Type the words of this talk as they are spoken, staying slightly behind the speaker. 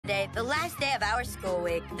Thursday, the last day of our school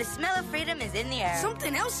week. The smell of freedom is in the air.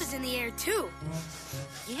 Something else is in the air, too.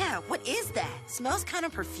 Yeah, what is that? Smells kind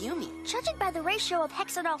of perfumey. Judging by the ratio of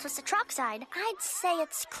hexanol to citroxide, I'd say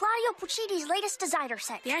it's Claudio Puccini's latest designer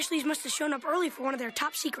scent. The Ashleys must have shown up early for one of their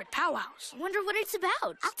top-secret powwows. I wonder what it's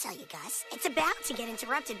about. I'll tell you, Gus. It's about to get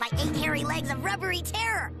interrupted by 8 hairy legs of rubbery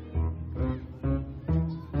terror.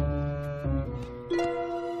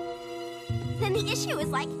 Then the issue is,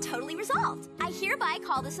 like, totally resolved. I hereby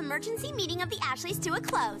call this emergency meeting of the Ashleys to a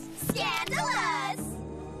close. Scandalous!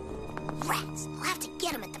 Rats! I'll have to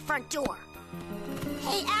get them at the front door.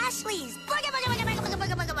 Hey, Ashleys! Bugga, bugga, bugga, bugga, bugga,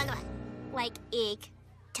 bugga, bugga, bugga. Like, eek.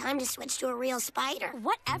 Time to switch to a real spider.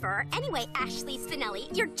 Whatever. Anyway, Ashley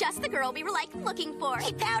Spinelli, you're just the girl we were, like, looking for.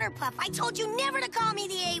 Hey, Powder Puff, I told you never to call me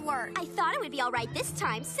the A word. I thought it would be all right this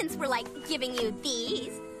time, since we're, like, giving you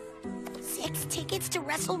these. 6 tickets to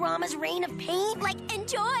WrestleRama's Reign of Pain? Like,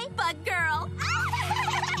 enjoy, Bug Girl.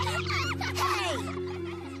 Hey!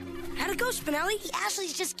 How'd it go, Spinelli? The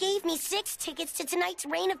Ashleys just gave me 6 tickets to tonight's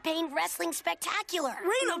Reign of Pain Wrestling Spectacular.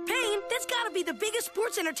 Reign of Pain? That's gotta be the biggest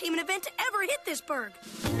sports entertainment event to ever hit this burg.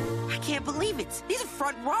 I can't believe it. These are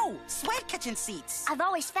front row, sweat-catching seats. I've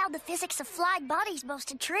always found the physics of flying bodies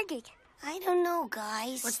most intriguing. I don't know,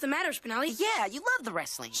 guys. What's the matter, Spinelli? Yeah, you love the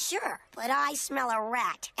wrestling. Sure, but I smell a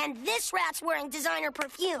rat. And this rat's wearing designer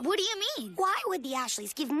perfume. What do you mean? Why would the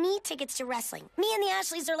Ashleys give me tickets to wrestling? Me and the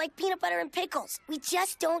Ashleys are like peanut butter and pickles. We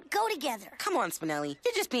just don't go together. Come on, Spinelli.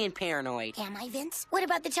 You're just being paranoid. Am I, Vince? What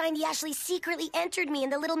about the time the Ashleys secretly entered me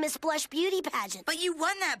in the Little Miss Blush beauty pageant? But you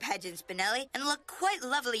won that pageant, Spinelli, and look quite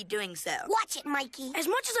lovely doing so. Watch it, Mikey. As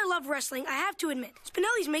much as I love wrestling, I have to admit,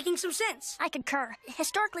 Spinelli's making some sense. I concur.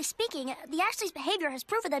 Historically speaking, the Ashleys' behavior has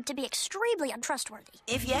proven them to be extremely untrustworthy.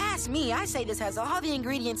 If you ask me, I say this has all the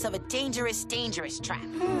ingredients of a dangerous, dangerous trap.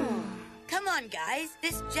 Come on, guys.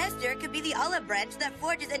 This gesture could be the olive branch that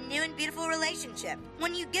forges a new and beautiful relationship.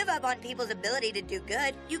 When you give up on people's ability to do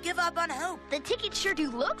good, you give up on hope. The tickets sure do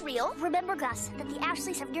look real. Remember, Gus, that the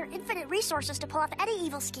Ashleys have near infinite resources to pull off any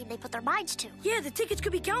evil scheme they put their minds to. Yeah, the tickets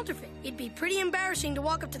could be counterfeit. It'd be pretty embarrassing to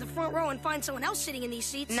walk up to the front row and find someone else sitting in these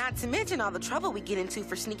seats. Not to mention all the trouble we get into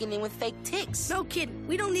for sneaking in with fake ticks. No kidding.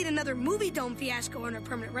 We don't need another movie dome fiasco on our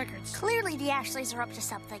permanent records. Clearly, the Ashleys are up to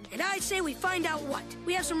something. And I'd say we find out what.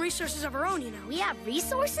 We have some resources of our own, you know. We have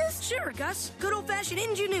resources? Sure, Gus. Good old-fashioned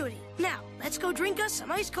ingenuity. Now, let's go drink us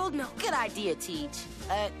some ice-cold milk. Good idea, Teach.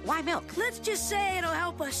 Why milk? Let's just say it'll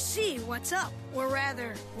help us see what's up, or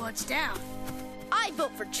rather, what's down. I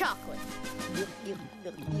vote for chocolate.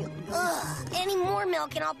 Ugh, any more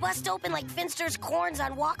milk and I'll bust open like Finster's corns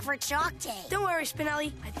on Walk for Chalk Day. Don't worry,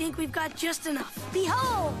 Spinelli. I think we've got just enough.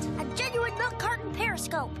 Behold, a genuine milk carton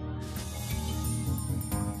periscope.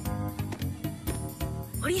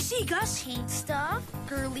 What do you see, Gus? Pink stuff,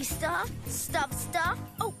 girly stuff, stuff.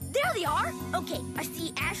 Oh, there they are. Okay, I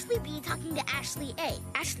see Ashley B talking to Ashley A.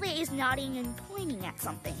 Ashley A is nodding and pointing at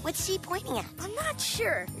something. What's she pointing at? I'm not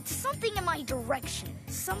sure. It's something in my direction.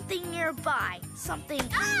 Something nearby. Something...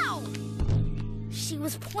 Ow! She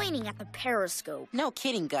was pointing at the periscope. No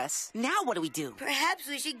kidding, Gus. Now what do we do? Perhaps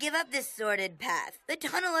we should give up this sordid path. The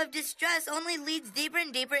tunnel of distress only leads deeper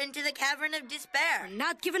and deeper into the cavern of despair. I'm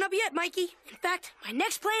not giving up yet, Mikey. In fact, my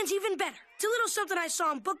next plan's even better. It's a little something I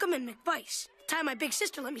saw in Bookham and McVice. The time my big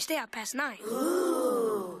sister let me stay out past 9.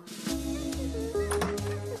 Ooh.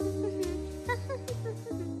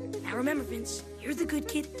 Now remember, Vince, you're the good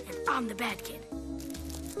kid and I'm the bad kid.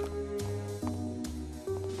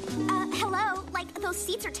 Hello? Like, those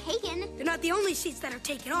seats are taken. They're not the only seats that are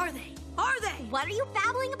taken, are they? Are they? What are you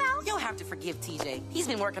babbling about? You'll have to forgive TJ. He's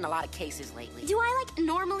been working a lot of cases lately. Do I, like,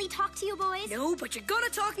 normally talk to you boys? No, but you're gonna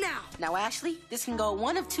talk now. Now, Ashley, this can go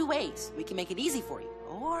one of 2 ways. We can make it easy for you.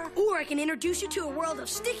 Or I can introduce you to a world of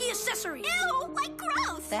sticky accessories. Ew, like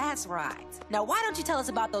gross. That's right. Now, why don't you tell us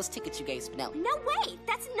about those tickets you gave Spinelli? No way.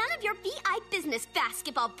 That's none of your VI business,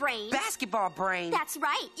 basketball brain. Basketball brain? That's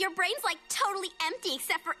right. Your brain's like totally empty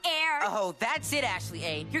except for air. Oh, that's it, Ashley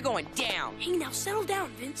A. You're going down. Hey, now settle down,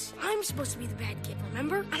 Vince. I'm supposed to be the bad kid,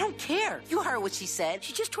 remember? I don't care. You heard what she said.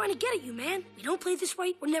 She's just trying to get at you, man. We don't play this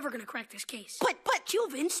right, we're never gonna crack this case. But... Chill,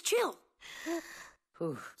 Vince, chill.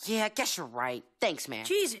 Yeah, I guess you're right. Thanks, man.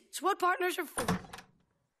 Cheese it. It's what partners are for.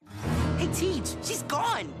 Hey, Teach, she's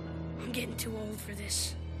gone. I'm getting too old for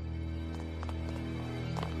this.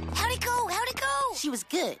 How'd it go? How'd it go? She was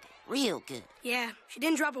good. Real good. Yeah, she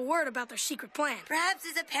didn't drop a word about their secret plan. Perhaps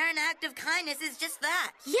this apparent act of kindness is just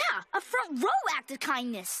that. Yeah, a front row act of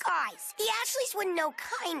kindness. Guys, the Ashleys wouldn't know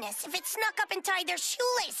kindness if it snuck up and tied their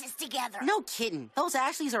shoelaces together. No kidding. Those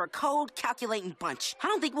Ashleys are a cold, calculating bunch. I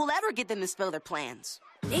don't think we'll ever get them to spill their plans.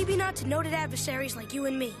 Maybe not to noted adversaries like you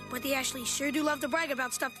and me, but the Ashleys sure do love to brag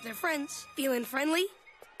about stuff to their friends. Feeling friendly?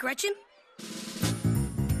 Gretchen?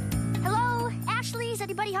 Hello, Ashley's.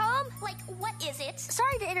 Anybody home? Like, what is it?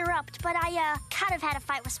 Sorry to interrupt, but I kind of had a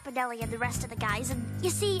fight with Spinelli and the rest of the guys, and you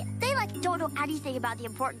see, they don't know anything about the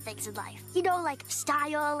important things in life. You know, like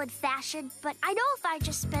style and fashion. But I know if I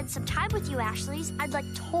just spend some time with you, Ashley's, I'd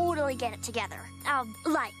totally get it together.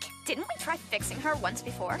 Didn't we try fixing her once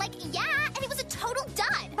before? Yeah, and it was a total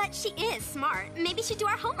dud. But she is smart. Maybe she'd do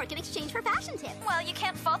our homework in exchange for fashion tips. Well, you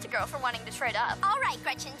can't fault a girl for wanting to trade up. All right,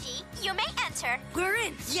 Gretchen G, you may enter. We're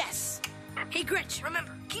in. Yes. Hey, Gretch,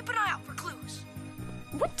 remember, keep an eye out for clues.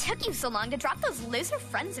 What took you so long to drop those loser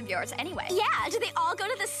friends of yours anyway? Yeah, do they all go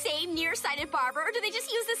to the same nearsighted barber, or do they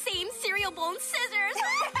just use the same cereal bowl and scissors?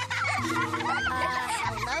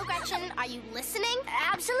 Hello, Gretchen. Are you listening?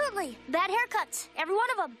 Absolutely. Bad haircuts. Every one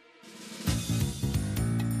of them.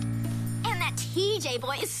 And that TJ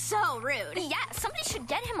boy is so rude. Yeah, somebody should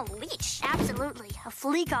get him a leash. Absolutely. A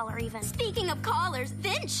flea collar, even. Speaking of collars,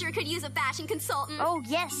 Vince sure could use a fashion consultant. Oh,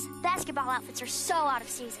 yes. Basketball outfits are so out of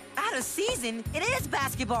season. Out of season? It is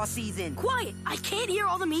basketball season. Quiet. I can't hear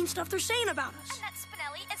all the mean stuff they're saying about us. And that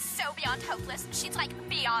Spinelli is so beyond hopeless. She's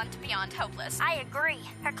beyond hopeless. I agree.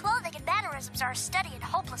 Her clothing and mannerisms are a study in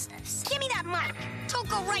hopelessness. Give me that mic. Don't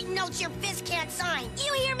go writing notes your fist can't sign.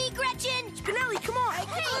 You hear me, Gretchen? Spinelli, come on.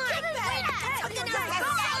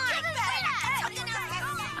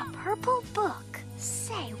 A purple book.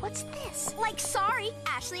 Say, what's this? Like, sorry,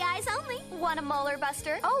 Ashley eyes only. Want a molar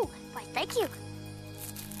buster? Oh, why, thank you.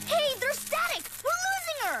 Hey, they're static. We're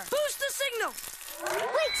losing her. Boost the signal.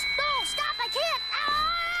 Wait, no, stop, I can't.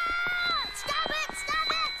 Ah! Stop it, stop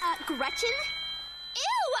it. Gretchen?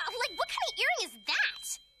 Ew, like, what kind of earring is that?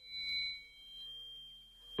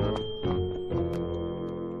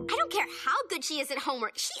 I don't care how good she is at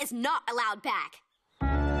homework, she is not allowed back.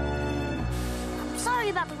 Sorry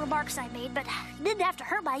about the remarks I made, but it didn't have to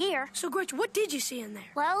hurt my ear. So, Gretch, what did you see in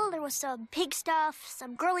there? Well, there was some pig stuff,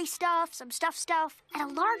 some girly stuff, some stuff, and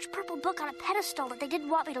a large purple book on a pedestal that they didn't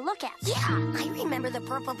want me to look at. Yeah, I remember the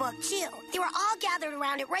purple book, too. They were all gathered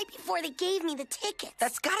around it right before they gave me the tickets.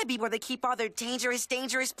 That's gotta be where they keep all their dangerous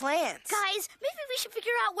plans. Guys, maybe we should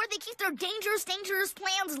figure out where they keep their dangerous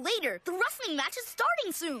plans later. The wrestling match is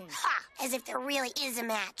starting soon. Ha! As if there really is a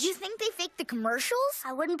match. Do you think they faked the commercials?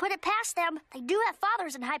 I wouldn't put it past them. They do have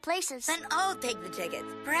fathers in high places. Then I'll take the tickets.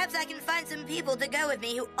 Perhaps I can find some people to go with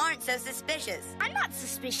me who aren't so suspicious. I'm not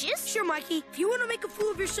suspicious. Sure, Mikey. If you want to make a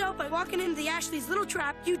fool of yourself by walking into the Ashley's little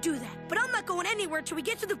trap, you do that. But I'm not going anywhere till we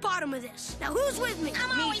get to the bottom of this. Now, who's with me?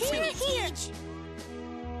 I'm always here.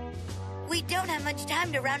 We don't have much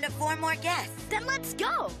time to round up 4 more guests. Then let's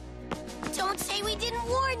go. Don't say we didn't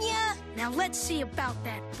warn ya. Now, let's see about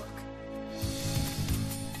that book.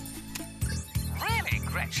 Really,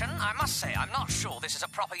 Gretchen, I must say I'm not sure this is a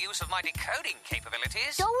proper use of my decoding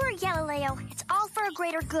capabilities. Don't worry, Galileo. It's all for a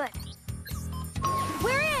greater good.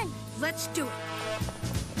 We're in! Let's do it.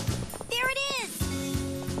 There it is.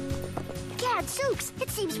 Gadzooks! It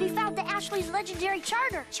seems we found the Ashley's legendary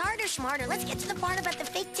charter. Charter smarter. Let's get to the part about the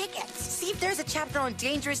fake tickets. See if there's a chapter on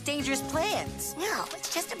dangerous plans. No,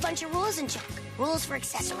 it's just a bunch of rules and junk. Rules for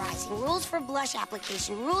accessorizing, rules for blush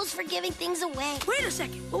application, rules for giving things away. Wait a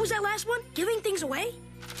second. What was that last one? Giving things away?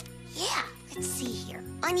 Yeah, let's see here.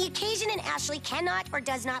 On the occasion an Ashley cannot or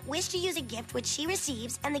does not wish to use a gift which she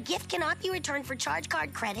receives, and the gift cannot be returned for charge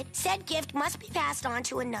card credit, said gift must be passed on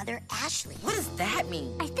to another Ashley. What does that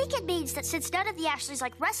mean? I think it means that since none of the Ashleys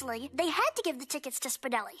like wrestling, they had to give the tickets to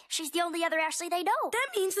Spinelli. She's the only other Ashley they know. That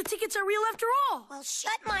means the tickets are real after all. Well,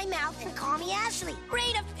 shut my mouth and call me Ashley.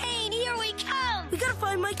 Reign of pain, here we come. We gotta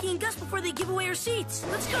find Mikey and Gus before they give away our seats.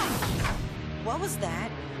 Let's go. What was that?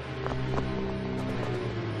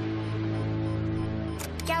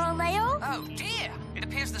 Galileo? Oh, dear. It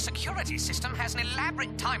appears the security system has an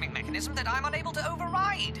elaborate timing mechanism that I'm unable to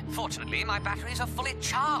override. Fortunately, my batteries are fully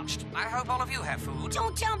charged. I hope all of you have food.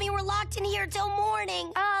 Don't tell me we're locked in here till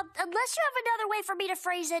morning. Unless you have another way for me to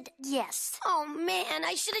phrase it, yes. Oh, man,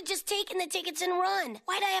 I should have just taken the tickets and run.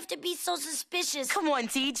 Why'd I have to be so suspicious? Come on,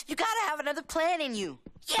 Teach. You gotta have another plan in you.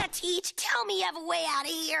 Yeah, Teach, tell me you have a way out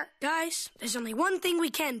of here. Guys, there's only one thing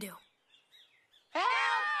we can do. Help!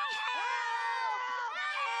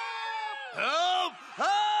 Help!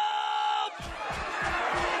 Help!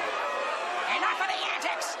 Enough of the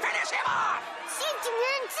antics! Finish him off! Safety,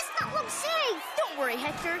 man! This not look safe! Don't worry,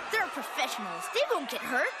 Hector. They're professionals. They won't get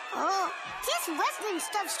hurt. Oh, this wrestling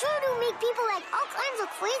stuff sure do make people like all kinds of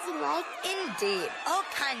crazy, like. Indeed. All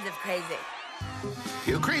kinds of crazy.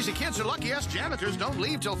 You crazy kids are lucky us janitors don't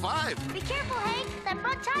leave till 5. Be careful, Hank. That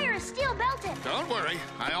front tire is steel belted. Don't worry.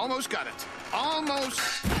 I almost got it. Almost.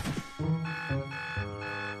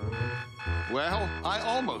 Well, I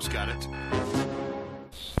almost got it.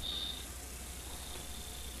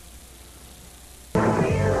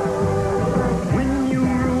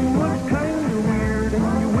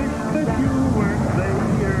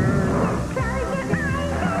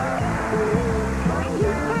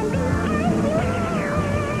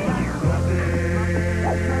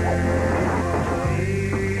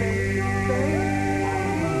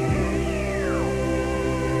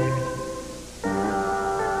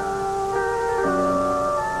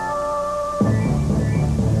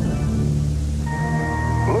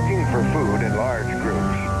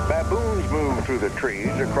 Through the trees,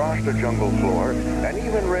 across the jungle floor, and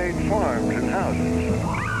even raid farms and houses.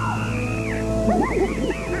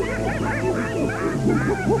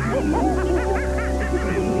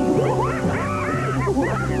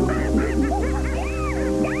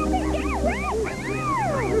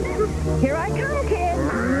 Here I come, kids.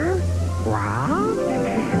 Wow.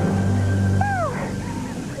 Oh,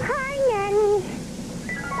 hi, Nanny.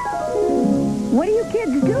 What are you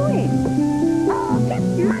kids doing? Oh, just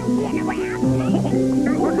monkeying around.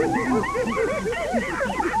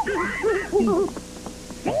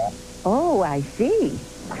 Oh, I see.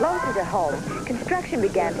 Closer to home, construction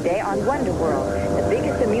began today on Wonder World, the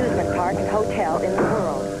biggest amusement park and hotel in the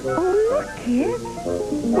world. Oh, look, kids.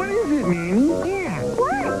 What is it, Nanny? Yeah.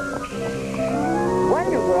 What?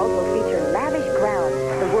 Wonder World will feature lavish grounds,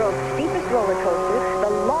 the world's steepest roller coaster,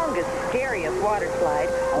 the longest, scariest water slide,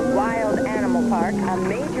 a wild animal park, a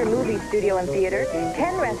major movie studio and theater,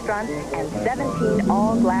 10 restaurants, and 17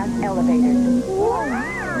 all-glass elevators.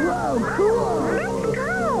 Whoa, cool. Let's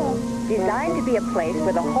go. Designed to be a place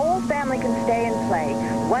where the whole family can stay and play,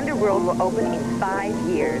 Wonder World will open in 5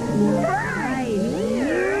 years. 5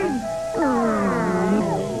 years?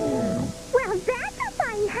 Well, that's a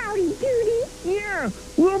fine howdy-doody. Yeah,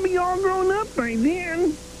 we'll be all grown up by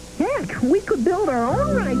then. Heck, we could build our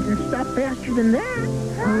own rides and stuff faster than that.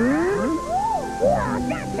 Wow,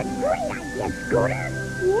 that's a great idea, Scooter.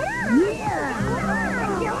 Yeah.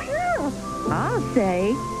 I'll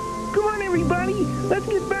say. Come on, everybody. Let's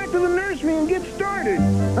get back to the nursery and get started.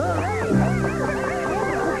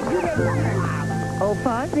 Oh,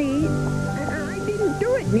 Fozzie. I didn't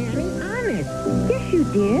do it, Nanny. Honest. Yes, you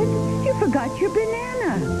did. You forgot your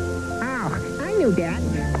banana. Oh, I knew that.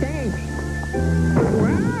 Thanks.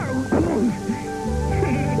 Wow.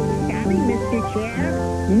 Sorry, Mr. Chair.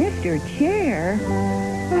 Mr. Chair?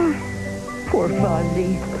 Poor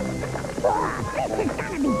Fozzie. Oh, this is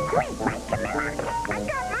gonna be great, right, Camilla? I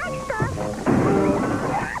got my stuff.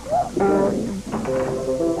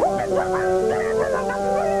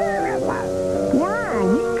 Wow,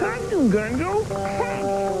 neat costume, Gungo.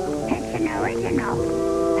 Thanks. It's an original.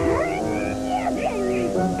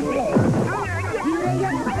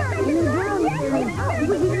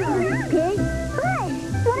 Pig? Hey,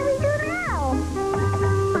 what do we do now?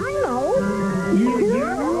 I know. You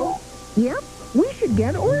know? Yep, we should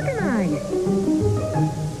get organized.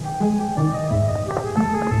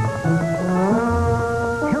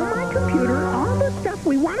 Tell my computer all the stuff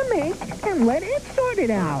we want to make and let it sort it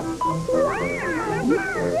out.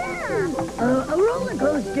 A roller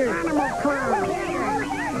coaster. Animal Crown.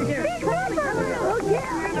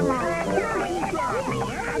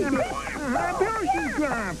 Parachute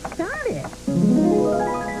drop. Got it.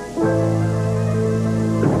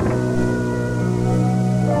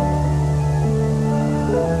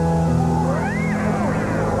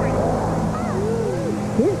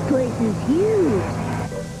 This place is huge.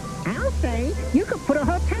 I'll say you could put a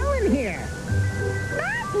hotel in here.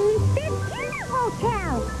 Marty, this is a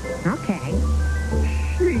hotel. Okay.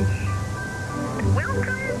 Sheesh.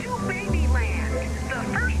 Welcome to Babyland, the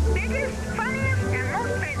first, biggest, funniest, and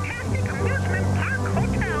most fantastic amusement park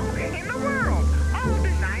hotel in the world, all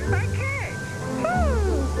designed by kids.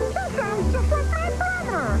 That sounds just like my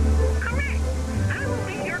brother. Correct. I will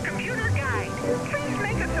be your computer guide. Please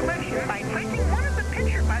make a selection by pressing one of the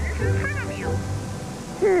picture buttons in front of you.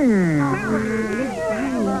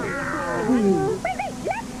 Wait,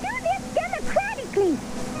 let's do this democratically.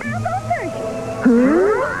 I'll go first.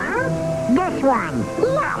 This one.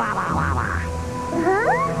 La la la la la.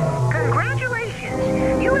 Huh? Congratulations.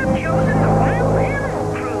 You have chosen the Wild Animal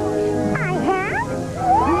Cruise. I have?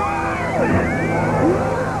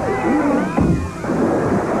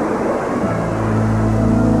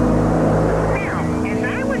 Now, as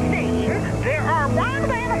I was saying, there are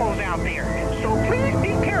wild animals out there, so please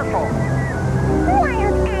be careful.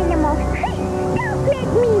 Wild animals. Don't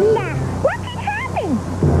make me laugh. What can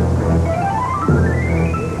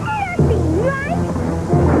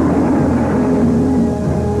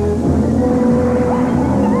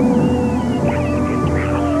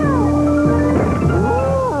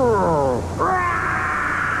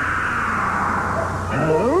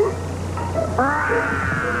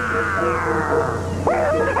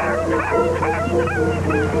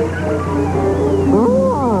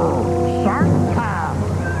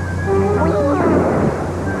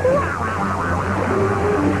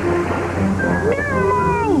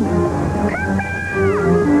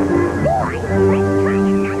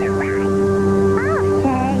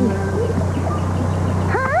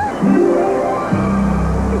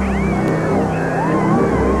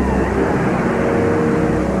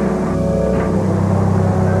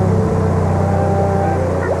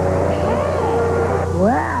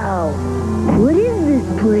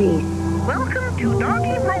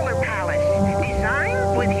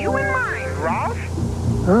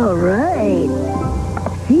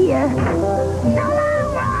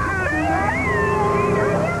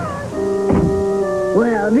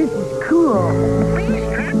Well, this is cool. Please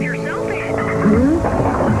strap yourself in.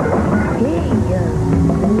 Hey,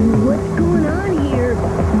 what's going on here?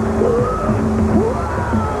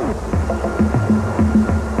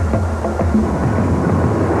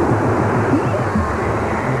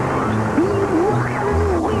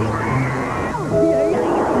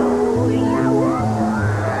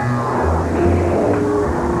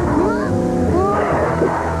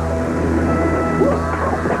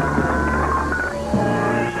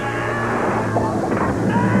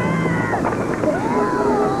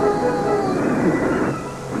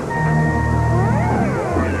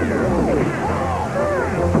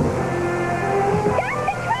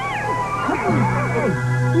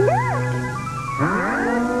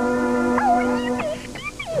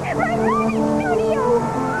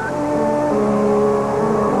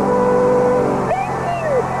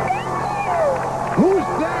 Who's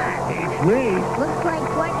that? It's me. Looks like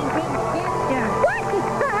Porky Pig's sister. Porky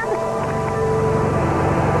Pug!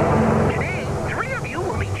 Today, 3 of you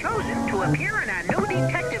will be chosen to appear in a new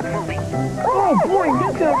detective movie. Oh, boy,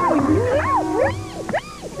 that's a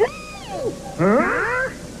Huh?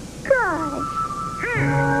 Gosh.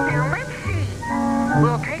 Now let's see.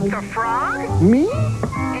 We'll take the frog Me?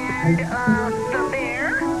 and, the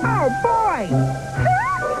bear. Oh, boy.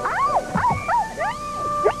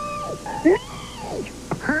 And,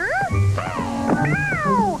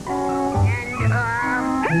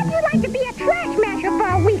 How'd you like to be a trash masher for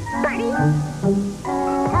a week, buddy?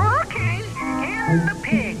 okay, and the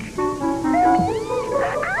pig.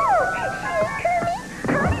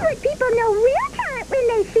 Hollywood people know real talent when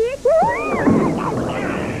they see it.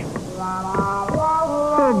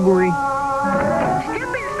 Oh, boy.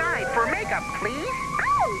 Step inside for makeup, please.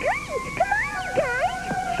 Oh, great! Come on, you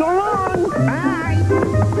guys! So long. Bye.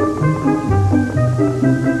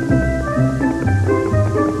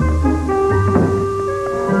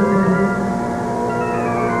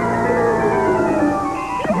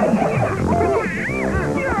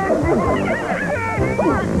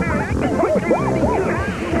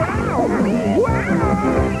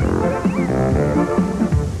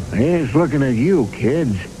 He's looking at you,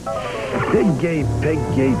 kids. Piggy,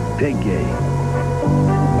 piggy, piggy.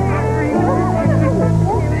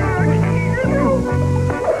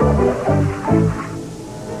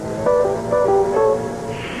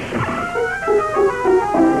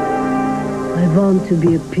 I want to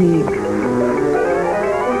be a pig.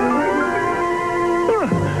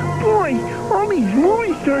 Boy, all these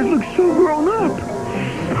movie stars look so grown up.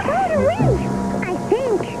 So do we, I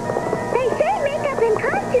think. They say makeup and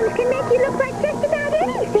costumes can make you look like just about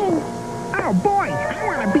anything. Oh, boy, I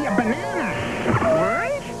want to be a banana.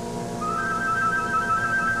 What?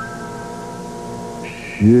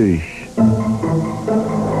 Sheesh.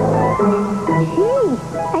 Gee,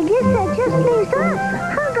 I guess that just leaves us.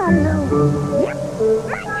 Hug on Lou. Yep,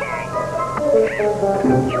 my turn.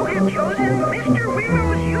 You have chosen Mr.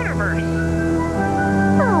 Weirdo's universe.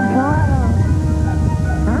 Oh, boy.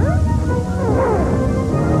 Now,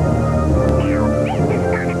 this is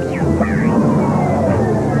gonna be a ride.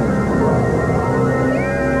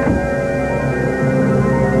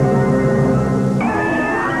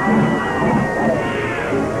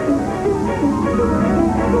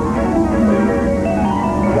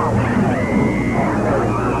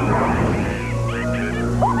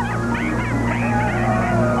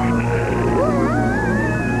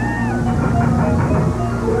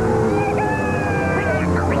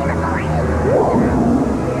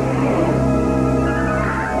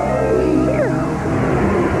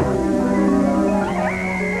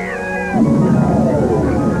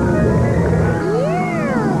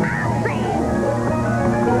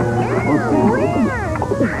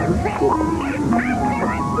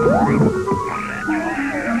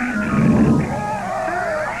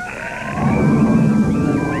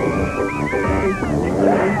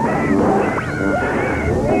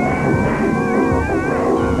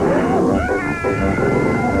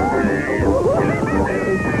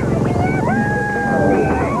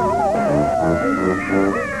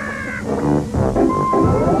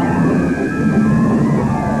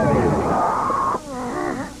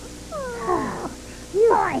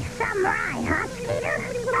 Boy, some ride, huh, Skeeter?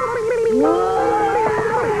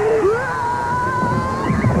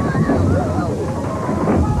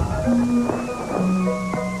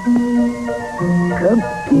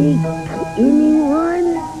 Cupcake, anyone?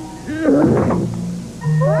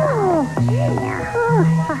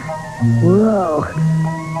 Whoa,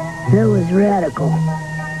 that was radical.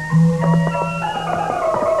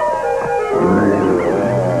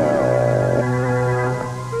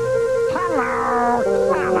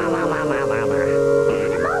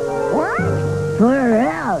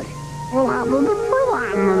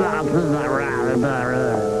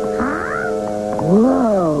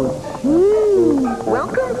 Whoa, gee.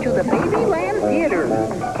 Welcome to the Babyland Theater.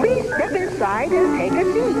 Please step inside and take a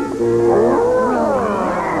seat.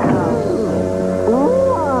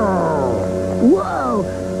 Whoa,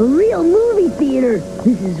 a real movie theater.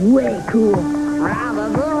 This is way cool. Hey,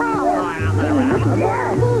 look at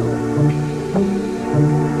that.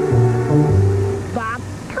 Stop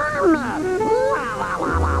coming.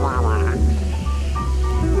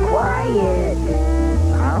 Quiet.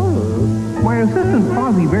 My assistant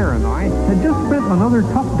Fozzie Bear and I had just spent another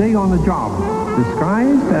tough day on the job,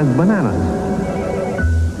 disguised as bananas.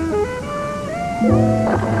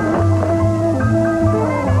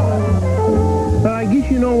 I guess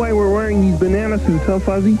you know why we're wearing these banana suits, huh,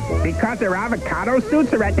 Fuzzy? Because their avocado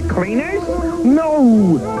suits are at the cleaners?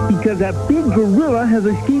 No, because that big gorilla has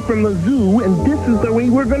escaped from the zoo, and this is the way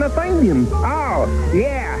we're gonna find him. Oh,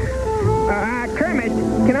 yeah. Kermit,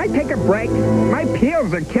 can I take a break? My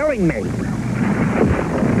peels are killing me.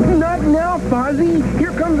 Not now, Fozzie.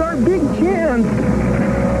 Here comes our big chance.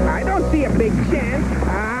 I don't see a big chance.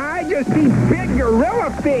 I just see big gorilla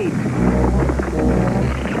feet.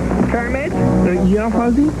 Kermit? Yeah,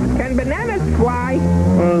 Fozzie? Can bananas fly?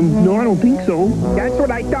 No, I don't think so. That's what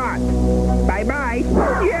I thought. Bye-bye.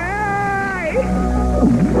 Yay!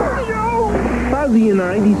 No! Fozzie and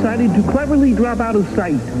I decided to cleverly drop out of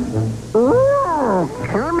sight. Ooh,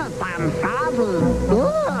 Kermit and Fozzie, big.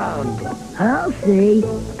 I'll say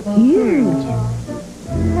huge.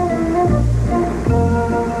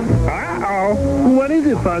 Uh-oh. What is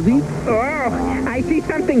it, Fozzie? Oh, I see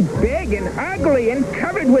something big and ugly and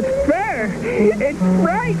covered with fur. It's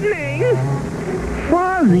frightening.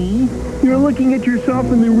 Fozzie, you're looking at yourself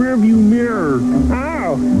in the rearview mirror.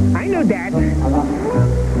 Oh, I know that.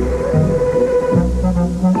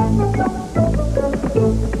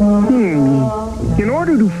 In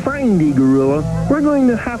order to find a gorilla, we're going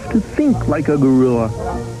to have to think like a gorilla.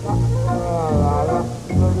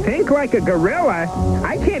 Think like a gorilla?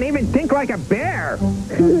 I can't even think like a bear.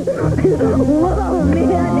 Whoa,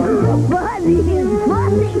 man. Fozzie is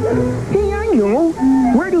funny. Hey, I know.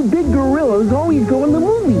 Where do big gorillas always go in the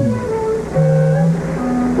movies?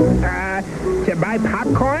 To buy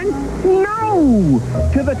popcorn? No!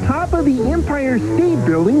 To the top of the Empire State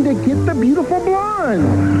Building to get the beautiful blonde.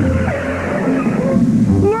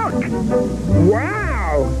 Look!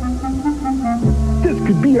 Wow! This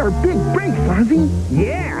could be our big break, Fozzie.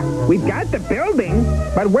 Yeah, we've got the building,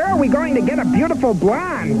 but where are we going to get a beautiful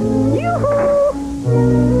blonde? Yoo-hoo!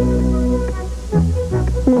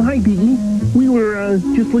 Well, hi, Piggy. We were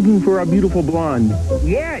just looking for a beautiful blonde.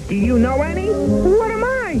 Yeah, do you know any? What am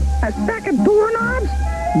I? A sack of doorknobs?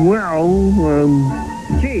 Well,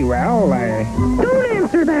 Gee, well, Don't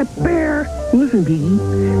answer that, Bear! Listen, Piggy.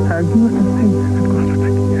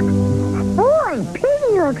 Boy,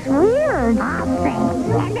 Piggy looks weird. I'll say.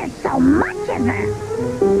 And there's so much of her.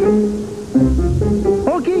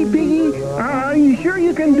 Okay, Piggy. Are you sure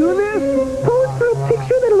you can do this? Pose for a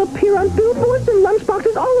picture that'll appear on billboards and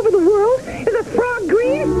lunchboxes all over the world. Is a frog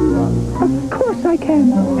green? Of course I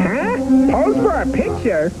can. Huh? Pose for a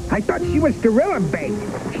picture? I thought she was gorilla bait.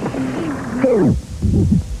 Gorilla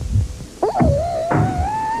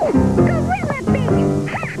bait!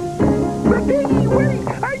 But Piggy, where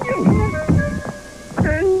are you?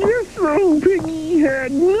 And your little Piggy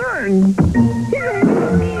had none.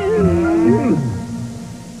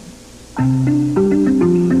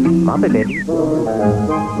 Baby.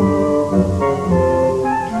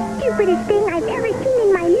 Stupidest thing I've ever seen in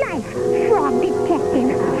my life. Frog detective.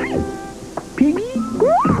 Piggy?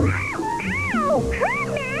 Ow!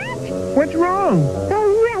 Kermit! What's wrong?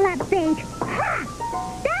 Gorilla bait. Ha!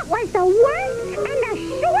 That was the worst and the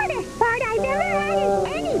shortest part I've ever had in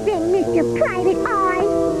anything, Mr. Private Eye.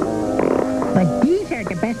 But these are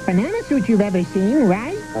the best banana suits you've ever seen,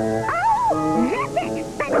 right? Oh, zip it,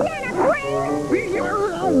 banana brain!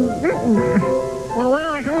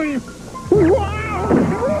 Wow!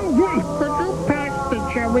 Could you pass the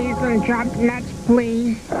cherries and chopped nuts,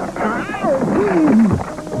 please?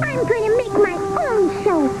 I'm going to make my own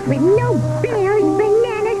show with no bears,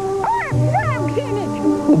 bananas, or frogs in it.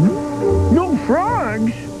 No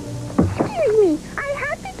frogs? Excuse me, I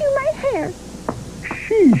have to do my hair.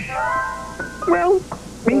 Sheesh. Well,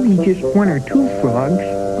 maybe just one or two frogs.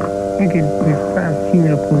 I can perhaps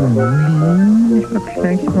here put them leaves. Looks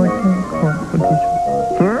nice like that.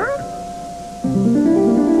 Huh?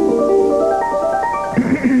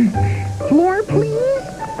 Floor, please.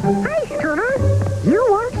 Hi, Scooter. You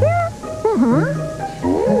want that? Uh-huh.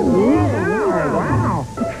 Yeah, wow.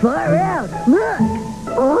 Far out. Look.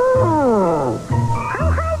 Oh. How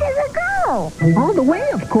high does it go? All the way,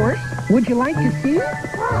 of course. Would you like to see?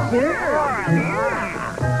 Sure.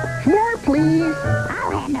 More, please.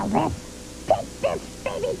 I'll handle this. Take this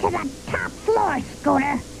baby to the top floor,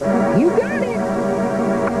 Scooter. You got it.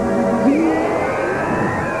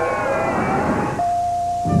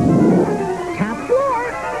 Top floor.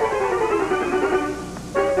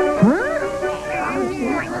 Huh?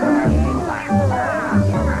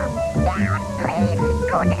 Down, please,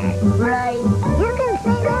 Scooter. Right. You can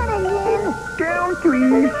say that again. Down,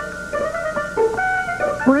 please.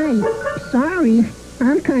 Right. Sorry.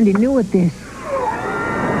 I'm kind of new at this.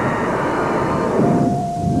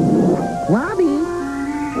 Lobby.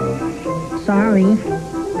 Sorry.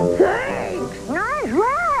 Thanks. Nice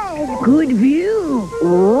ride. Good view.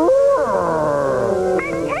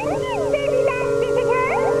 Attention, baby last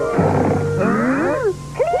visitors.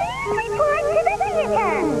 Please report to the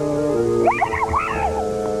visitor.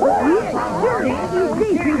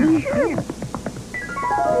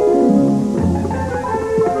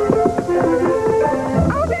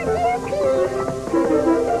 Over here, please.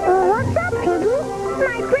 What's up, Piggy?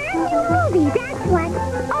 My brand new movie, that's what.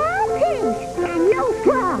 All pigs and no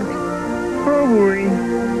frogs. Oh, boy.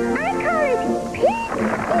 I call it Pigs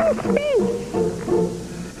in Space.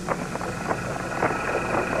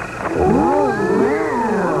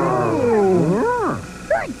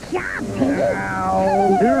 Good job, Piggy.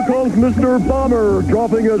 Here comes Mr. Bomber,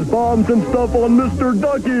 dropping his bombs and stuff on Mr.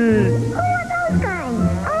 Ducky. Who are those guys?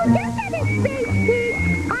 Oh, just as in Space, Pig.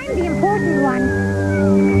 I'm the important one.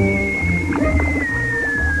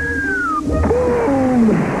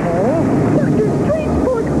 Dr.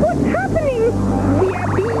 Strangefoot, what's happening? We are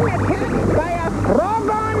being attacked by a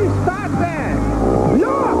Frogon saucer.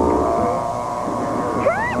 Look!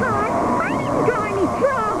 Frogon? I didn't draw any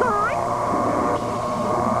Frogon.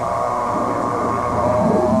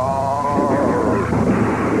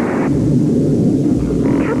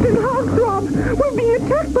 Captain Hogthrob, we're being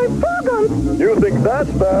attacked by Frogons. You think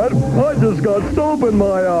that's bad? I just got soap in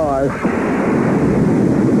my eye.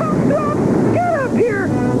 Hogthrob, get up here.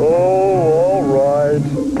 Oh, all right.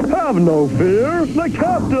 Have no fear. The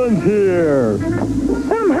captain's here.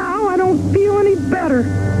 Somehow I don't feel any better.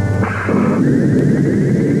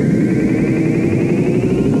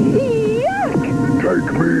 Yuck! Take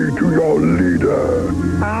me to your leader.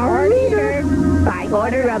 Our leader, by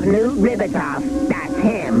order of Newt Ribbitoff, that's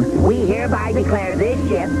him, we hereby declare this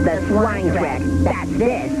ship the Swine Trek, that's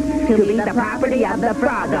this, to be the property of the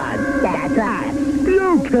Frogon, that's us.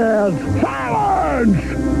 You can't. Silence!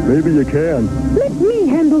 Maybe you can. Let me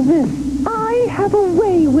handle this. I have a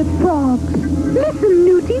way with frogs. Listen,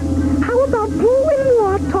 Newty, how about Boo and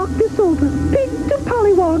Watt talk this over? Pig to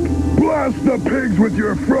Pollywog. Blast the pigs with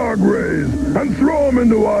your frog rays and throw them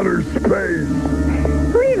into outer space.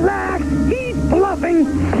 Relax, he's bluffing.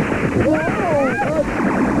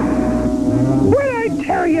 What'd I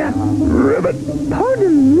tell you? Ribbit.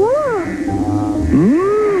 Pardon moi.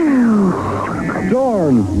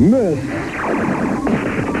 Darn, missed.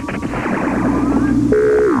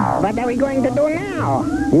 What are we going to do now?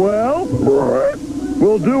 Well,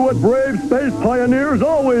 we'll do what brave space pioneers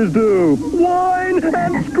always do. Whine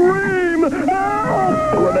and scream.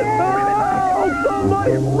 Help! Ribbit. Help!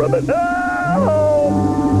 Somebody! Ribbit. Help!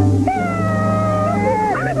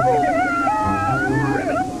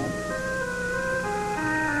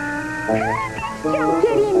 Don't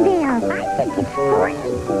get in there. I think it's free.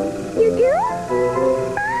 You do?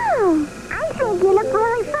 Oh, I think you look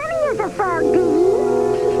really funny as a frog, Piggy.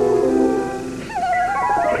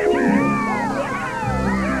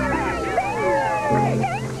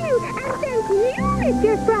 Thank you, and thank you,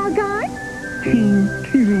 Mr. Frogon.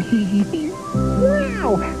 Wow,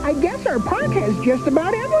 I guess our park has just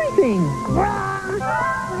about everything. Wrong.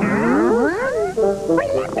 We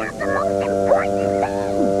left out the most important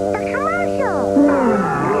thing, the commercial.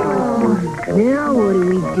 Now what do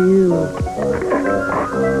we do? No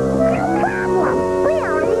problem. We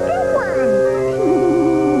already did one.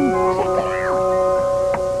 Check it out.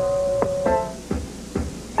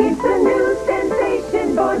 It's a new sensation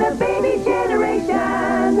for the baby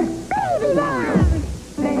generation. Babyland.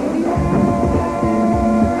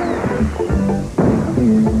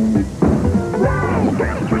 Right.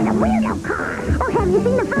 It's kind of weirdo car. Oh, have you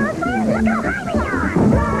seen the frog?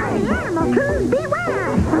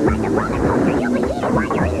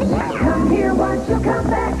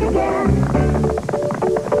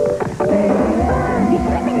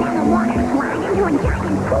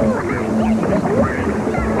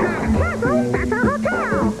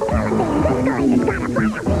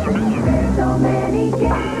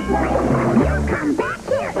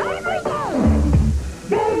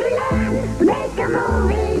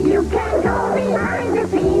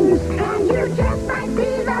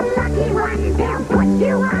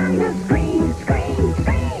 you want to scream, scream,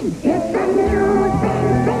 scream. It's a new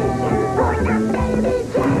sensation for the baby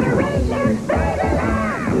generation.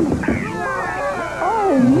 Babyland!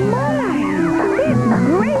 Oh, my! It's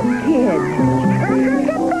great, kids! Welcome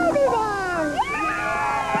to Babyland!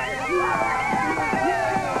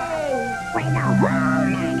 Where the whole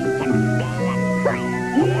nanny can stay and play.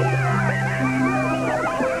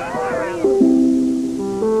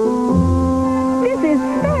 This is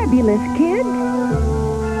fabulous, kids!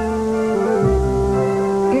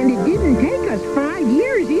 And it didn't take us 5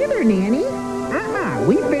 years either, Nanny.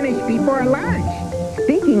 We finished before lunch.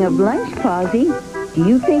 Speaking of lunch, Posy, do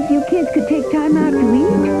you think you kids could take time out to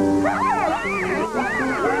eat?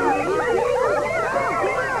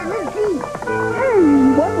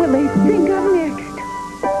 What will they think of next?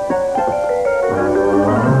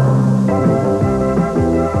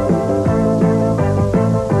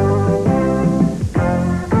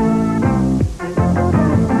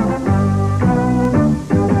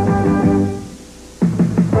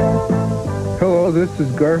 Hello, this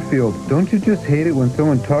is Garfield. Don't you just hate it when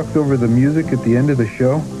someone talks over the music at the end of the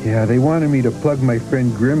show? Yeah, they wanted me to plug my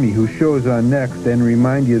friend Grimmy, who shows on next, and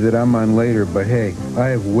remind you that I'm on later, but hey, I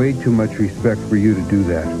have way too much respect for you to do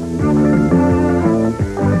that.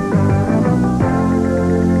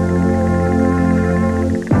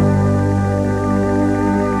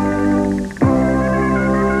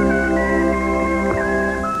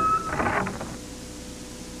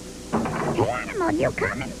 Hey, Animal, you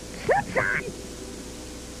coming? Suits on!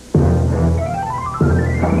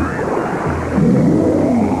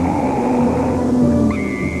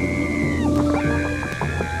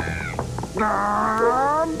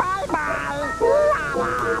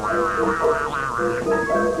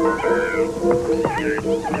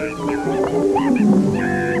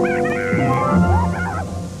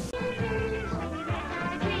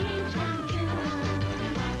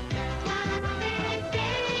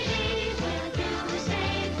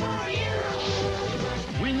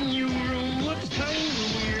 When you room looks kind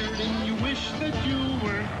of weird and you wish that you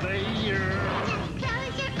weren't there.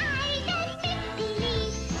 Close your eyes and make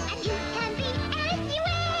believe, and you can be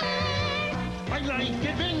anywhere. I like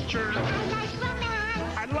adventure. I like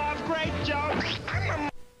romance. I love great jokes.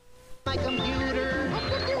 My computer.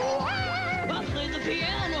 I'll play the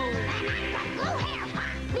piano.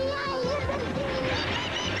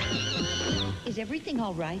 Is everything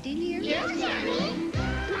all right in here? Yes, Sammy.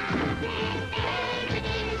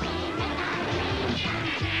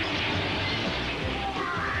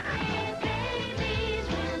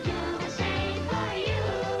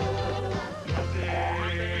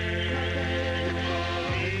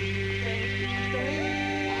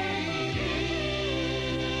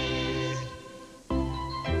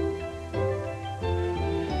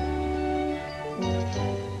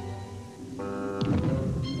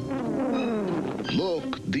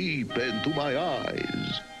 Look deep into my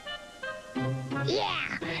eyes.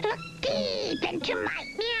 Yeah, look deep into my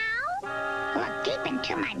meow. Look deep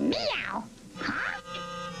into my meow. Huh?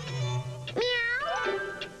 Meow.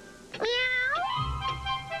 Meow.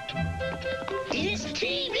 It's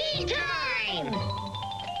TV time.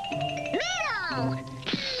 Middle.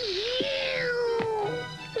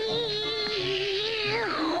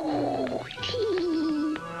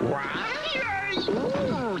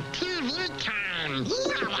 Ooh, TV time.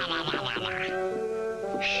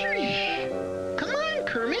 Sheesh. Come on,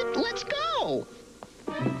 Kermit, let's go.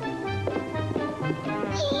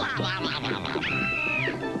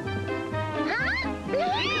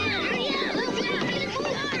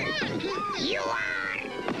 You are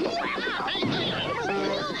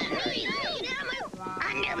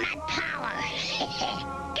under my power.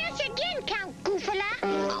 Guess again, Count Goofala.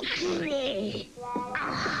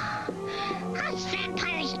 Us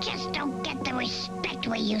vampires just don't get the respect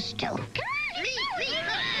we used to. Come on,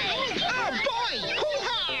 Oh, boy!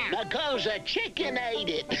 Hoo-ha! Because a chicken ate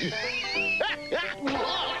it.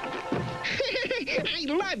 I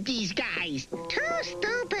love these guys. Too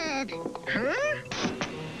stupid. Huh?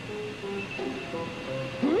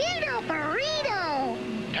 Needle burrito.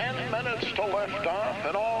 10 minutes to lift off,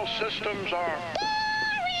 and all systems are...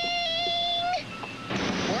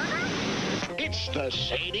 It's the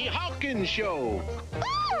Sadie Hawkins Show.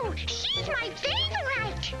 Oh, she's my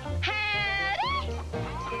favorite. Howdy.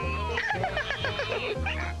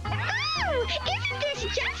 Oh, isn't this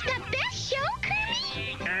just the best show,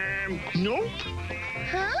 Kermit? Nope.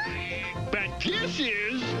 Huh? But this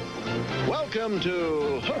is... Welcome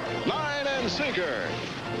to Hook, Line, and Sinker.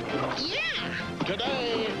 Yeah.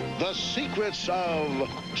 Today, the secrets of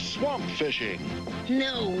swamp fishing.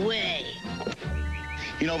 No way.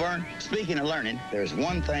 You know, Vern, speaking of learning, there's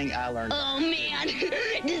one thing I learned. Oh, man.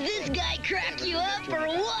 Does this guy crack you up or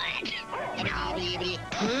what? Huh?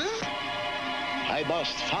 I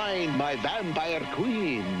must find my vampire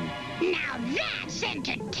queen. Now that's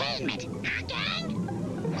entertainment, huh, gang?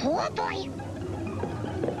 Oh, boy.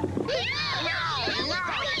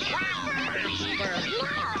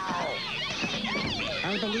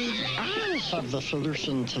 I believe I have the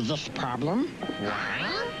solution to this problem.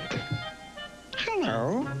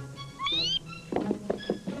 Hello.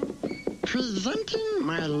 Presenting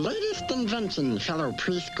my latest invention, fellow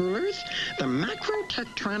preschoolers, the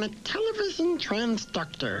macrotectronic television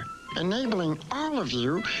transductor, enabling all of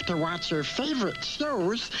you to watch your favorite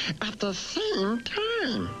shows at the same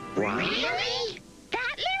time. Really?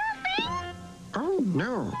 That little thing? Oh,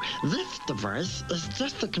 no. This device is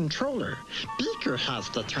just a controller. Beaker has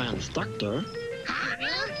the transductor.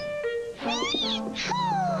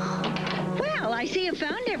 Well, I see you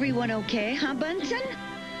found everyone okay, huh, Bunsen?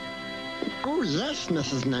 Oh, yes,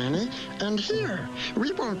 Mrs. Nanny. And here,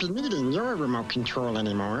 we won't be needing your remote control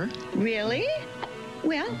anymore. Really?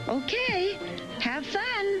 Well, okay. Have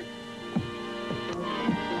fun.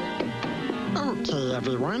 Okay,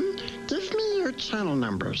 everyone. Give me your channel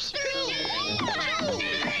numbers.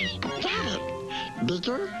 Got it.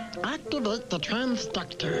 Beaker, activate the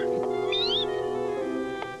transductor.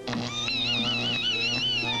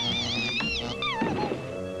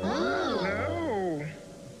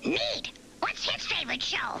 Neat. What's his favorite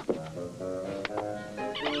show?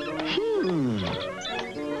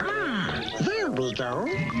 There we go.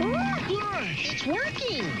 It's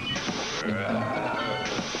working.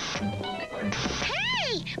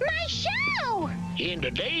 Hey, my show! In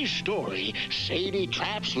today's story, Sadie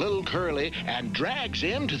traps little Curly and drags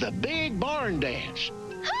him to the big barn dance.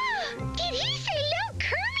 Did he say little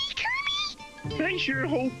Kermie? I sure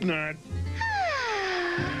hope not.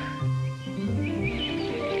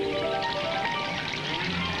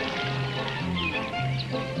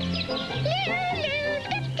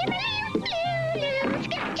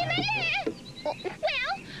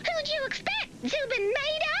 Well, who'd you expect, Zubin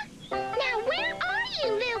Maida? Now, where are you,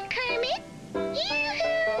 little Kermit?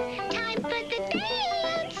 Yoo-hoo! Time for the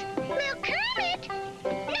dance! Little Kermit!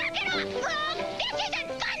 Knock it off, Frog! This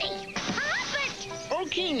isn't funny! Huh?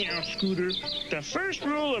 Okay now, Scooter. The first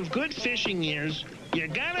rule of good fishing is you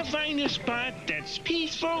gotta find a spot that's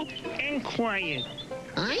peaceful and quiet.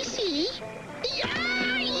 I see.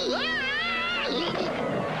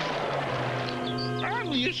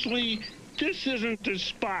 Obviously, this isn't the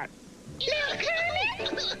spot. Little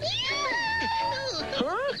Kermit!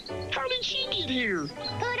 Huh? How did she get here?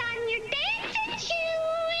 Put on your dancing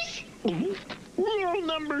shoes! Rule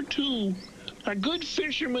number 2. A good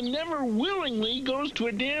fisherman never willingly goes to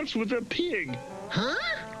a dance with a pig. Huh?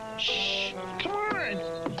 Shh, come on.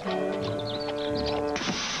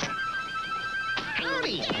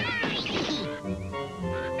 Howdy.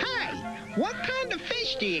 Hi, what kind of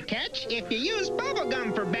fish do you catch if you use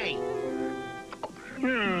bubblegum for bait?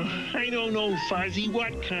 I don't know, Fozzie.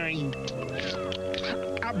 What kind?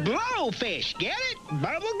 A blowfish, get it?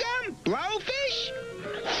 Bubblegum? Blowfish?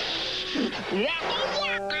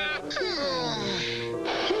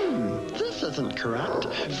 This isn't correct.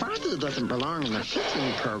 Fozzie doesn't belong in the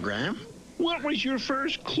fishing program. What was your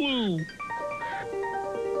first clue?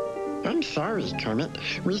 I'm sorry, Kermit.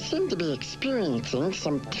 We seem to be experiencing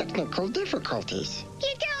some technical difficulties.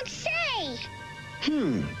 You don't say!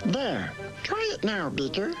 There. Try it now,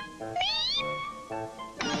 Beaker.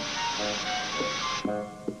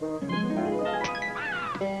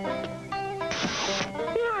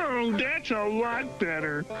 Oh, that's a lot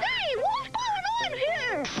better. Hey, what's going on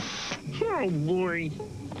here? Oh, boy.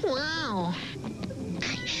 Wow.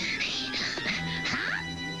 Huh?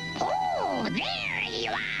 Oh, there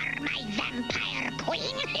you are, my vampire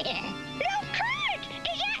queen. Little Kurt,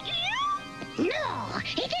 is that you? No,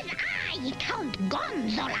 it is I, Count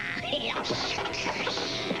Gonzola.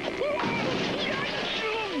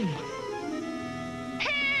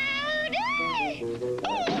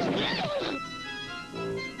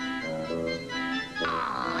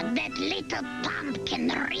 Oh, that little pumpkin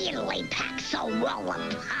really packs a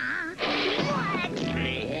wallop, huh? What?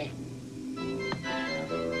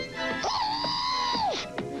 Oh!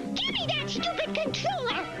 Give me that stupid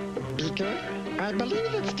controller! Beaker, I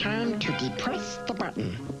believe it's time to depress the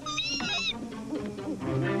button.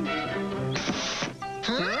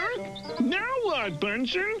 Huh? Now what,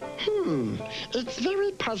 Bunsen? It's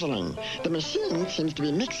very puzzling. The machine seems to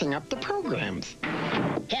be mixing up the programs.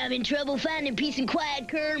 Having trouble finding peace and quiet,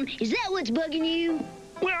 Kerm? Is that what's bugging you?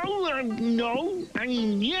 Well, no. I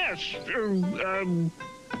mean, yes.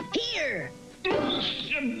 Here!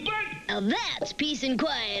 Now that's peace and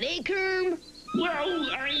quiet, eh, Kerm? Well,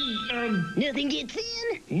 Nothing gets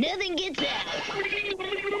in, nothing gets out.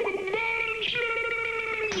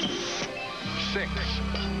 6,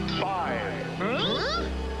 5, Huh?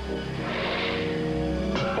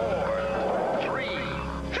 4, 3,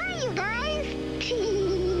 Hi, you guys.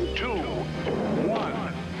 2, 1.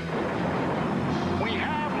 We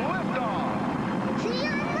have liftoff. See you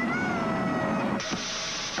on the moon.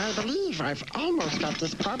 I believe I've almost got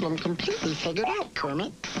this problem completely figured out,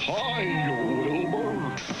 Kermit. Hi,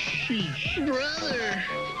 Wilbur. sheesh. Brother.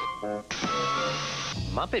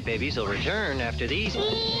 Muppet Babies will return after these.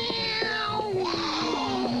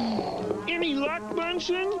 Any luck,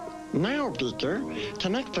 Bunsen? Now, Beaker,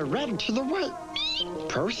 connect the red to the white.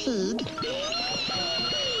 Proceed.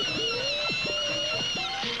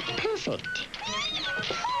 Perfect.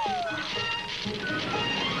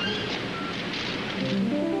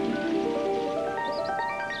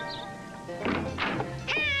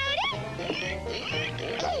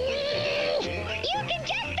 You can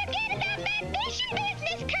just forget about that fishing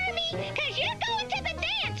business, Kirby, because you're going to the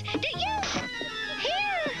dance. Do you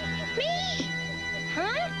hear me?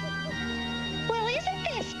 Huh? Well, isn't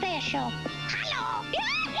this special? Hello.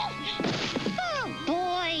 Oh,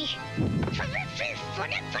 boy.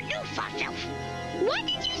 What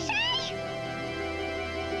did you say?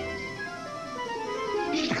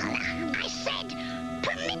 I said,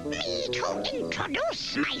 permit me to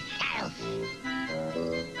introduce myself.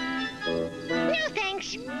 No,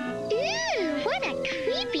 thanks. Ew, what a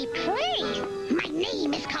creepy place. My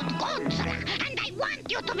name is Count Gonzola, and I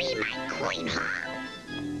want you to be my queen, huh?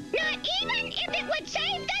 Not even if it would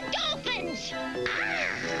save the dolphins.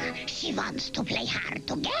 Ah, she wants to play hard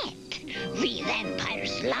to get. We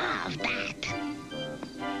vampires love that.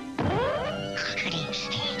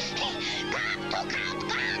 Come to Count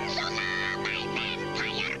Gonzola, my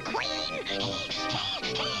vampire queen.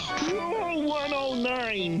 Oh,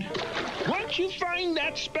 109. Once you find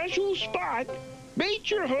that special spot, bait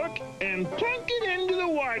your hook and plunk it into the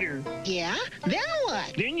water. Yeah? Then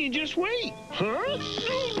what? Then you just wait. Huh?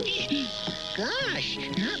 Gosh,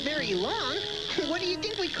 not very long. What do you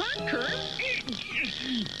think we caught, Kerm?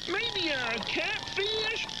 Maybe a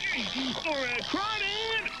catfish, or a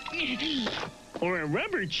crawdad, or a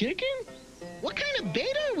rubber chicken? What kind of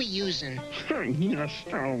bait are we using? Yes.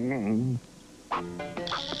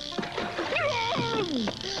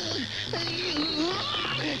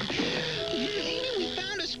 We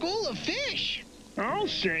found a school of fish. I'll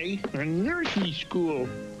say a nursery school.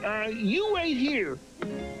 You wait here.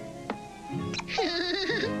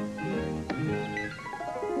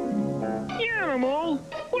 Animal,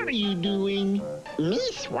 what are you doing? Me,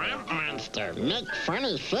 swamp monster, make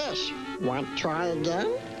funny fish. Want to try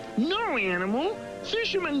again? No, Animal.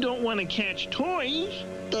 Fishermen don't want to catch toys.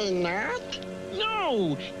 They not?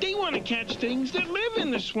 No, they want to catch things that live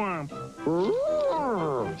in the swamp.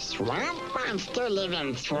 Ooh, swamp monster live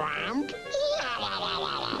in swamp?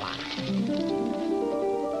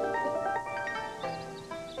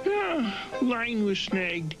 Line was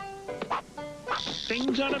snagged.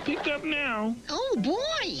 Things ought to pick up now. Oh,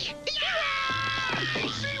 boy! See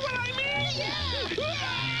what I mean?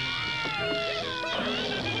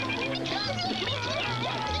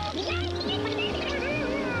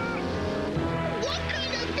 What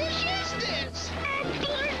kind of fish is this? A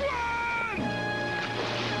big one!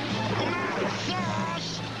 Monsters!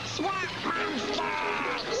 Swamp monster!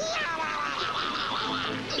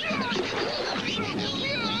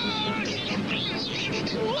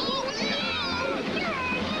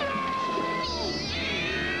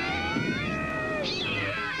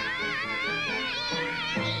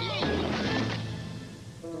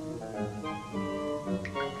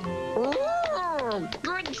 Ooh,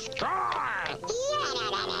 good score!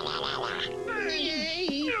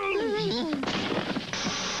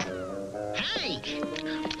 Hey!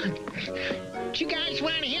 Do you guys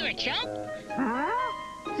want to hear a joke?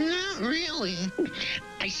 Not really.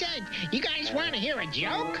 I said, you guys want to hear a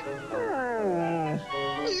joke?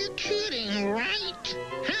 You're kidding, right?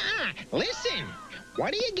 Listen.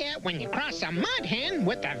 What do you get when you cross a mud hen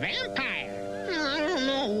with a vampire? I don't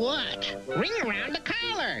know what. Ring around the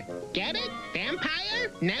collar. Get it? Vampire,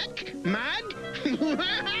 neck, mud.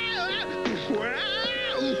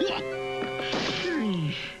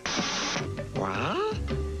 What?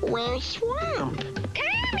 Where's Swamp?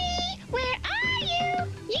 Kirby, where are you?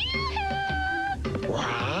 Yoo-hoo!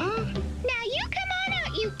 What? Now you come on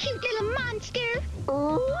out, you cute little monster.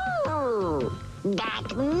 Ooh,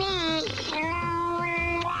 that's me.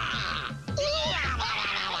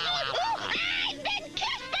 I've been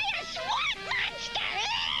kissed by a swamp monster!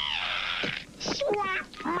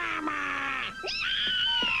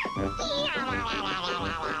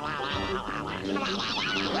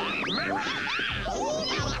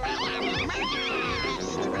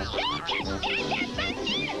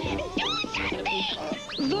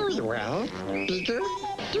 Very well. Bigger,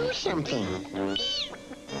 do something.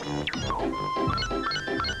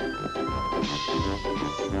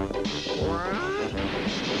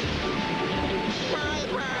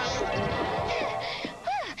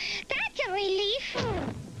 That's a relief.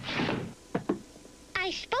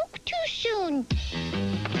 I spoke too soon.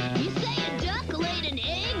 You say a duck laid an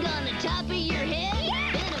egg on the top of your head?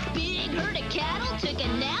 Yeah. Then a big herd of cattle took a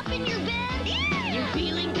nap in your bed? Yeah. You're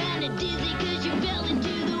feeling kind of dizzy because you fell into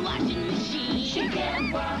the washing machine. She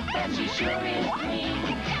can walk, but she sure is green.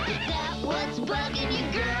 Is that what's bugging you,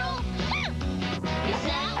 girl? Is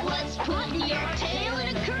that what's putting your tail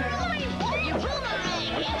in a curl? Your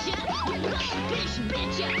boomerang hit ya, your goldfish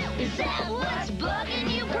bit ya. Is that what's bugging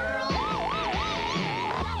you, girl?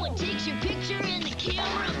 Someone takes your picture and the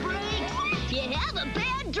camera breaks. You have a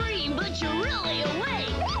bad dream, but you're really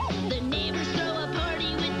awake. The neighbors throw a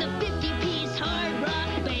party with the 50-piece hard rock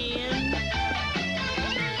band.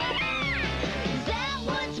 Is that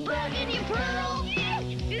what's bugging you, Pearl?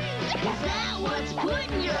 Is that what's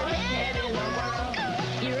putting your head in a whirl?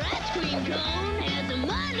 Your ice cream cone has a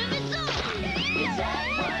mind of its own. Is that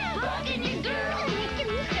what's bugging you, girl?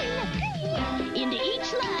 Into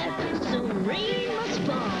each life, some rain must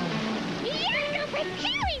fall. Yes, but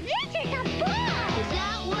Jerry, this is a ball. Is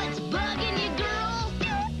that what's bugging you, girl?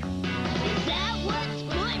 Is that what's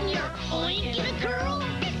putting your oink in a curl?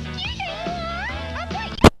 Excuse me,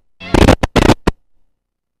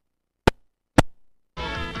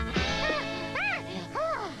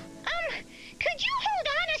 could you hold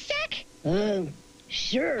on a sec?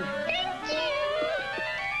 Sure. Thank you.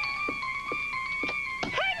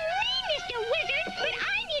 Pardon me, Mr. Wizard, but I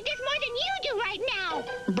need this more than you do right now.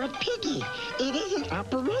 But Piggy, it isn't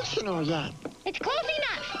operational yet. It's close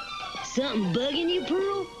enough. Something bugging you,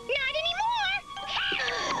 Pearl? Not anymore.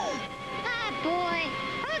 Ah, boy.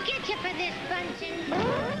 I'll get you for this, Bunsen.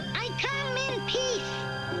 I come in peace.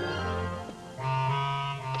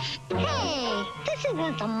 Hey, this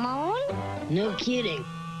isn't the moon. No kidding.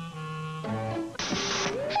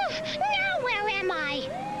 Now where am I?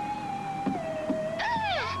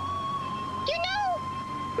 You know,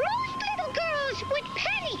 most little girls would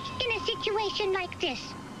panic in a situation like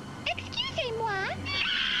this. Excusez-moi.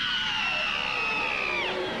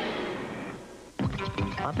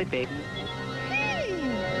 Pop it, baby.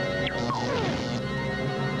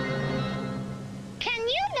 Can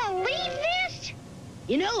you believe this?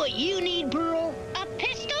 You know what you need, Pearl? A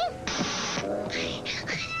pistol?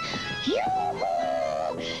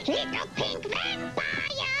 Yoo-hoo! Little pink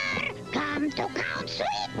vampire! Come to count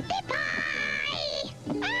sweetie pie!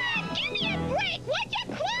 Give me a break! What you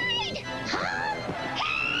cried?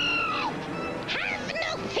 Help! Have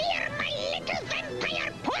no fear, my little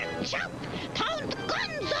vampire pork chop! Count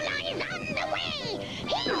Gonzola is on the way!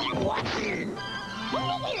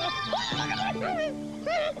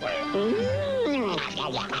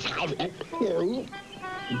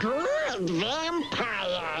 Good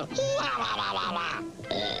vampire.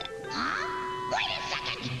 Wait a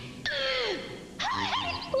second!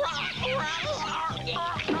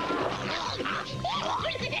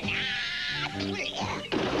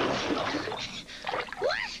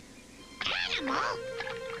 What? Animal?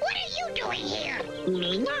 What are you doing here?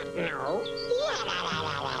 Me not know.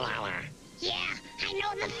 Yeah, I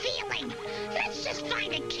know the feeling. Let's just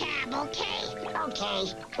find a cab, okay?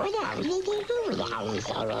 Okay. Without leaving the realities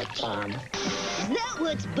of a cab. Is that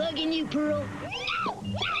what's bugging you, Pearl? No!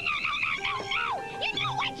 You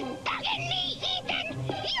know what's bugging me, Ethan?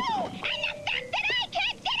 You and the fact that I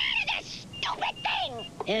can't get out of this stupid thing!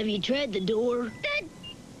 Have you tried the door?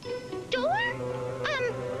 The door?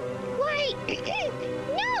 Why,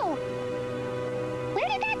 no! Where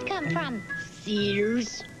did that come from?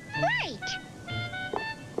 Sears. Right!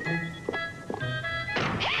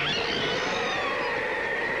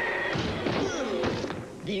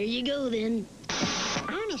 There you go, then.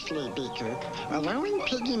 Honestly, Beaker, allowing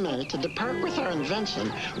Piggy May to depart with our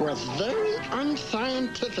invention was very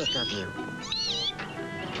unscientific of you.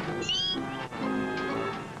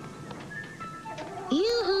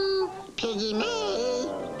 Yoo-hoo! Piggy May!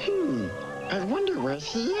 I wonder where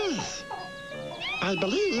she is. I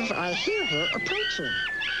believe I hear her approaching.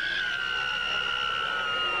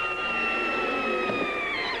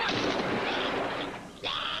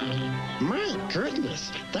 My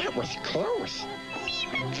goodness, that was close.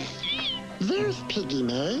 There's Piggy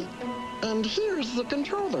May, and here's the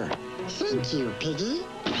controller. Thank you, Piggy.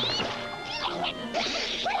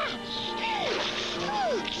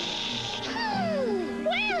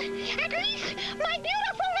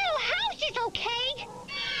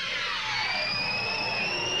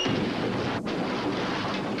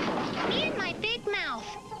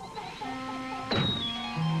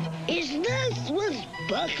 Is this what's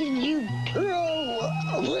bucking you, Pearl?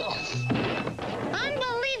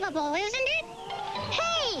 Unbelievable, isn't it?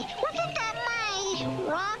 Hey, wasn't that my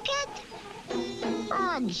rocket?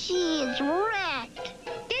 Oh, gee, it's wrecked.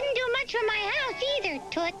 Didn't do much for my house either,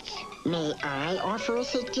 Toots. May I offer a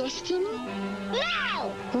suggestion?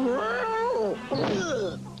 No!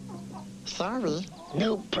 Sorry.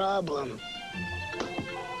 No problem.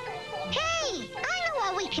 Hey, I know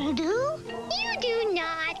what we can do. You do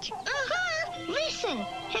not. Uh-huh. Listen.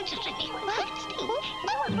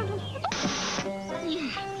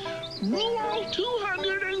 Rule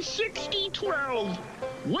 260-12.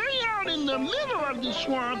 Way out in the middle of the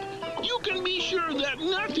swamp, you can be sure that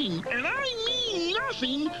nothing, and I mean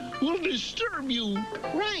nothing, will disturb you.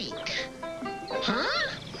 Right. Huh?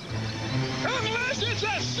 Unless it's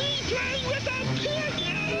a seaplane with a pig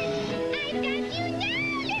in it. I've got you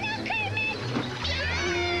now, little Kermit.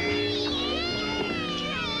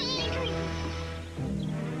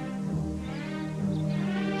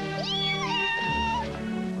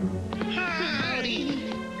 Howdy.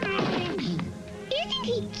 Isn't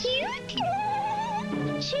he cute?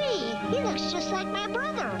 Gee, he looks just like my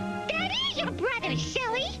brother. That is your brother,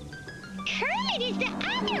 silly. Kermit is the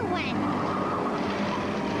other one.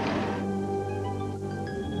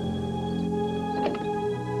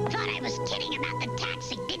 Thought I was kidding about the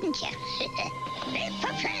taxi, didn't you?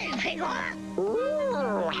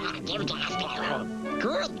 Ooh, you just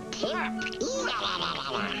good tip.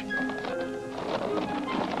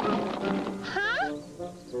 Huh?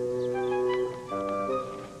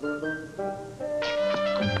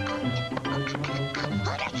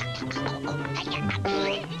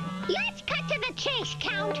 Let's cut to the chase,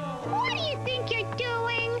 Count. What do you think you're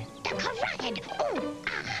doing? The carotid.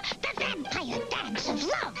 The vampire dance of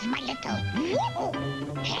love, my little. Whoa.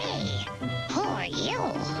 Hey, who are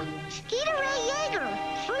you? Skeeter Ray Yeager,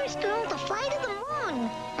 first girl to fly to the moon.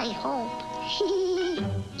 I hope.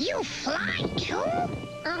 You fly too?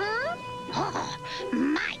 Uh-huh. Oh,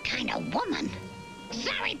 my kind of woman.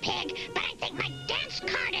 Sorry, Pig, but I think my dance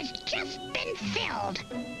card has just been filled.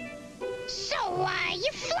 So,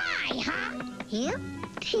 you fly, huh? Yep.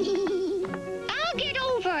 I'll get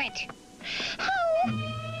over it. Oh.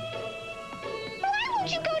 Why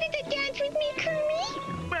won't you go to the dance with me, Kermit?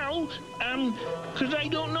 Well, 'cause I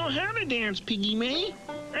don't know how to dance, Piggy May.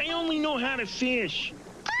 I only know how to fish.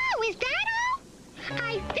 Oh, is that all?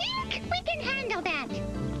 I think we can handle that.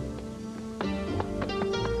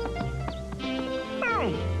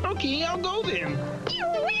 Oh, okay, I'll go then. You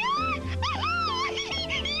will?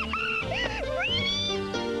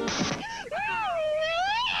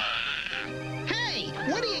 Hey,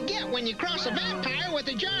 what do you get when you cross a vampire with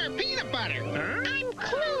a jar of peanut butter? Huh? I'm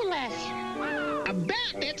clueless. A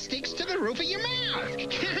bat that sticks to the roof of your mouth.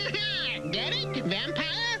 Get it?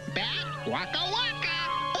 Vampire, bat, waka waka.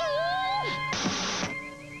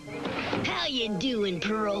 How you doing,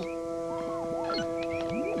 Pearl?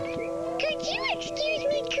 Could you excuse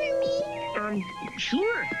me, Kermit?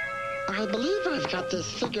 Sure. I believe I've got this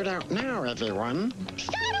figured out now, everyone.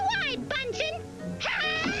 So do I, Bunsen.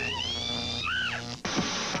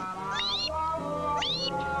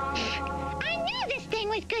 I knew this thing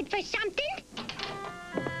was good for something.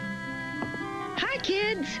 Hi,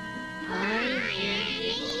 kids.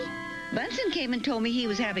 Bunsen came and told me he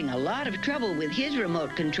was having a lot of trouble with his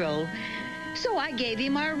remote control, so I gave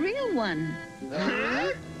him our real one.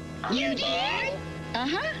 Huh? You did?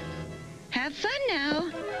 Uh-huh. Have fun now.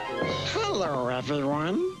 Hello,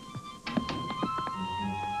 everyone.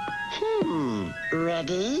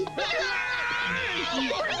 Ready?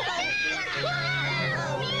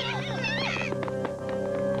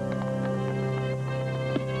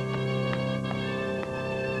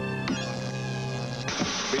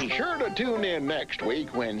 Be sure to tune in next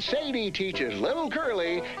week when Sadie teaches little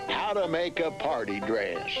Curly how to make a party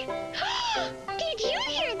dress. Did you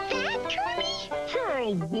hear that, Kermit?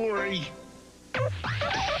 Oh, boy.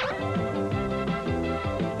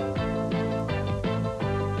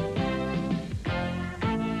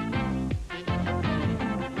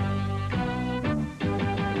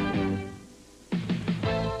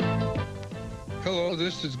 Hello,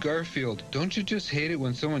 this is Garfield. Don't you just hate it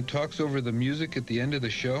when someone talks over the music at the end of the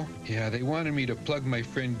show? Yeah, they wanted me to plug my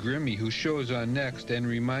friend Grimmy, whose show is on next, and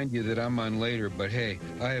remind you that I'm on later, but hey,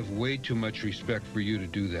 I have way too much respect for you to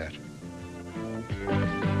do that.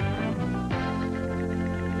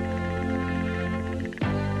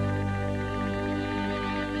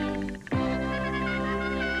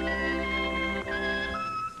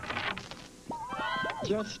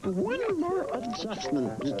 Just one more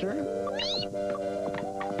adjustment, Beaker.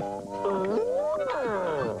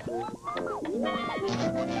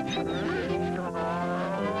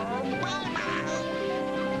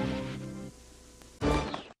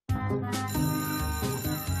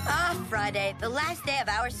 Friday, the last day of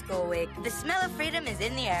our school week. The smell of freedom is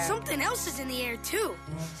in the air. Something else is in the air, too.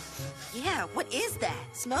 Yeah, what is that?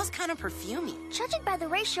 Smells kind of perfumey. Judging by the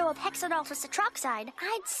ratio of hexanol to citroxide,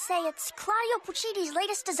 I'd say it's Claudio Puccini's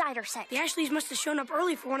latest designer scent. The Ashleys must have shown up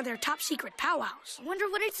early for one of their top-secret powwows. I wonder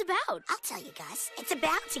what it's about. I'll tell you, Gus. It's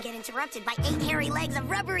about to get interrupted by 8 hairy legs of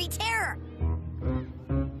rubbery terror.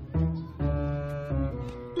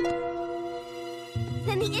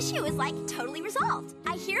 Then the issue is, like, totally resolved.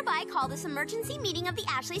 I hereby call this emergency meeting of the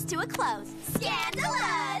Ashleys to a close.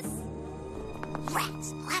 Scandalous!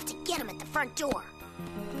 Rats! I'll have to get them at the front door.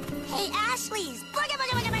 Hey, Ashleys! Booga,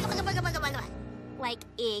 booga, booga, booga, booga, booga, booga, booga. Like,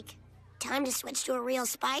 eek. Time to switch to a real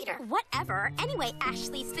spider. Whatever. Anyway,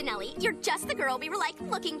 Ashley Spinelli, you're just the girl we were, like,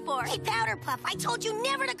 looking for. Hey, Powder Puff, I told you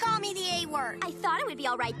never to call me the A word. I thought it would be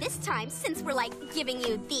all right this time, since we're, like, giving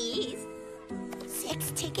you these.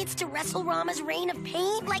 6 tickets to WrestleRama's Reign of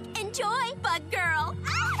Pain? Like, enjoy, bug girl.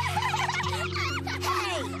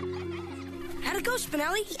 Hey! How'd it go,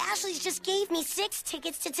 Spinelli? The Ashleys just gave me 6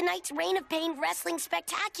 tickets to tonight's Reign of Pain Wrestling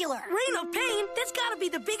Spectacular. Reign of Pain? That's gotta be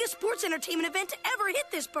the biggest sports entertainment event to ever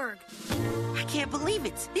hit this burg. I can't believe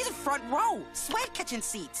it. These are front row, sweat-catching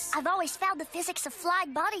seats. I've always found the physics of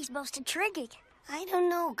flying bodies most intriguing. I don't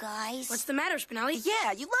know, guys. What's the matter, Spinelli?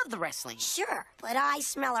 Yeah, you love the wrestling. Sure, but I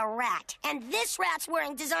smell a rat. And this rat's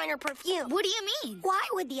wearing designer perfume. What do you mean? Why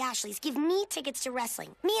would the Ashleys give me tickets to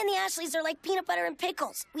wrestling? Me and the Ashleys are like peanut butter and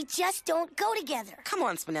pickles. We just don't go together. Come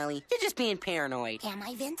on, Spinelli. You're just being paranoid. Am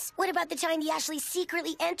I, Vince? What about the time the Ashleys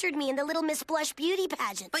secretly entered me in the Little Miss Blush beauty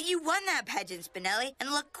pageant? But you won that pageant, Spinelli, and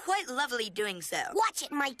look quite lovely doing so. Watch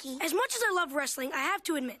it, Mikey. As much as I love wrestling, I have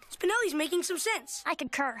to admit, Spinelli's making some sense. I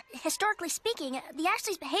concur. Historically speaking, the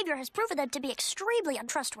Ashleys' behavior has proven them to be extremely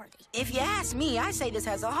untrustworthy. If you ask me, I say this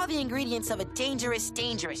has all the ingredients of a dangerous,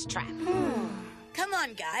 dangerous trap. Come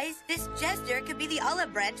on, guys. This jester could be the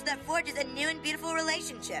olive branch that forges a new and beautiful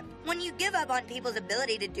relationship. When you give up on people's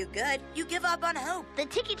ability to do good, you give up on hope. The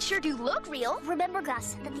tickets sure do look real. Remember,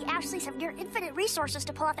 Gus, that the Ashleys have near infinite resources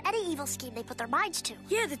to pull off any evil scheme they put their minds to.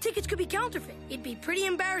 Yeah, the tickets could be counterfeit. It'd be pretty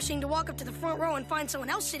embarrassing to walk up to the front row and find someone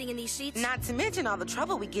else sitting in these seats. Not to mention all the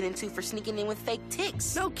trouble we get into for sneaking in with fake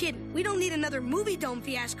ticks. No kidding. We don't need another movie dome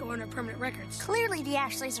fiasco on our permanent records. Clearly, the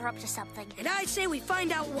Ashleys are up to something. And I say we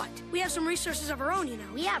find out what. We have some resources of our own, you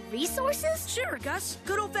know. We have resources? Sure, Gus.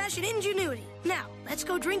 Good old-fashioned ingenuity. Now, let's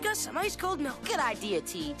go drink us some ice-cold milk. Good idea,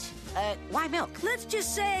 Teach. Why milk? Let's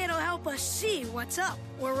just say it'll help us see what's up,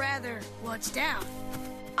 or rather, what's down.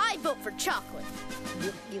 I vote for chocolate.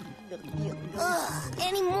 Ugh,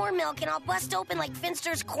 any more milk and I'll bust open like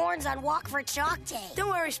Finster's corns on Walk for Chalk Day. Don't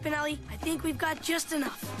worry, Spinelli. I think we've got just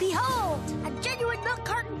enough. Behold, a genuine milk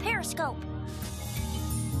carton periscope.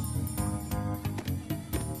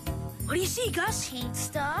 What do you see, Gus? Paint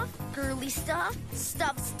stuff, girly stuff,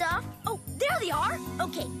 stuff. Oh, there they are.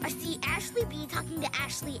 Okay, I see Ashley B talking to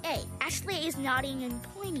Ashley A. Ashley A is nodding and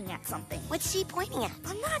pointing at something. What's she pointing at?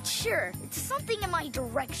 I'm not sure. It's something in my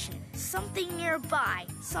direction. Something nearby.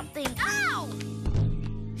 Something... Ow!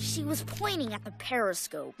 She was pointing at the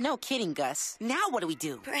periscope. No kidding, Gus. Now what do we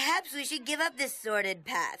do? Perhaps we should give up this sordid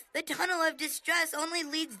path. The tunnel of distress only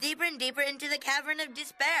leads deeper and deeper into the cavern of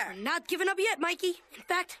despair. We're not giving up yet, Mikey. In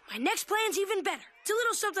fact, my next plan's even better. It's a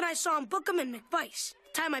little something I saw in Bookham and McVice.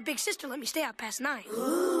 The time my big sister let me stay out past 9.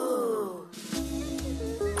 Ooh.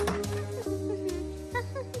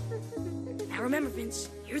 Now remember, Vince,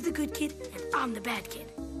 you're the good kid and I'm the bad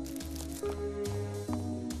kid.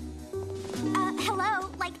 Hello?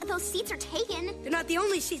 Like, those seats are taken. They're not the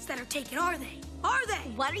only seats that are taken, are they? Are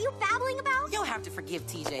they? What are you babbling about? You'll have to forgive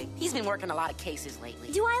TJ. He's been working a lot of cases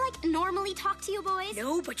lately. Do I, like, normally talk to you boys?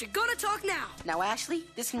 No, but you're gonna talk now. Now, Ashley,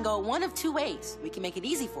 this can go one of 2 ways. We can make it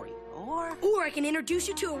easy for you. Or I can introduce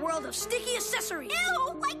you to a world of sticky accessories.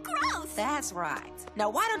 Ew, like gross. That's right. Now,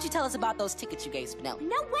 why don't you tell us about those tickets you gave Spinelli?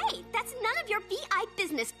 No way. That's none of your VI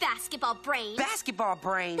business, basketball brain. Basketball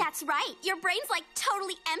brain? That's right. Your brain's like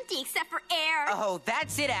totally empty except for air. Oh,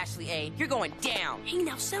 that's it, Ashley A. You're going down. Hey,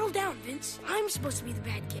 now settle down, Vince. I'm supposed to be the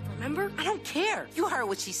bad kid, remember? I don't care. You heard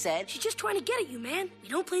what she said. She's just trying to get at you, man. We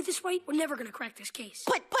don't play this right, we're never gonna crack this case.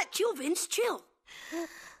 But... Chill, Vince, chill.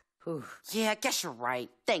 Yeah, I guess you're right.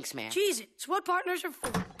 Thanks, man. Cheese it. It's what partners are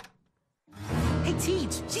for. Hey,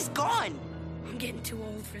 Teach, she's gone. I'm getting too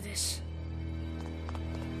old for this.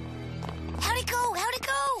 How'd it go?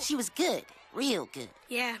 She was good. Real good.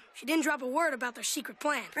 Yeah, she didn't drop a word about their secret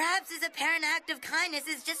plan. Perhaps his apparent act of kindness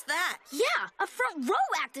is just that. Yeah, a front row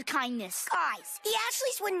act of kindness. Guys, the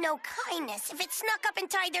Ashleys wouldn't know kindness if it snuck up and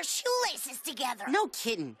tied their shoelaces together. No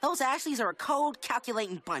kidding. Those Ashleys are a cold,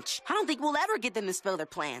 calculating bunch. I don't think we'll ever get them to spill their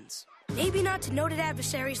plans. Maybe not to noted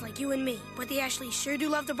adversaries like you and me, but the Ashleys sure do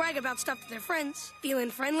love to brag about stuff to their friends. Feeling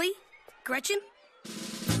friendly? Gretchen?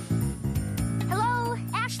 Hello,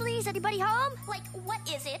 Ashley's. Anybody home? Like, what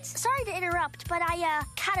is it? Sorry to interrupt, but I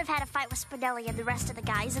kind of had a fight with Spinelli and the rest of the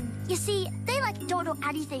guys, and you see, they don't know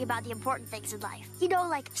anything about the important things in life. You know,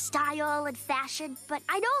 like style and fashion, but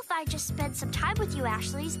I know if I just spend some time with you,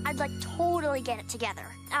 Ashley's, I'd totally get it together.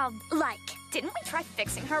 Didn't we try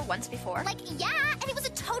fixing her once before? Yeah, and it was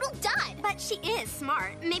a total dud. But she is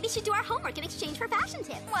smart. Maybe she'd do our homework in exchange for fashion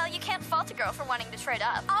tips. Well, you can't fault a girl for wanting to trade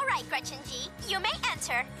up. All right, Gretchen G, you may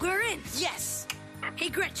enter. We're in. Yes. Hey,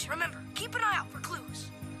 Gretch, remember, keep an eye out for clues.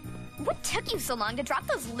 What took you so long to drop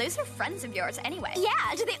those loser friends of yours anyway?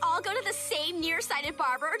 Yeah, do they all go to the same nearsighted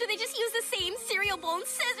barber, or do they just use the same cereal bowl and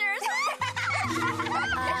scissors?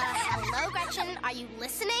 Hello, Gretchen. Are you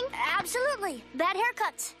listening? Absolutely. Bad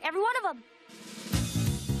haircuts. Every one of them.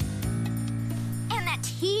 And that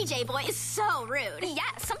TJ boy is so rude. Yeah,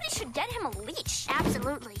 somebody should get him a leash.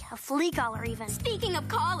 Absolutely. A flea collar, even. Speaking of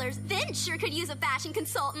collars, Vince sure could use a fashion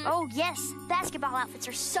consultant. Oh, yes. Basketball outfits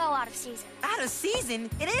are so out of season. Out of season?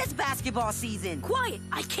 It is basketball season. Quiet.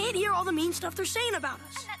 I can't hear all the mean stuff they're saying about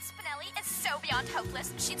us. And that Spinelli is so beyond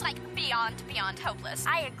hopeless. She's beyond hopeless.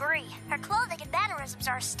 I agree. Her clothing and mannerisms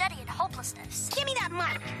are a study in hopelessness. Give me that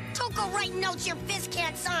mic. Don't go writing notes your fist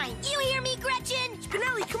can't sign. You hear me, Gretchen?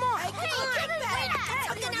 Spinelli, come on.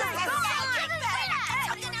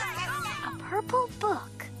 A purple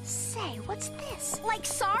book. Say, what's this?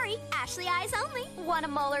 Sorry, Ashley eyes only. Want a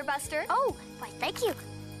molar buster? Oh, why, thank you.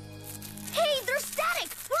 Hey, they're static.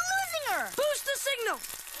 We're losing her. Boost the signal.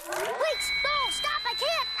 Wait, no, stop, I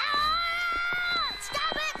can't. Ah!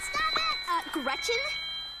 Stop it. Gretchen?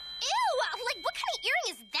 Ew, what kind of earring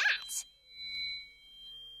is that?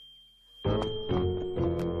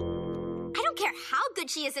 I don't care how good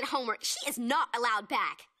she is at homework. She is not allowed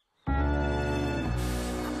back.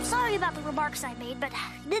 Sorry about the remarks I made, but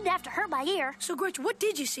you didn't have to hurt my ear. So, Gretch, what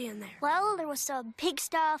did you see in there? Well, there was some pig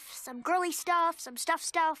stuff, some girly stuff, some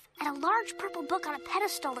stuff, and a large purple book on a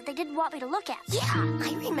pedestal that they didn't want me to look at. Yeah,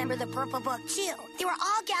 I remember the purple book, too. They were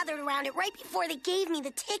all gathered around it right before they gave me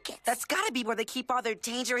the tickets. That's gotta be where they keep all their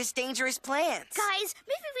dangerous plans. Guys,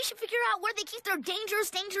 maybe we should figure out where they keep their dangerous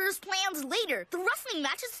plans later. The wrestling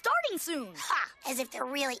match is starting soon. Ha! As if there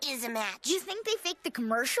really is a match. Do you think they faked the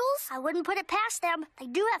commercials? I wouldn't put it past them. They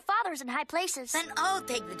do have fathers in high places. Then I'll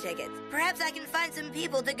take the tickets. Perhaps I can find some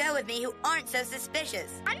people to go with me who aren't so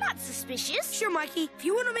suspicious. I'm not suspicious. Sure, Mikey. If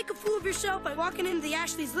you want to make a fool of yourself by walking into the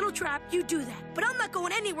Ashley's little trap, you do that. But I'm not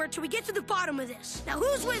going anywhere till we get to the bottom of this. Now,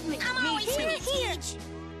 who's with me? I'm always here.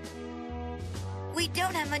 We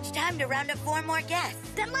don't have much time to round up 4 more guests.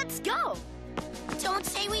 Then let's go. Don't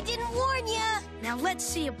say we didn't warn you. Now, let's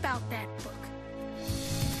see about that book.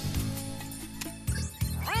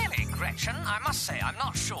 Really, Gretchen, I must say I'm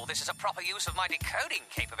not sure this is a proper use of my decoding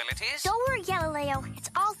capabilities. Don't worry, Galileo. It's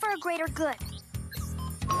all for a greater good.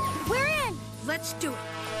 We're in! Let's do it.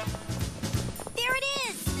 There it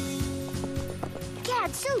is!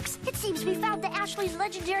 Gadzooks! It seems we found the Ashley's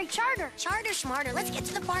legendary charter. Charter smarter. Let's get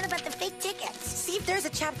to the part about the fake tickets. See if there's a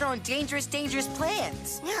chapter on dangerous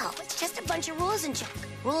plans. No, it's just a bunch of rules and junk.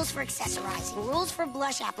 Rules for accessorizing, rules for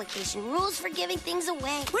blush application, rules for giving things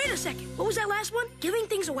away. Wait a second. What was that last one? Giving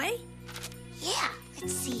things away? Yeah,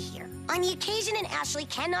 let's see here. On the occasion an Ashley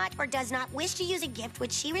cannot or does not wish to use a gift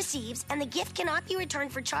which she receives, and the gift cannot be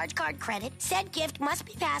returned for charge card credit, said gift must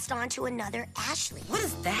be passed on to another Ashley. What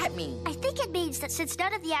does that mean? I think it means that since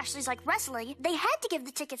none of the Ashleys like wrestling, they had to give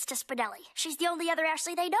the tickets to Spinelli. She's the only other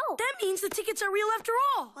Ashley they know. That means the tickets are real after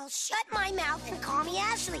all. Well, shut my mouth and call me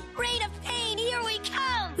Ashley. Reign of pain, here we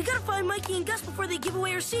come! We gotta find Mikey and Gus before they give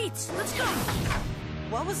away our seats. Let's go.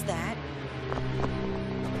 What was that?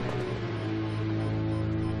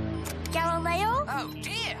 Galileo? Oh,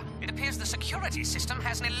 dear. It appears the security system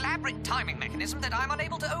has an elaborate timing mechanism that I'm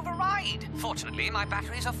unable to override. Fortunately, my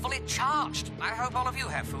batteries are fully charged. I hope all of you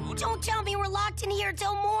have food. Don't tell me we're locked in here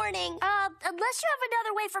till morning. Unless you have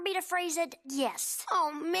another way for me to phrase it, yes.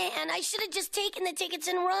 Oh, man, I should have just taken the tickets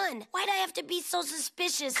and run. Why'd I have to be so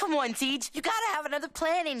suspicious? Come on, Teach. You gotta have another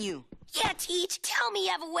plan in you. Yeah, Teach, tell me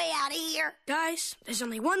you have a way out of here. Guys, there's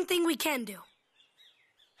only one thing we can do.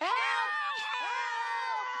 Help!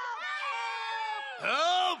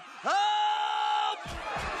 Help! Help!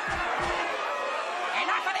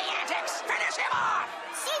 Enough of the antics! Finish him off!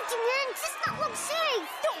 Safety, man! This not look safe!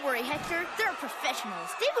 Don't worry, Hector. They're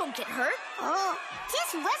professionals. They won't get hurt. Oh,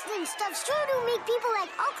 this wrestling stuff sure do make people like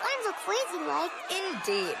all kinds of crazy, like.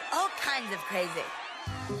 Indeed, all kinds of crazy.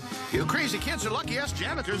 You crazy kids are lucky us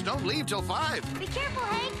janitors don't leave till 5. Be careful,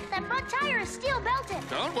 Hank. That front tire is steel belted.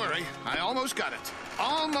 Don't worry. I almost got it.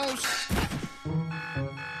 Almost.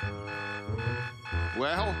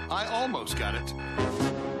 Well, I almost got it.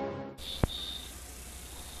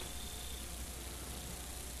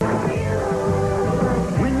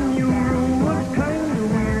 When your room looks kind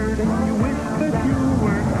of weird and you wish that you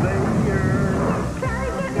weren't there.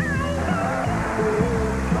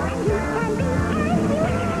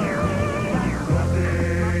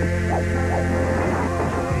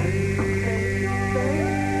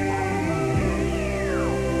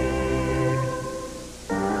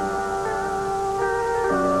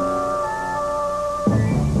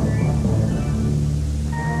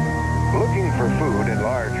 Looking for food in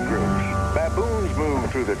large groups, baboons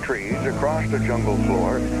move through the trees across the jungle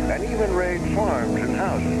floor and even raid farms and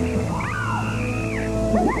houses.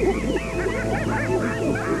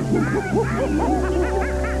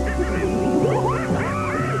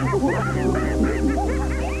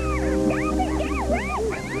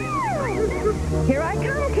 Here I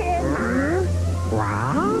come, kids.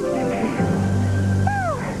 Wow.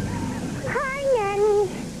 Hi, Nanny.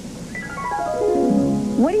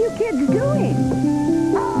 What are you kids doing?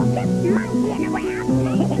 Oh, just monkeying around.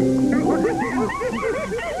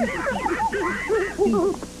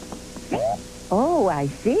 Oh, I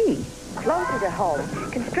see. Closer to home,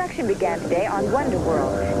 construction began today on Wonder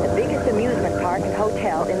World, the biggest amusement park and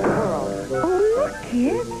hotel in the world. Oh, look,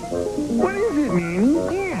 kids. What is it, Nanny?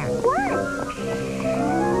 Yeah. What?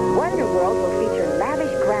 Wonder World will feature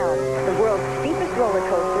lavish grounds, the world's steepest roller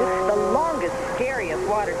coaster, the longest, scariest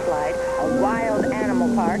water slide, a wild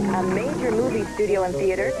animal park, a major movie studio and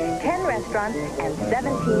theater, 10 restaurants, and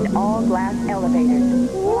 17 all-glass elevators.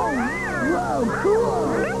 Whoa, cool.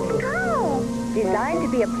 Let's go. Designed to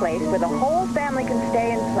be a place where the whole family can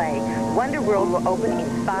stay and play, Wonder World will open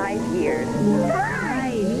in 5 years.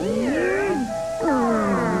 5 years?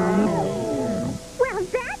 Well,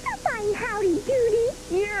 that's a fine howdy-doody.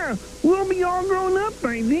 Yeah, we'll be all grown up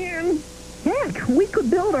by then. Heck, we could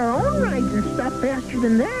build our own rides and stuff faster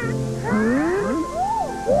than that.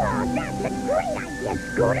 Well, that's a great idea,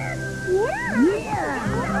 Scooter. Yeah.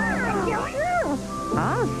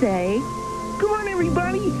 I'll say. Come on,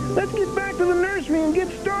 everybody. Let's get back to the nursery and get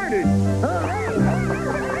started.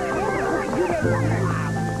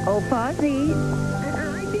 Oh, Fozzie.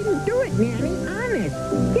 I didn't do it, Nanny. Honest.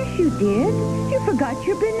 Yes, you did. You forgot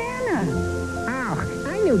your banana. Oh,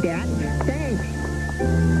 I knew that. Thanks.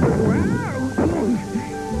 Wow.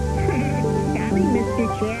 Sorry, Mr.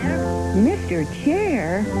 Chair. Mr.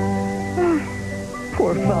 Chair?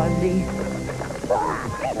 Poor Fozzie.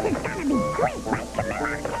 This is gonna be great, right,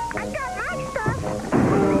 Camilla? I got my stuff.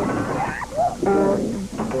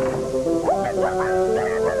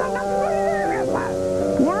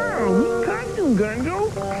 Wow, neat costume, Gungo.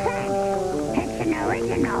 Thanks. It's an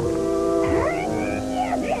original.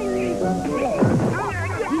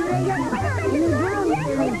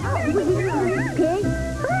 Pig?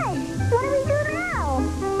 Hey, what do we do now?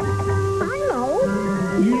 I know.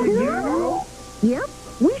 You know? Yep,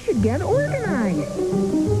 we should get organized.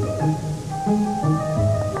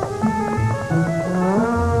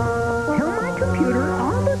 Tell my computer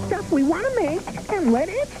all the stuff we want to make and let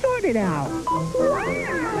it sort it out.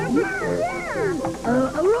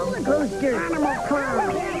 A roller coaster. Animal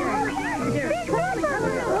Crown.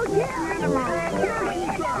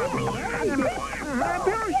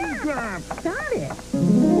 Parachute drop. Got it.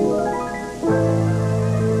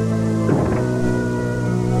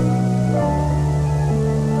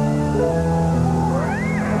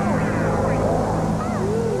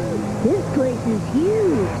 This place is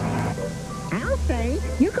huge. I'll say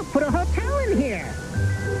you could put a hotel in here.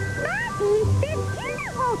 Marty, this is a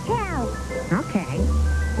hotel. Okay.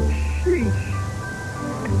 Sheesh.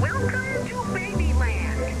 Welcome to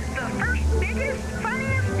Babyland, the first, biggest,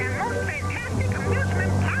 funniest, and most fantastic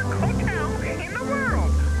amusement park hotel in the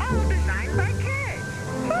world, all designed by kids.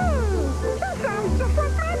 That sounds just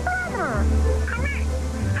like my brother. Correct.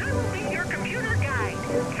 I will be your computer guide.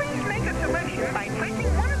 Please make a selection by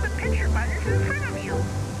pressing one of the picture buttons in front of you.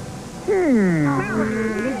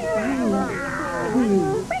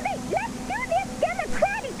 Wait, let's do this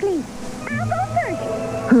democratically. I'll go first.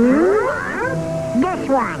 This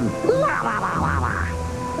one.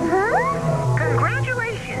 Huh?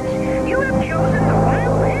 Congratulations. You have chosen the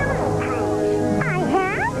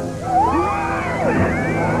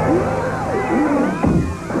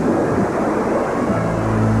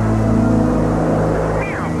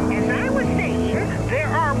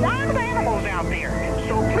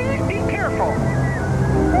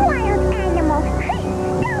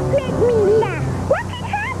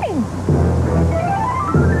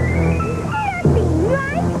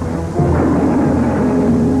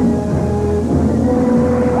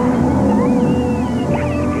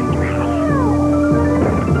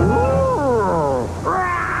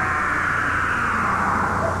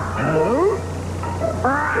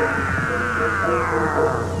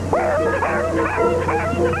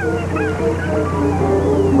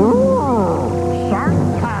Ooh, shark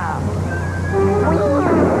tub.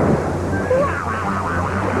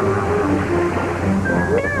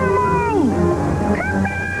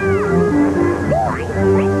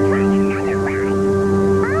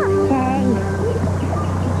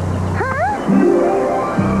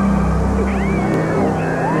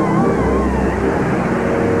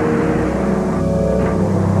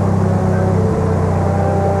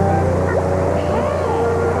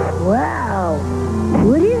 Wow.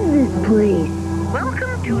 What is this place?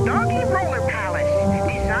 Welcome to Doggy Roller Palace.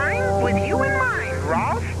 Designed with you in mind,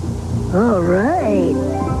 Rolf. All right.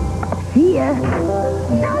 See ya.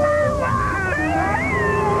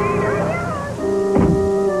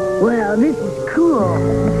 Wow, this is cool.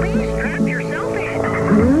 Please strap yourself in.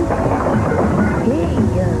 Huh? Hey,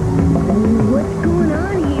 what's going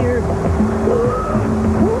on here?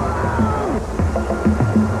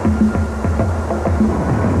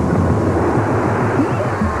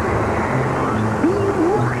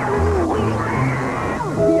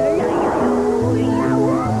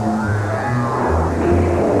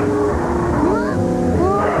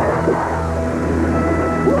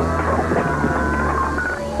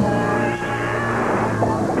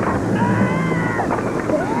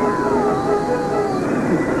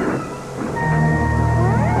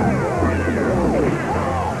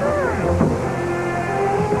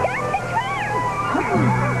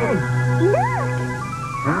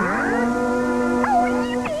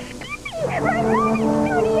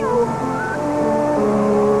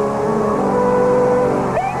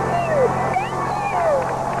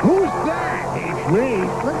 Who's that? It's me.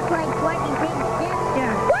 Looks like Quentin Big Sister.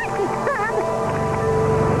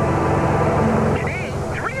 Today,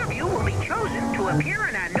 3 of you will be chosen to appear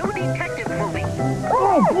in a new detective movie.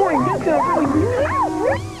 Oh, boy, that's a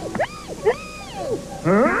really...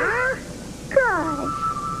 Huh?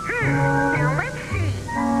 Now let's see.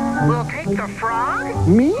 We'll take the frog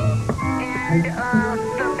Me? and,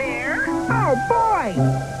 the bear. Oh, boy.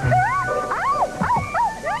 And,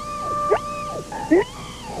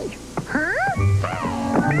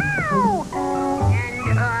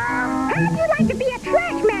 How'd you like to be a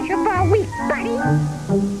trash masher for a week, buddy?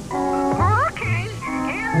 okay,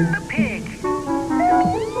 and the pig.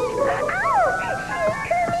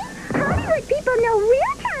 Hollywood people know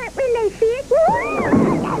real talent when they see it.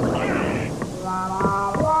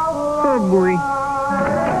 Oh, boy.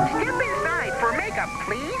 Step inside for makeup,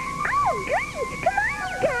 please. Oh, great! Come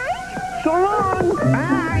on, guys. So long.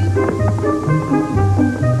 Bye.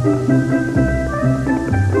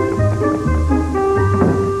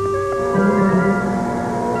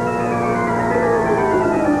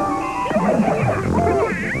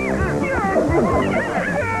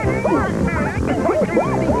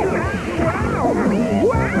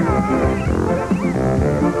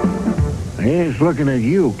 He's looking at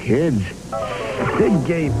you, kids. Pig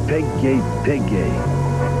gate, pig gate, pig gate.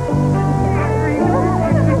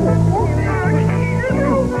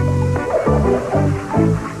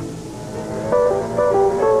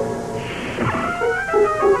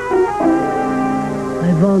 I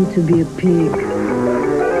want to be a pig.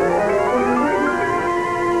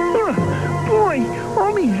 Boy,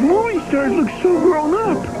 all these movie stars look so grown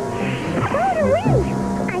up. So do we,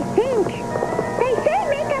 I think. They say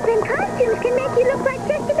makeup and costumes can make you look like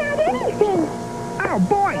just about anything. Oh,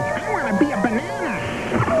 boy, I want to be a banana.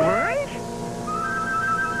 What?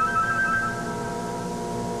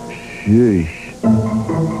 Sheesh.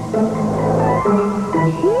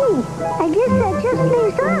 Gee, I guess that just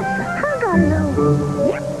leaves us. Hug on Lou.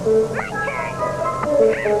 Yep, my turn.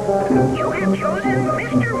 You have chosen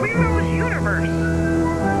Mr. Weirdo's universe.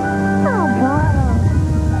 Oh, bother.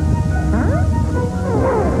 Huh?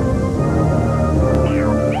 Now,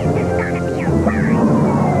 this is gonna be a ride.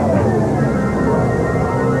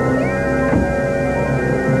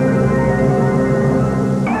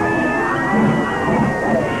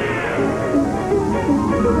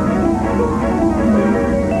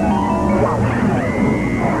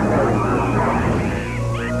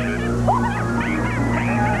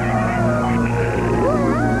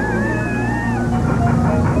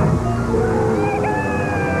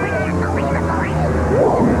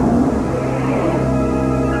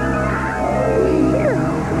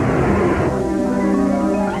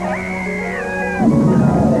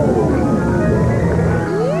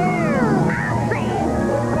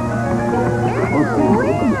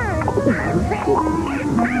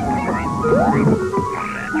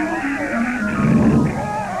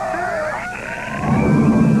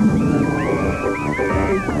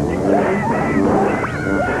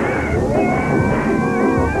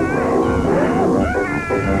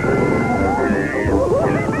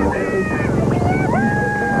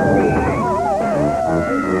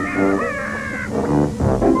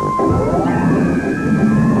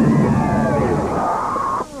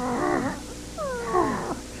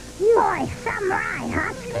 some ride,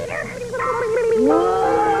 huh, Skeeter?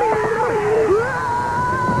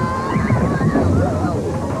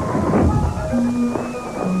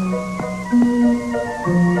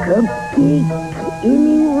 Cupcake,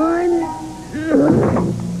 anyone?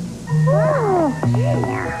 Oh,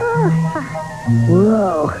 yeah.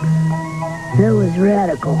 Whoa, that was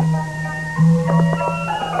radical.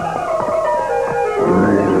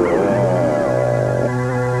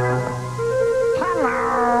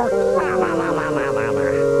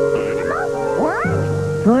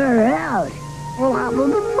 Far out.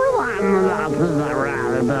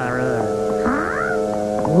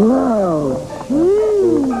 Whoa.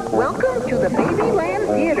 Welcome to the Babyland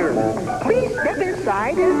Theater. Please step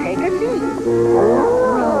inside and take a seat.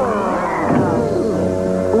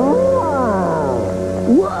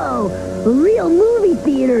 Whoa, a real movie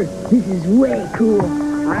theater. This is way cool.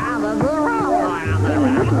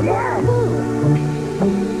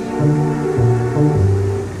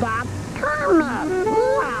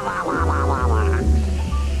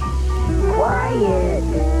 Quiet.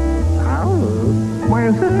 My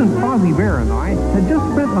assistant Fozzie Bear and I had just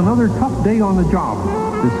spent another tough day on the job,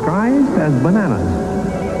 disguised as bananas.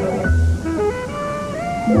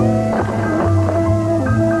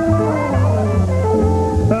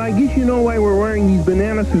 I guess you know why we're wearing these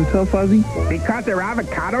banana suits, huh, Fuzzy? Because their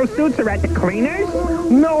avocado suits are at the cleaners?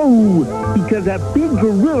 No, because that big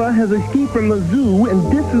gorilla has escaped from the zoo, and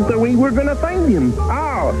this is the way we're gonna find him.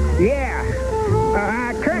 Oh, yeah.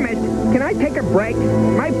 Kermit, can I take a break?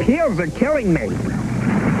 My peels are killing me.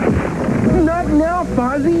 Not now,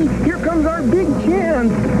 Fozzie. Here comes our big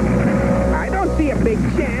chance. I don't see a big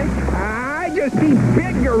chance. I just see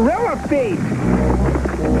big gorilla feet.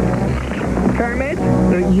 Kermit?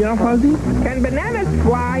 Yeah, Fozzie? Can bananas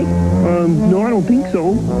fly? No, I don't think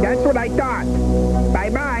so. That's what I thought.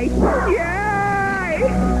 Bye-bye. Yay!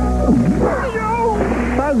 No!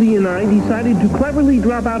 Fozzie and I decided to cleverly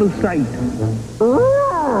drop out of sight.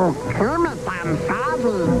 Ooh, Kermit and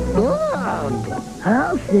Fozzie, big.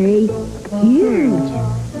 I'll say huge.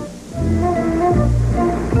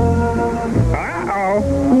 Uh-oh.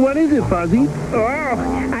 What is it, Fozzie? Oh,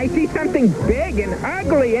 I see something big and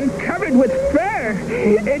ugly and covered with fur.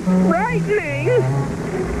 It's frightening.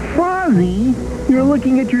 Fozzie, you're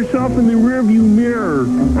looking at yourself in the rearview mirror.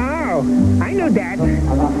 Oh, I knew that.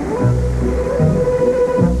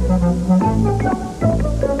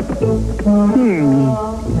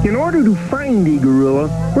 In order to find a gorilla,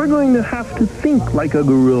 we're going to have to think like a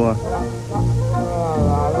gorilla.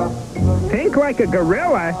 Think like a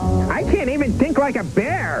gorilla? I can't even think like a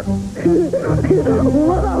bear.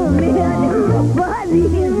 Whoa, man. Fuzzy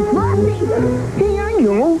is funny. Hey, I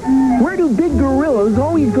know. Where do big gorillas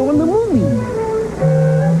always go in the movies?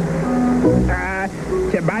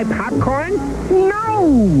 To buy popcorn?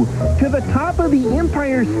 No! To the top of the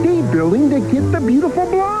Empire State Building to get the beautiful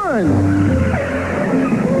blonde.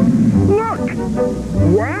 Look!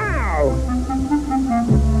 Wow!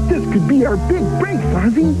 This could be our big break,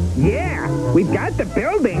 Fozzie. Yeah, we've got the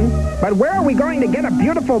building, but where are we going to get a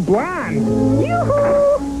beautiful blonde?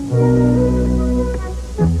 Yoo-hoo!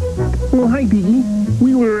 Well, hi, Piggy.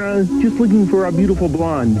 We were just looking for a beautiful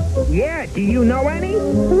blonde. Yeah, do you know any?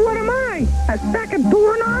 What am I? A sack of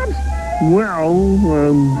doorknobs? Well,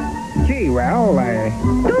 Gee, well,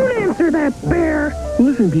 Don't answer that, Bear.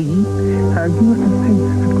 Listen, Piggy. You have to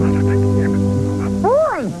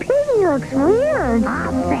Boy, Piggy looks weird.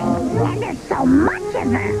 I'll say. And there's so much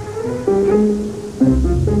of her.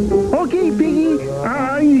 Okay, Piggy.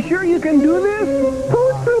 Are you sure you can do this?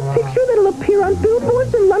 Pose for a picture that'll appear on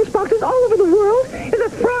billboards and lunchboxes all over the world. Is a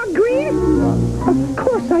frog green? Of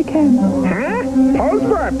course I can. Huh? Pose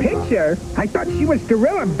for a picture? I thought she was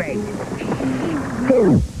gorilla bait.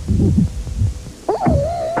 Gorilla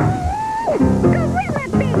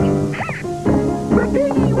bait! But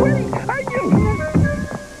Piggy, where are you?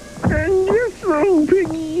 And your little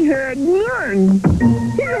Piggy had none.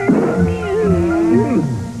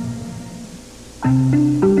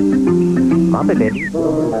 Mama, baby.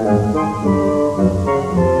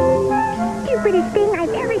 Stupidest thing I've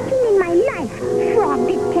ever seen in my life. Frog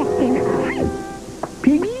detective.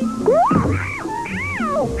 Piggy?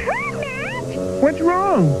 Ow! Kermit! What's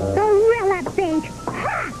wrong? Gorilla bait.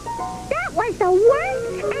 Ha! That was the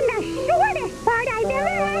worst and the shortest part I've ever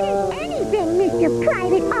had in anything, Mr.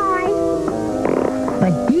 Private Eye.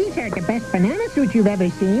 But these are the best banana suits you've ever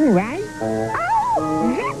seen, right?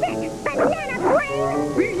 Oh, zip it, banana brain!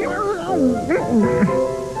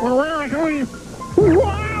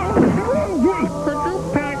 Wow! Could you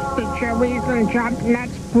pass the cherries and chopped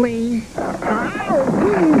nuts, please?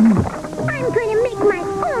 I'm gonna make my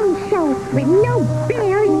own show with no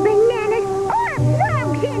bears, bananas,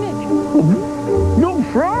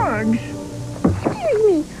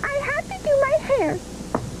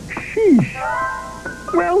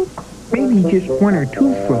 just one or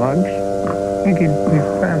two frogs. I can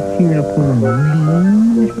perhaps even up on the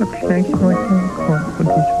leaves. Looks nice like that.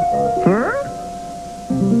 Huh?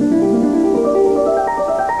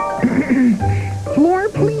 Floor,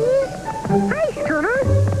 please. Hi, Scooter.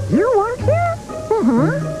 You want to?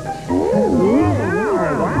 Uh-huh.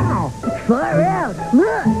 Yeah, wow. Far out.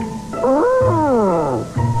 Look. Oh.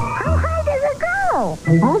 How high does it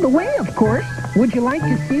go? All the way, of course. Would you like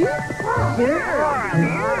to see? Sure.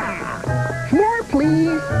 Floor,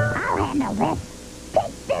 please. I'll handle this.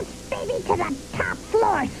 Take this baby to the top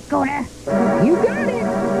floor, Scooter. You got it.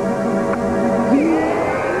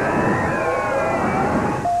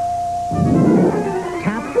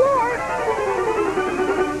 Top floor.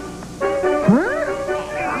 Huh?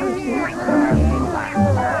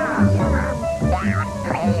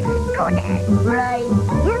 Right.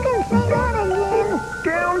 You can say that again.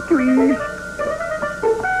 Down, please.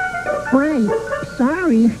 Right.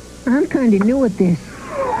 Sorry. I'm kind of new at this.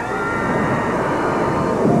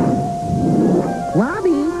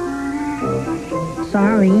 Lobby.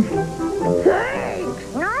 Sorry. Thanks.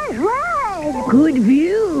 Nice ride. Good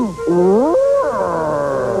view. Ooh.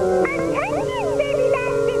 Attention,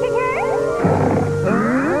 Babyland visitors.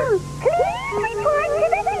 Please report to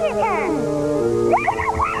the visitor.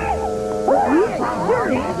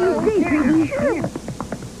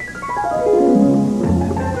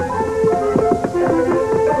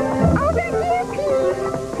 Over here, please.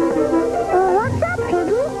 What's up,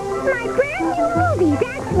 Piggy? My brand new movie,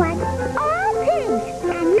 that's what. All pigs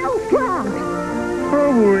and no frogs. Oh,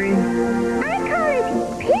 boy. I call it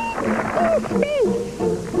Pigs in Space.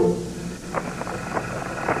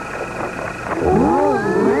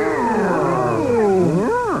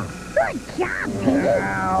 Good job, Piggy.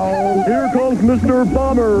 Here comes Mr.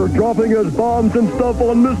 Bomber, dropping his bombs and stuff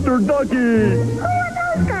on Mr. Ducky. Who are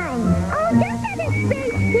those guys? Oh, just as in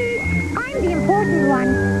Space, Pig. I'm the important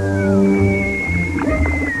one.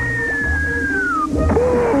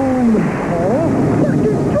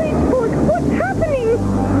 Dr. Strangefoot, what's happening?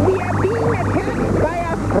 We are being attacked by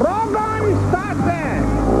a Frogon saucer.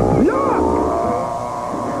 Look!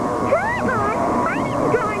 Frogon? I didn't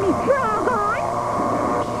draw any Frogon.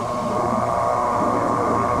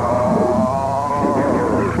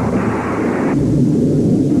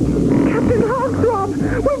 Captain Hogthrob,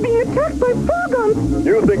 we're being attacked by Frogons.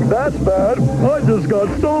 You think that's bad? I just got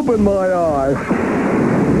soap in my eye.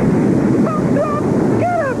 Hogthrob,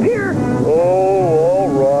 get up here. Oh, all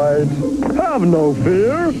right. Have no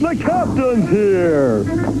fear. The captain's here.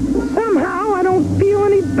 Somehow I don't feel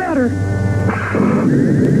any better.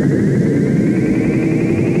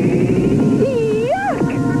 Yuck!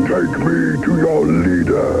 Take me to your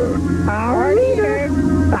leader. Our leader.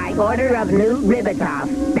 By order of Newt Ribbitoff,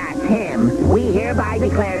 that's him, we hereby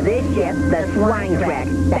declare this ship the Swine Trek,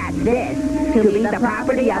 that's this, to be the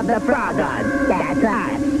property of the Frogons, that's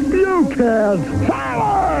us. You can't.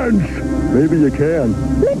 Silence! Maybe you can.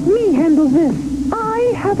 Let me handle this.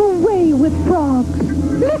 I have a way with frogs.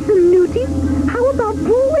 Listen, Newty, how about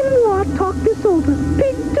Boo and Watt talk this over?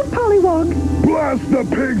 Pig to Pollywog. Blast the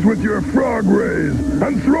pigs with your frog rays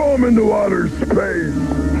and throw them into outer space.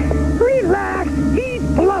 Relax, he's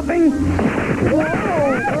bluffing.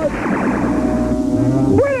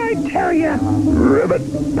 What'd I tell you? Ribbit.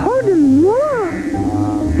 Pardon moi.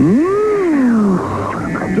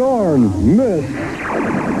 Darn, missed.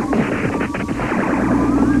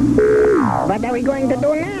 What are we going to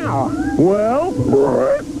do now? Well,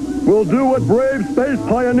 we'll do what brave space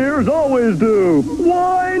pioneers always do.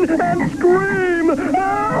 Whine and scream.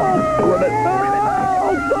 Help! Ribbit.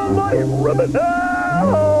 Help! Somebody! Ribbit.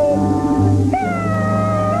 Help!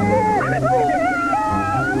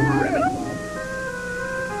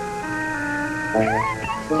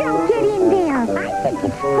 Don't get in there. I think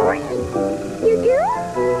it's free. You do?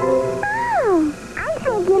 Oh, I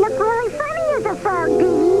think you look really funny as a frog,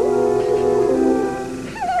 Piggy.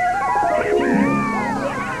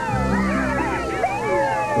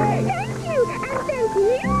 Thank you, and thank you,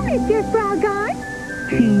 Mr. Frogon.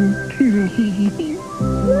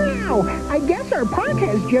 Wow, I guess our park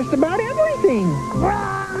has just about everything.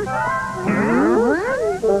 Wrong.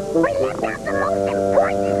 We left out the most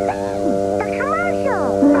important thing, the commercial.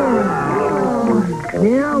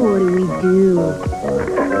 Now what do we do? No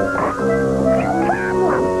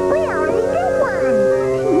problem. We already did one.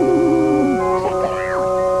 Check it out.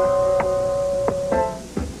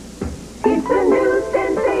 It's a new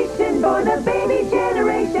sensation for the baby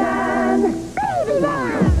generation.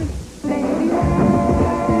 Babyland.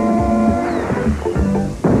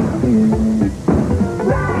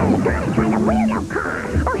 Right. Gotta try the weirdo car.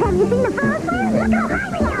 Oh, have you seen the first one?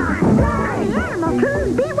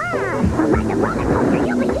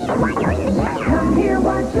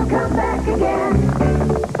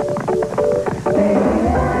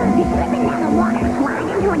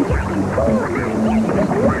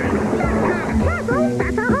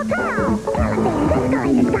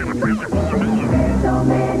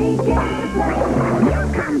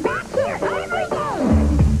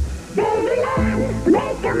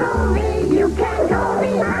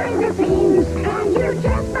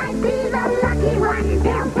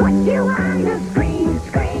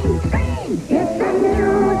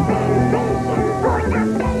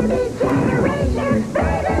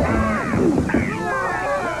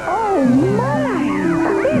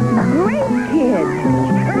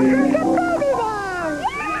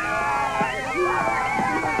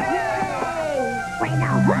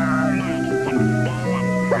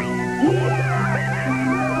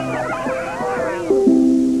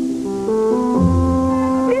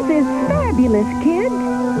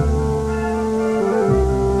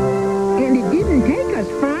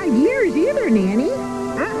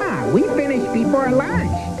 before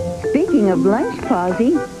lunch. Speaking of lunch,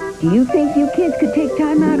 Fozzie, do you think you kids could take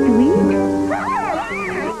time out to eat?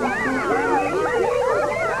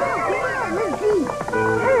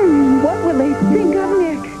 What will they think of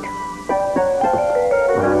next?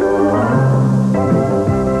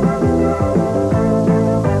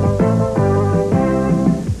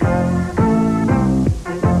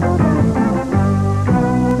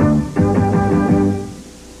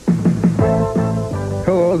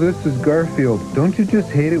 Hello, this is Garfield. Don't you just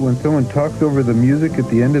hate it when someone talks over the music at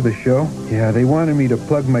the end of the show? Yeah, they wanted me to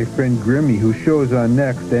plug my friend Grimmy, whose show is on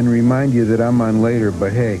next, and remind you that I'm on later,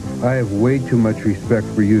 but hey, I have way too much respect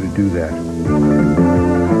for you to do that.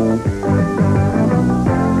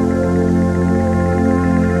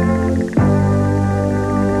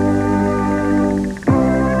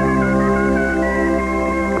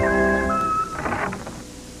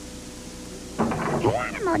 Hey,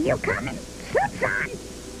 animal, you coming? Suits on.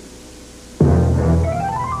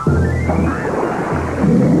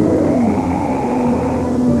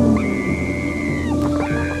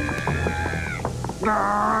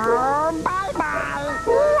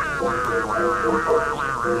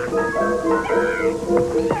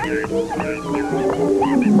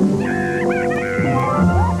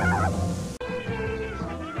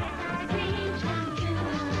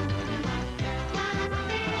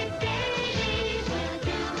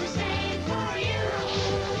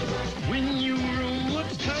 When you room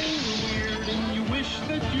looks kind of weird and you wish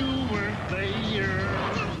that you weren't there.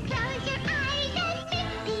 Close your eyes and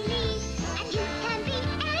make believe, and you can be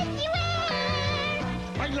anywhere.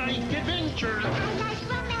 I like adventure. I like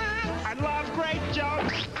romance. I love great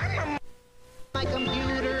jokes. I'm My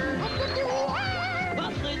computer.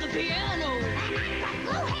 I'll play the piano.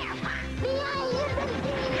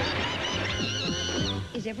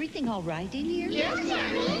 Is everything all right in here? Yes,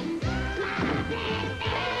 Mommy.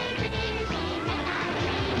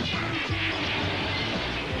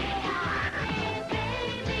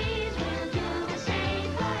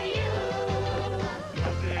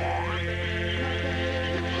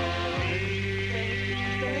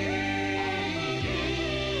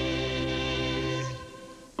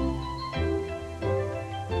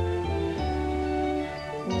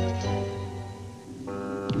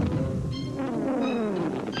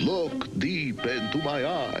 Look deep into my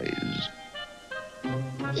eyes.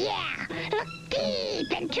 Yeah, look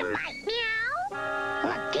deep into my meow.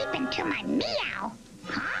 Look deep into my meow.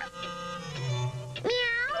 Huh?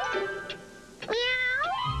 Meow. Meow.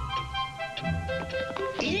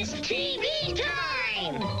 It's TV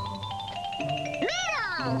time.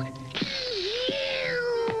 Meow.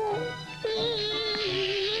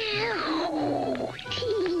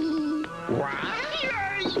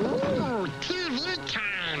 Ooh, TV time.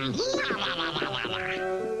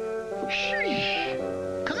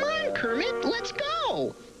 Sheesh. Come on, Kermit, let's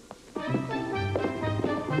go.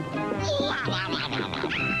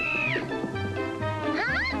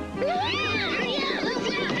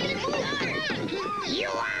 You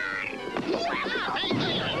are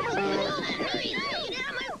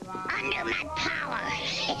under my power.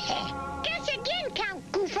 Guess again, Count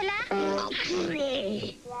Goofala.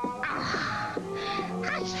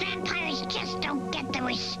 Us vampires just don't get the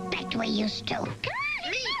respect we used to.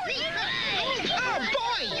 Oh,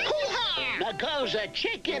 boy! Hoo-ha! Because a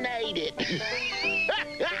chicken ate it.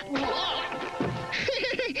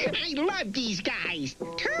 I love these guys.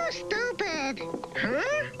 Too stupid. Huh?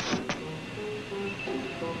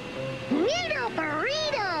 Burrito,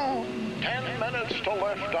 burrito. 10 minutes to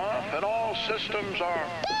lift off, and all systems are...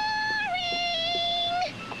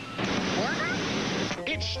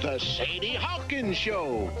 It's the Sadie Hawkins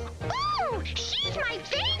Show. Oh, she's my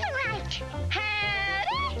favorite.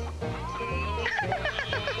 Hattie?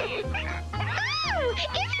 Oh,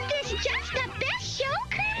 isn't this just the best show,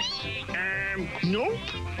 Kermit? Nope.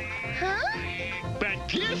 Huh? But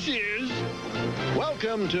this is...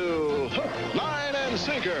 Welcome to Line and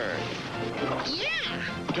Sinker. Yeah.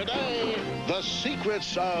 Today, the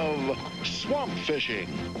secrets of swamp fishing.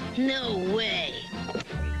 No way.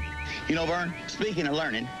 You know, Vern, speaking of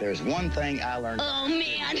learning, there's one thing I learned. Oh,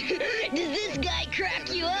 man. Does this guy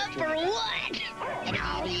crack you up or what?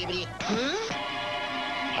 Huh?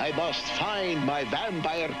 I must find my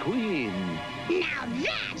vampire queen. Now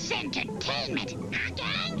that's entertainment, huh,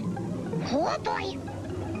 gang? Oh, boy.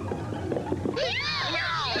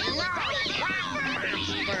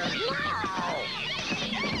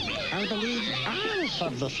 I believe I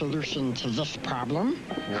have the solution to this problem.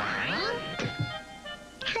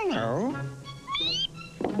 Hello.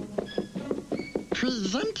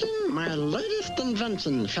 Presenting my latest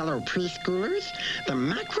invention, fellow preschoolers, the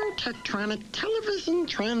macrotectronic television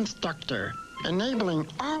transductor, enabling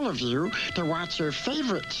all of you to watch your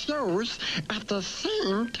favorite shows at the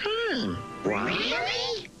same time.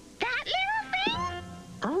 Really? That little thing?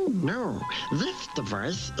 Oh, no. This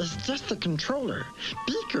device is just a controller.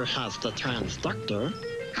 Beaker has the transductor.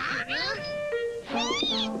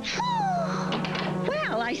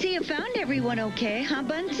 Well, I see you found everyone okay, huh,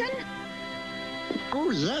 Bunsen? Oh,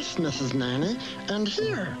 yes, Mrs. Nanny. And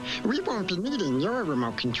here, we won't be needing your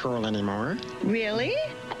remote control anymore. Really?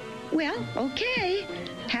 Well, okay.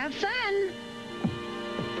 Have fun.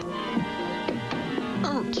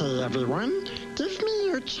 Okay, everyone. Give me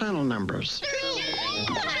your channel numbers.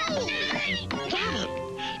 Got it.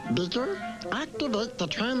 Beaker, activate the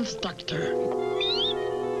transductor.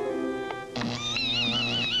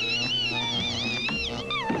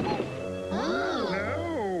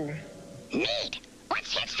 Neat.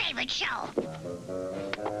 What's his favorite show?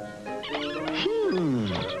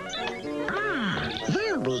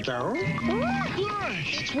 There we go.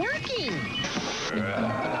 It's working.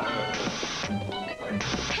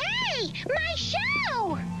 Hey, my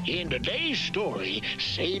show! In today's story,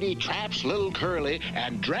 Sadie traps little Curly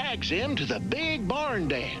and drags him to the big barn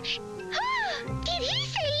dance. Did he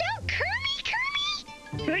say little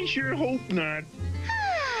Kermie? I sure hope not.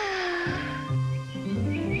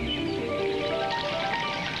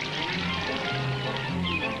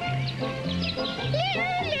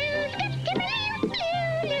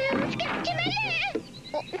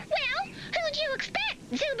 Well, who'd you expect,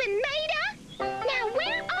 Zubin Maida? Now,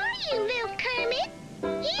 where are you, Lil Kermit?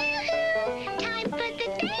 Yoo-hoo! Time for the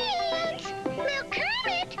dance! Lil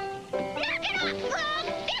Kermit! Knock it off, Frog!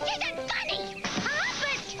 This isn't funny!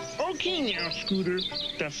 Okay now, Scooter.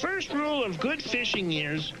 The first rule of good fishing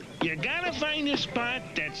is you gotta find a spot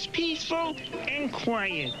that's peaceful and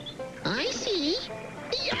quiet. I see.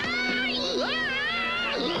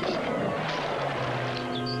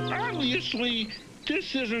 Obviously,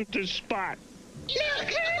 this isn't the spot. Lil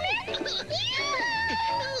Kermit!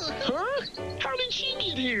 Huh? How did she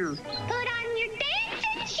get here? Put on your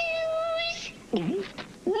dancing shoes!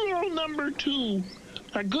 Rule number 2.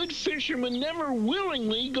 A good fisherman never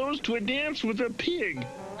willingly goes to a dance with a pig.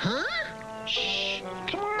 Huh? Shh,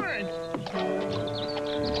 come on.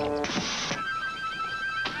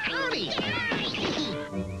 Howdy.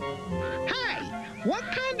 Hi, what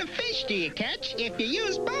kind of fish do you catch if you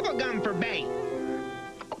use bubblegum for bait?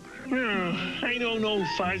 I don't know,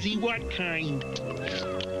 Fuzzy. What kind?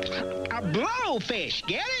 A blowfish,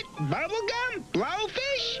 get it? Bubblegum?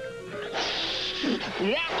 Blowfish?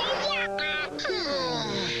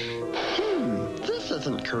 This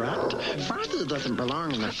isn't correct. Fozzie doesn't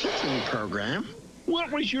belong in the fishing program.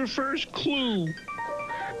 What was your first clue?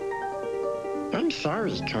 I'm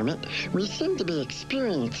sorry, Kermit. We seem to be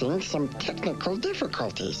experiencing some technical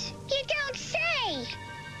difficulties. You don't say!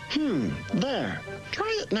 There.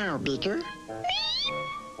 Try it now, Beaker.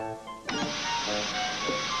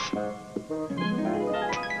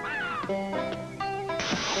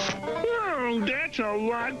 Oh, that's a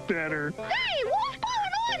lot better. Hey, what's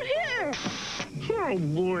going on here? Oh,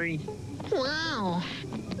 boy. Wow.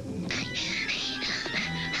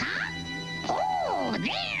 Oh,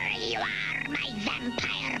 there you are, my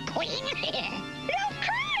vampire queen. Lil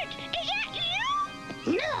Kermit, is that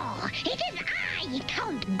you? No, it is I,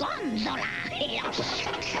 Count Gonzola.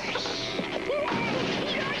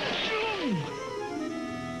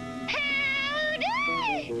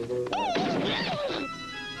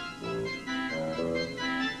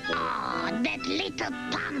 Oh, that little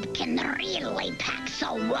pumpkin really packs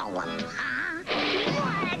a wallop, huh?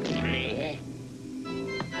 What?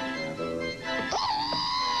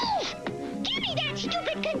 Give me that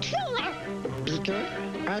stupid controller! Beaker,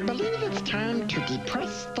 I believe it's time to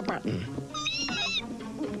depress the button.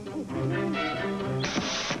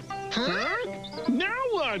 Huh? Now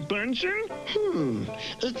what, Bunsen?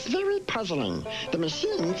 It's very puzzling. The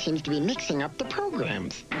machine seems to be mixing up the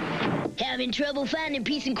programs. Having trouble finding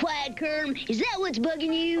peace and quiet, Kerm? Is that what's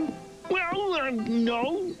bugging you? Well,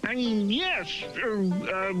 no. I mean, yes.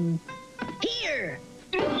 Here!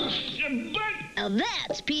 But... Now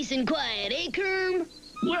that's peace and quiet, eh, Kerm?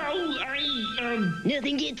 Well,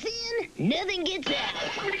 Nothing gets in, nothing gets out.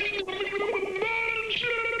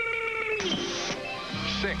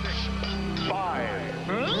 6, 5,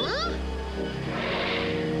 Huh?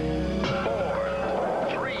 4,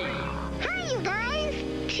 3, Hi, you guys.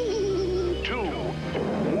 2,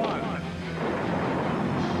 1.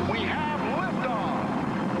 We have liftoff.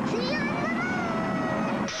 See you on the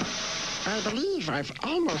moon. I believe believe I've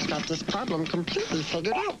almost got this problem completely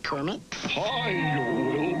figured out, Kermit. Hi,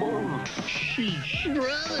 Wilbur. Sheesh.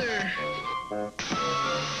 Brother.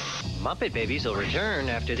 Muppet Babies will return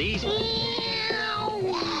after these.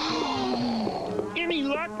 Any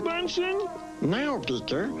luck, Bunsen? Now,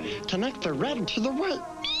 Beaker, connect the red to the white.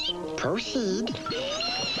 Proceed.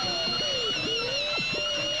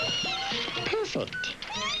 Perfect.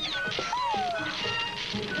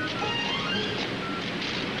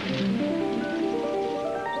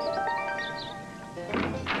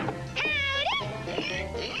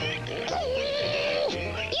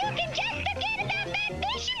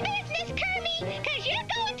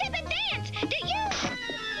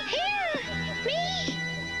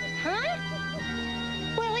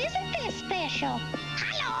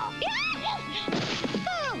 Hello.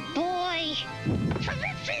 Oh, boy.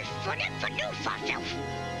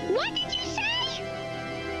 What did you say?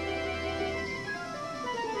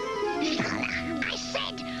 I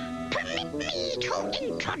said, permit me to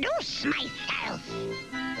introduce myself.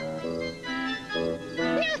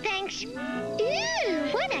 No, thanks. Ew,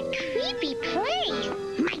 what a creepy place.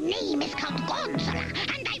 My name is Count Gonzola,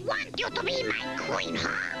 and I want you to be my queen,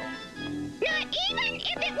 huh? Not even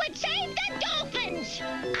if it would save the dolphins!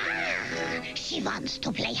 Ah, she wants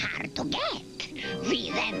to play hard to get. We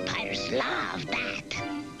vampires love that.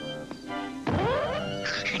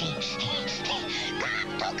 Come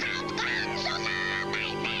to Count Gonzola, my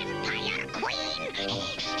vampire queen!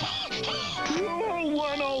 Oh,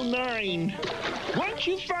 109. Once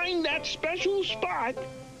you find that special spot,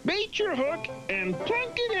 bait your hook and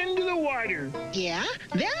plunk it into the water. Yeah?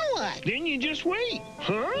 Then what? Then you just wait.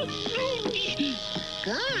 Huh?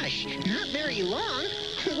 Gosh, not very long.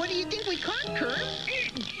 What do you think we caught, Kurt?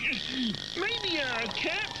 Maybe a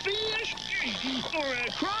catfish, or a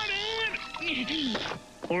crawdad,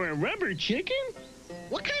 or a rubber chicken?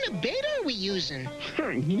 What kind of bait are we using?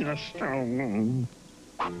 Yes.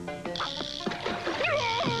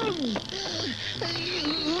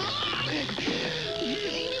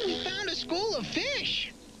 We found a school of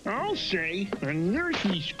fish. I'll say a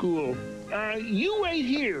nursery school. You wait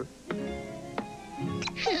here.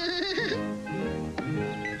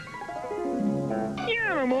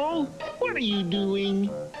 Animal, what are you doing?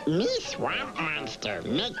 Me, swamp monster,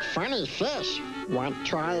 make funny fish. Want to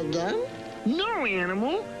try again? No,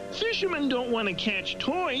 Animal. Fishermen don't want to catch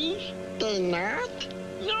toys. They not?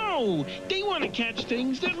 No, they want to catch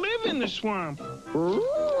things that live in the swamp.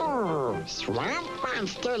 Ooh, swamp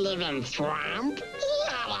monster live in swamp?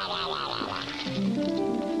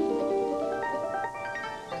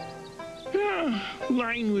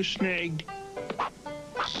 Line was snagged.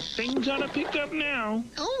 Things ought to pick up now.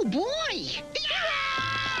 Oh, boy! See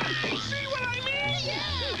what I mean?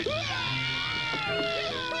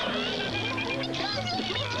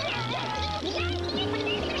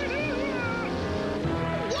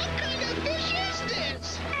 What kind of fish is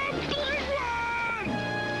this? A big one!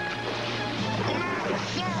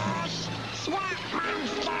 Swamp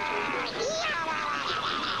monster!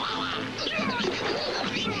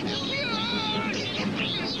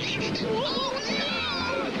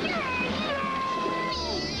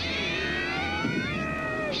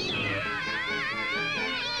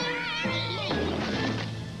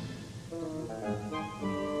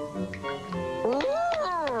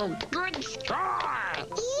 Ooh, good score!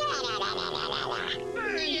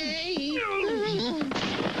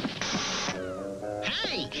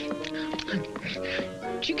 Hey!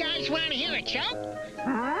 Do you guys want to hear a joke?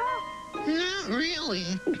 Not really.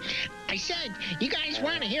 I said, you guys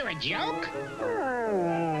want to hear a joke?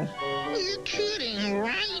 You're kidding,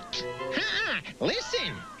 right?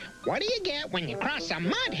 Listen. What do you get when you cross a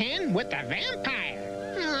mud hen with a vampire?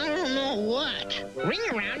 I don't know what. Ring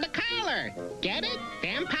around the collar. Get it?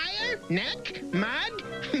 Vampire, neck, mud.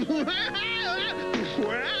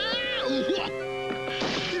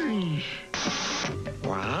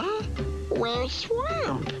 What? Where's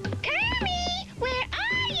Swamp? Kermie, where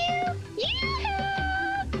are you?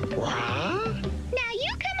 Yoo-hoo! What? Now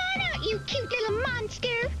you come on out, you cute little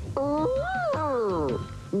monster. Ooh,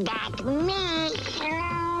 that me.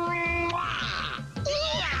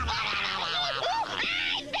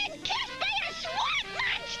 I've been kissed by a swamp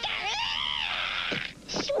monster!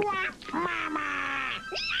 Swamp Mama!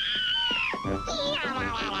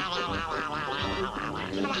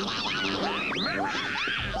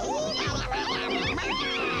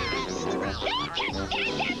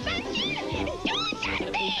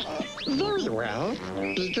 Very well.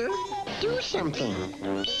 Peter, do something.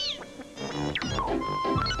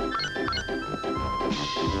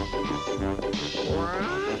 What?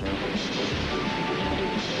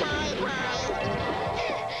 Bye-bye.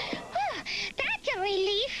 That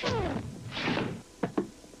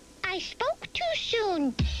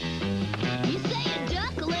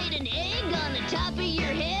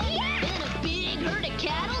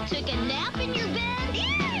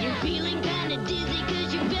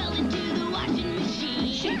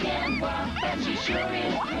walk, but she sure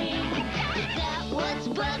is clean. Is that what's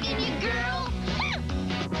bugging you, girl?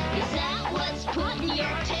 Is that what's putting your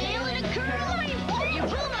tail in a curl? Your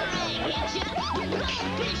boomerang hit ya, your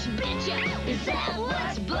goldfish bit ya. Is that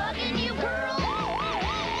what's bugging you, girl?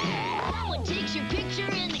 Someone takes your picture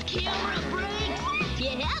and the camera breaks. You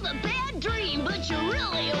have a bad dream, but you're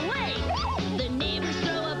really awake. The neighbors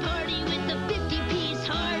throw a party with the 50-piece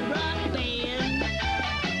hard rock band.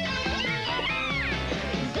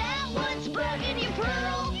 Is that what's bugging you,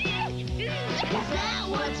 Pearl? Is that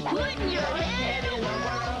what's putting your head in a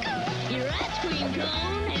whirl? Your ice cream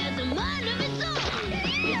cone has a mind of its own.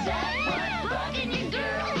 Is that what's bugging you,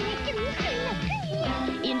 girl?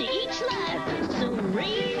 Into each life, some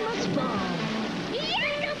rain must fall.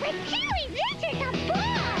 Yeah, but Terry, this is a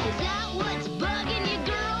ball! Is that what's bugging you,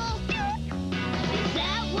 girl? Is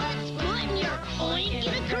that what's putting your oink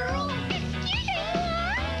in a curl? Excuse me,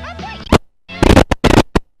 I'll put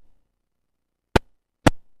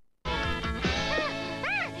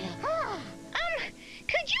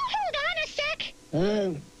could you hold on a sec?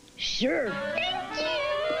 Sure. Thank you.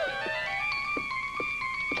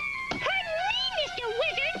 Pardon me, Mr.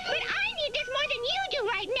 Wizard, but I need this more than you do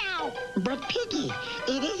right now. But, Piggy,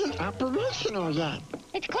 it isn't operational yet.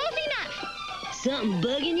 It's close enough. Something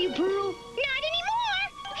bugging you, Pearl? Not anymore.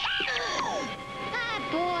 Ah,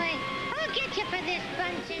 boy. I'll get you for this,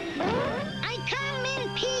 Bunsen. I come in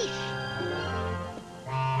peace.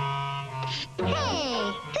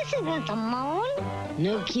 Hey, this isn't the moon.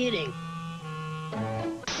 No kidding. Now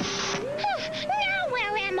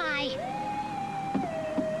where am I?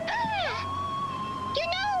 You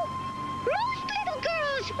know, most little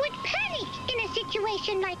girls would panic in a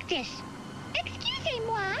situation like this.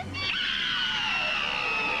 Excusez-moi.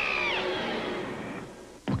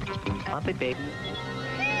 Pop it, baby.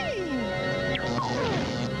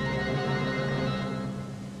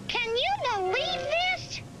 Can you believe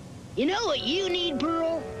this? You know what you need,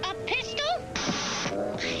 Pearl? A pistol?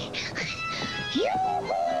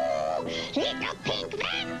 Yoo-hoo! Little pink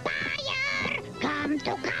vampire! Come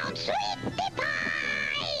to Count Sweetie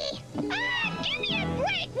Pie! Give me a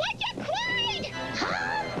break! What you cried?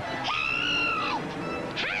 Huh? Help!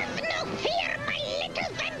 Have no fear, my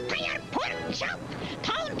little vampire pork chop!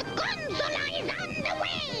 Count Gonzola is on the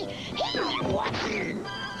way!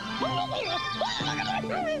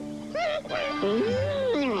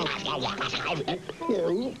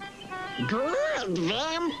 Good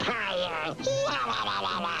vampire.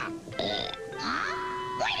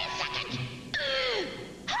 Wait a second!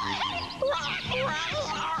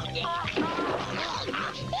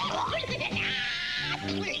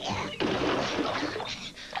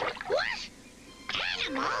 What?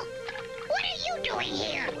 Animal? What are you doing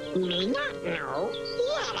here? Me not know.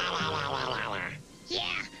 Yeah,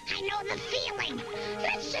 I know the feeling.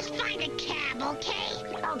 Let's just find a cab, okay?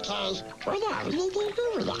 Okay. Without me,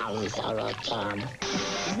 Is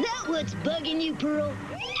that what's bugging you, Pearl?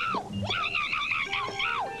 No!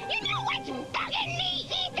 You know what's bugging me,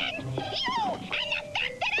 Ethan? You and the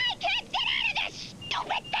fact that I can't get out of this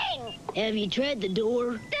stupid thing! Have you tried the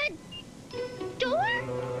door? The door?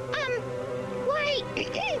 Why,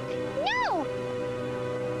 no!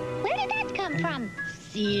 Where did that come from?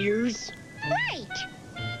 Sears. Right!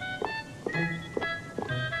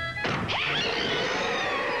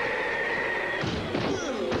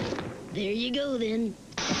 There you go, then.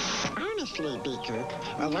 Honestly, Beaker,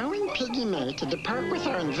 allowing Piggy May to depart with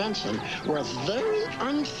our invention was very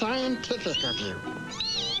unscientific of you.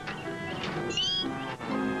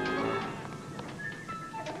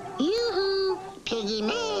 Yoo-hoo! Piggy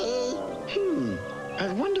May!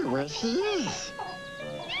 I wonder where she is.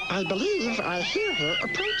 I believe I hear her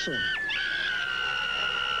approaching.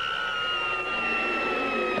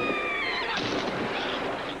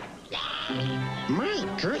 My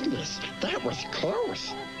goodness, that was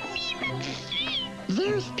close.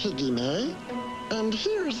 There's Piggy May, and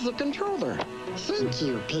here's the controller. Thank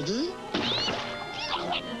you, Piggy.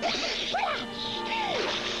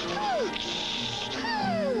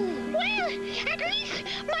 Well, at least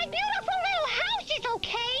my beautiful little house is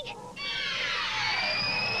okay.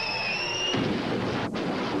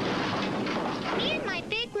 Me and my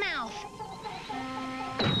big mouth.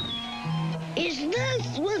 Is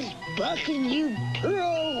this what's bugging you,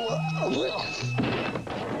 Pearl?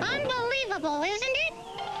 Unbelievable, isn't it?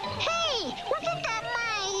 Hey, wasn't that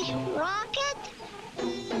my rocket?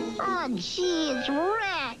 Oh, gee, it's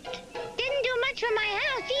wrecked. Didn't do much for my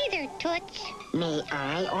house either, Toots. May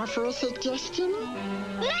I offer a suggestion?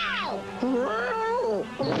 No! Whoa!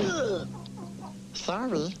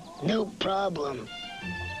 Sorry. No problem.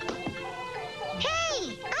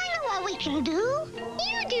 Hey, I know a what we can do?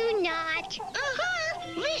 You do not.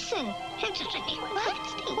 Listen.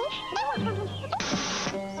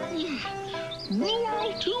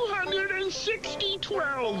 Rule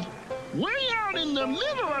 260-12. Way out in the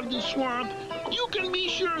middle of the swamp, you can be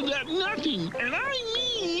sure that nothing, and I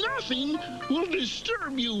mean nothing, will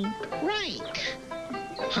disturb you. Right.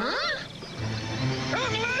 Huh?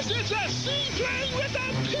 Unless it's a seaplane with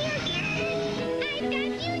a pig in it. I've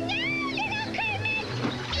got you now, little Kermit.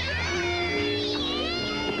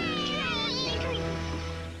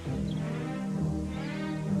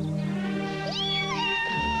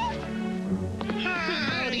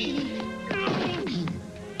 Howdy.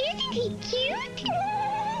 Isn't he cute?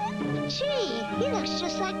 Gee, he looks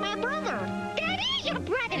just like my brother. That is your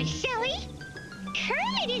brother, silly.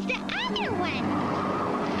 Kermit is the other one.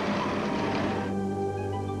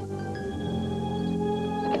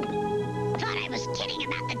 Thought I was kidding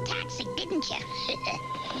about the taxi, didn't you?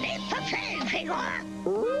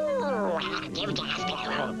 Ooh,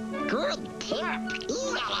 good tip.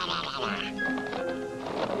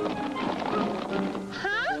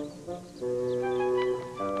 Huh?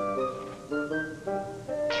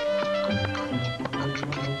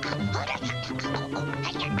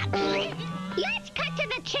 Let's cut to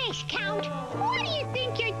the chase, Count. What do you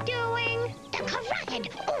think you're doing? The carotid.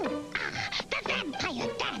 The vampire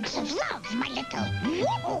dance of love, my little.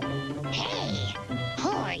 Whoa. Hey, who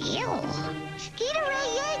are you? Skeeter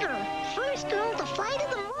Ray Yeager, first girl to fly to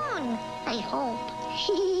the moon, I hope.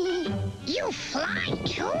 You fly,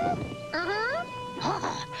 too? Uh-huh.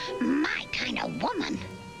 Oh, my kind of woman.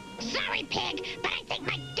 Sorry, Pig, but I think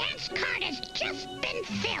my dance card has just been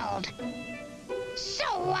filled.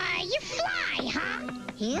 So, you fly, huh?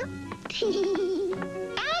 Yep.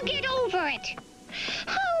 I'll get over it.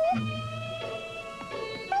 Oh.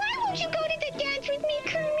 Why won't you go to the dance with me,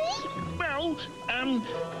 Kermit? Well,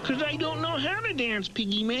 'cause I don't know how to dance,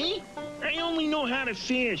 Piggy May. I only know how to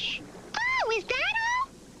fish. Oh, is that all?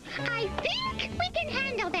 I think we can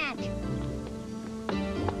handle that.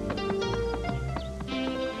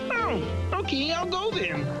 Oh, okay, I'll go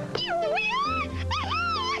then. You will?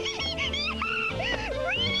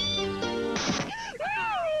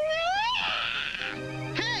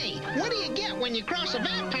 Hey, what do you get when you cross a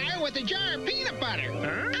vampire with a jar of peanut butter?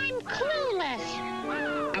 Huh? I'm clueless.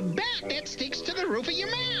 A bat that sticks to the roof of your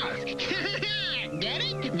mouth. Get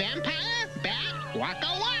it? Vampire, bat, waka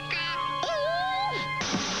waka.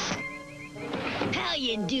 How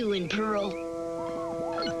you doing, Pearl?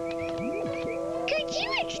 Could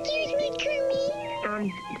you excuse me, Kermit?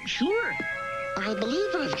 Sure. I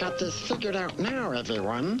believe I've got this figured out now,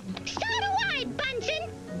 everyone. So do I, Bunsen.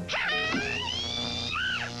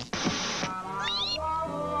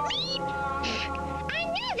 I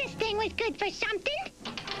knew this thing was good for something.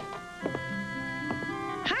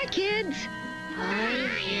 Hi, kids. Hi,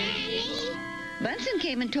 Annie. Bunsen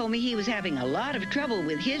came and told me he was having a lot of trouble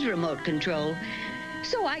with his remote control,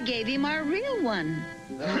 so I gave him our real one.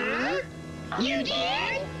 Huh? You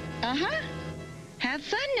did? Uh-huh. Have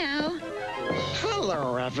fun now.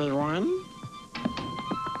 Hello, everyone.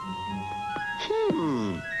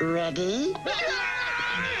 Ready?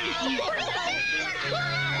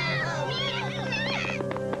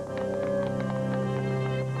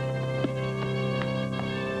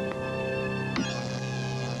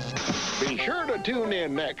 Be sure to tune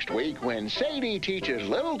in next week when Sadie teaches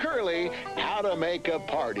little Curly how to make a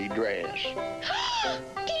party dress.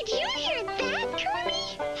 Did you hear that,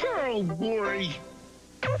 Kermit? Oh, boy.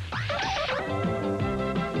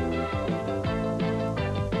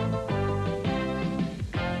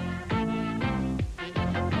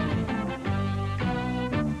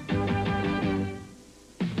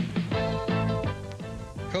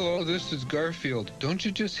 Hello, this is Garfield. Don't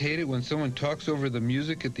you just hate it when someone talks over the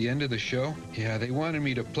music at the end of the show? Yeah, they wanted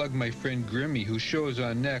me to plug my friend Grimmy, whose show is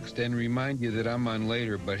on next, and remind you that I'm on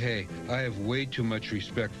later, but hey, I have way too much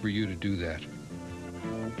respect for you to do that.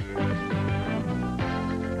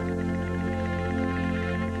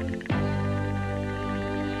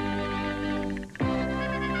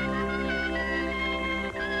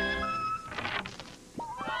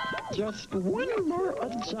 Just one more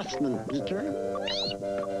adjustment, Peter.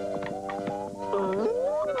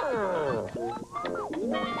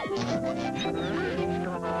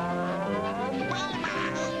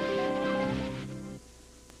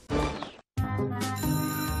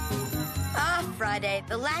 Friday,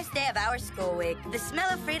 the last day of our school week. The smell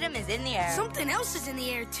of freedom is in the air. Something else is in the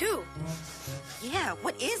air, too. Yeah,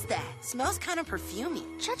 what is that? Smells kind of perfumey.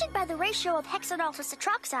 Judging by the ratio of hexanol to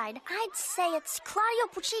citroxide, I'd say it's Claudio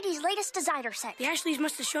Puccini's latest designer scent. The Ashleys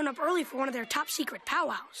must have shown up early for one of their top secret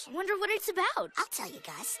powwows. I wonder what it's about. I'll tell you,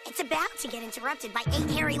 Gus. It's about to get interrupted by 8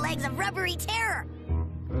 hairy legs of rubbery terror.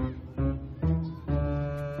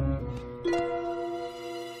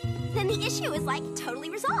 Then the issue is like totally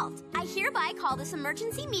resolved. I hereby call this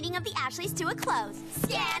emergency meeting of the Ashleys to a close.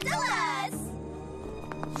 Scandalous!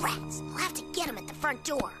 Rats! I'll have to get him at the front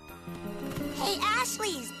door. Hey,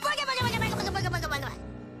 Ashleys! Booga, booga, booga, booga, booga, booga, booga, booga.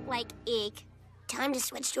 Like, eek. Time to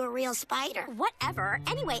switch to a real spider. Whatever.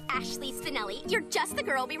 Anyway, Ashley Spinelli, you're just the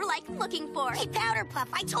girl we were, like, looking for. Hey, Powder Puff,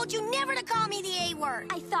 I told you never to call me the A word.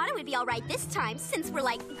 I thought it would be all right this time, since we're,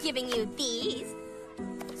 like, giving you these.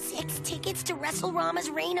 6 tickets to WrestleRama's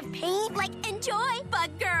Reign of Pain? Like, enjoy, Bug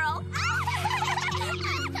Girl.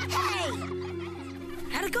 Hey!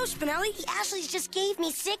 How'd it go, Spinelli? The Ashleys just gave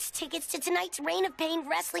me 6 tickets to tonight's Reign of Pain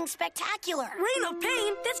Wrestling Spectacular. Reign of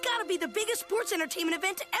Pain? That's gotta be the biggest sports entertainment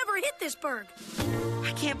event to ever hit this burg.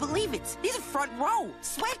 I can't believe it. These are front row,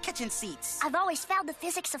 sweat-catching seats. I've always found the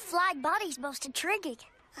physics of flying bodies most intriguing.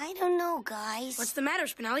 I don't know, guys. What's the matter,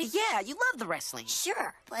 Spinelli? Yeah, you love the wrestling.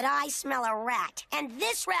 Sure, but I smell a rat. And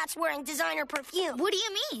this rat's wearing designer perfume. What do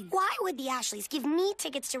you mean? Why would the Ashleys give me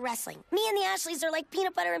tickets to wrestling? Me and the Ashleys are like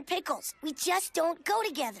peanut butter and pickles. We just don't go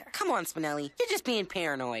together. Come on, Spinelli. You're just being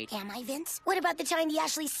paranoid. Am I, Vince? What about the time the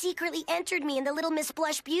Ashleys secretly entered me in the Little Miss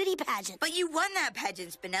Blush beauty pageant? But you won that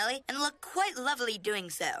pageant, Spinelli, and look quite lovely doing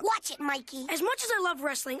so. Watch it, Mikey. As much as I love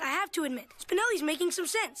wrestling, I have to admit, Spinelli's making some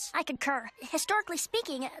sense. I concur. Historically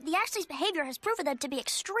speaking, the Ashleys' behavior has proven them to be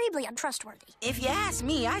extremely untrustworthy. If you ask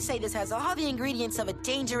me, I say this has all the ingredients of a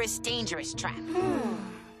dangerous, dangerous trap.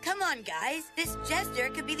 Come on, guys. This jester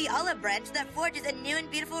could be the olive branch that forges a new and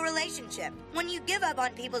beautiful relationship. When you give up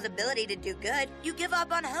on people's ability to do good, you give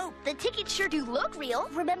up on hope. The tickets sure do look real.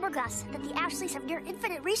 Remember, Gus, that the Ashleys have near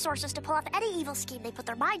infinite resources to pull off any evil scheme they put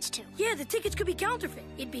their minds to. Yeah, the tickets could be counterfeit.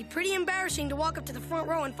 It'd be pretty embarrassing to walk up to the front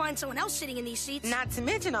row and find someone else sitting in these seats. Not to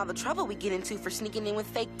mention all the trouble we get into for sneaking in with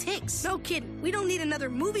fake ticks. No kidding. We don't need another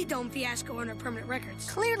movie dome fiasco on our permanent records.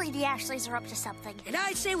 Clearly, the Ashleys are up to something. And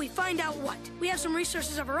I'd say we find out what. We have some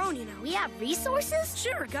resources of our own, you know. We have resources?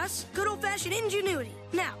 Sure, Gus. Good old-fashioned ingenuity.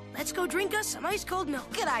 Now, let's go drink us some ice-cold milk.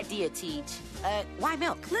 Good idea, Teach. Why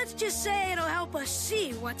milk? Let's just say it'll help us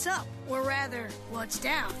see what's up, or rather, what's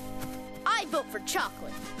down. I vote for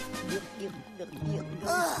chocolate.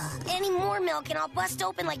 Ugh, any more milk and I'll bust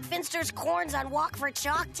open like Finster's corns on Walk for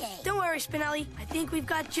Chalk Day. Don't worry, Spinelli. I think we've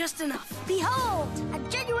got just enough. Behold, a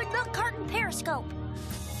genuine milk carton periscope.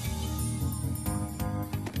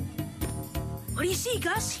 What do you see,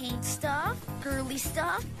 Gus? Pink stuff, girly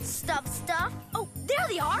stuff, stuff. Oh, there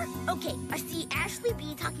they are. Okay, I see Ashley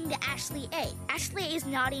B talking to Ashley A. Ashley A is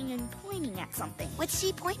nodding and pointing at something. What's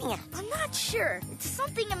she pointing at? I'm not sure. It's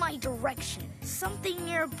something in my direction. Something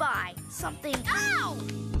nearby. Something... Ow!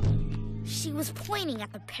 She was pointing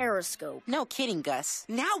at the periscope. No kidding, Gus.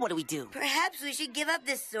 Now what do we do? Perhaps we should give up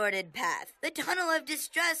this sordid path. The tunnel of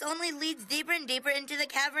distress only leads deeper and deeper into the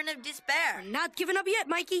cavern of despair. I'm not giving up yet,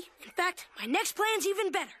 Mikey. In fact, my next plan's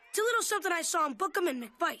even better. It's a little something I saw in Bookham and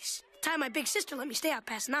McVice. The time my big sister let me stay out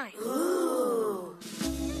past 9. Ooh.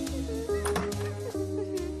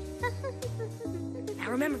 Now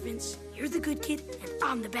remember, Vince, you're the good kid and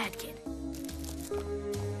I'm the bad kid.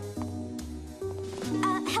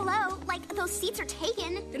 Hello? Like, those seats are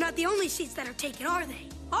taken. They're not the only seats that are taken, are they?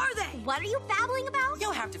 Are they? What are you babbling about?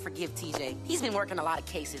 You'll have to forgive TJ. He's been working a lot of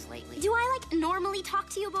cases lately. Do I, like, normally talk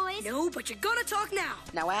to you boys? No, but you're gonna talk now.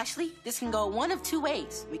 Now, Ashley, this can go one of 2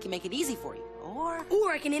 ways. We can make it easy for you.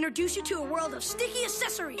 Or I can introduce you to a world of sticky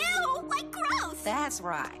accessories. Ew, like gross. That's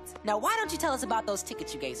right. Now, why don't you tell us about those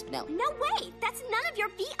tickets you gave Spinelli? No way. That's none of your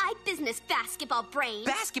VI business, basketball brain.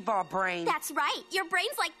 Basketball brain? That's right. Your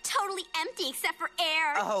brain's like totally empty except for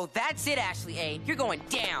air. Oh, that's it, Ashley A. You're going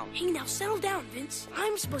down. Hey, now settle down, Vince.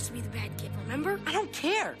 I'm supposed to be the bad kid, remember? I don't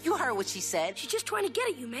care. You heard what she said. She's just trying to get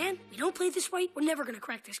at you, man. We don't play this right, we're never gonna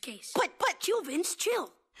crack this case. But... Chill, Vince, chill.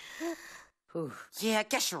 Yeah, I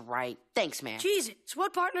guess you're right. Thanks, man. Jeez, it's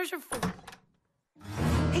what partners are for.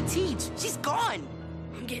 Hey, Teach, she's gone.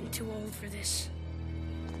 I'm getting too old for this.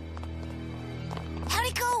 How'd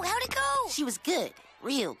it go? How'd it go? She was good.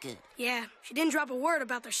 Real good. Yeah, she didn't drop a word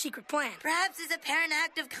about their secret plan. Perhaps his apparent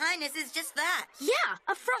act of kindness is just that. Yeah,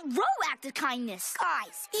 a front row act of kindness.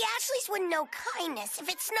 Guys, the Ashleys wouldn't know kindness if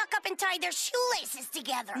it snuck up and tied their shoelaces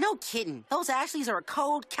together. No kidding. Those Ashleys are a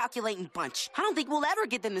cold, calculating bunch. I don't think we'll ever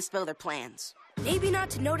get them to spill their plans. Maybe not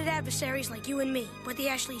to noted adversaries like you and me, but the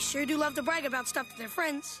Ashleys sure do love to brag about stuff to their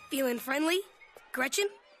friends. Feeling friendly? Gretchen?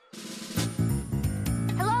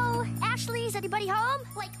 Hello, Ashleys. Is anybody home?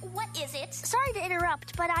 Like, what is it? Sorry to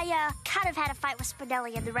interrupt, but I kind of had a fight with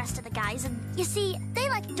Spinelli and the rest of the guys, and you see, they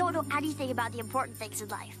don't know anything about the important things in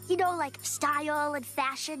life. You know, like style and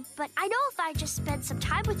fashion, but I know if I just spend some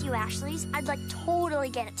time with you, Ashleys, I'd totally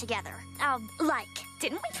get it together.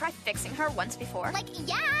 Didn't we try fixing her once before?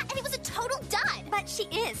 Yeah, and it was a total dud. But she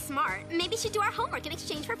is smart. Maybe she'd do our homework in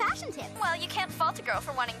exchange for fashion tips. Well, you can't fault a girl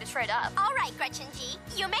for wanting to trade up. All right, Gretchen G,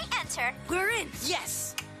 you may enter. We're in.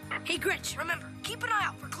 Yes. Hey, Gretch, remember, keep an eye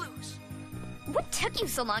out for clues. What took you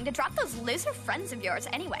so long to drop those loser friends of yours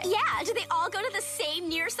anyway? Yeah, do they all go to the same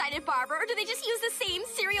nearsighted barber, or do they just use the same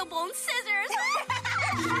cereal bowl and scissors?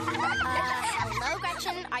 Hello,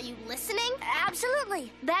 Gretchen. Are you listening?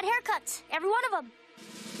 Absolutely. Bad haircuts. Every one of them.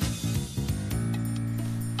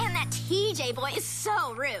 And that TJ boy is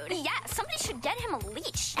so rude. Yeah, somebody should get him a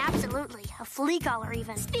leash. Absolutely. A flea collar,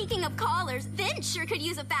 even. Speaking of collars, Vince sure could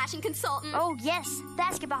use a fashion consultant. Oh, yes.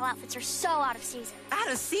 Basketball outfits are so out of season.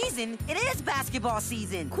 Out of season? It is basketball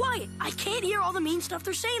season. Quiet. I can't hear all the mean stuff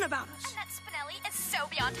they're saying about us. And that Spinelli is so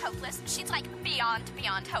beyond hopeless. She's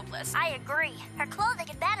beyond hopeless. I agree. Her clothing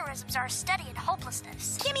and mannerisms are a study in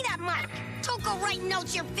hopelessness. Give me that mic. Don't go writing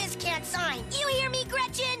notes your fist can't sign. You hear me,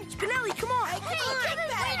 Gretchen? Spinelli, come on.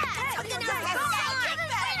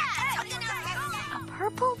 A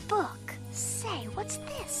purple book. Say, what's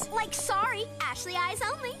this? Sorry, Ashley eyes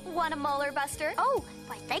only. Want a molar buster? Oh,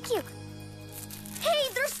 why, thank you. Hey,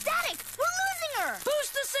 they're static. We're losing her.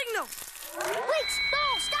 Boost the signal. Wait,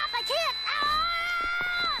 no, stop, I can't. Ah!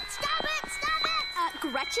 Stop it, stop it.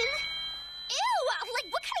 Gretchen? Ew,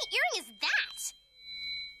 what kind of earring is that?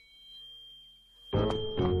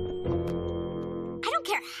 I don't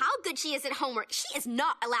care how good she is at homework. She is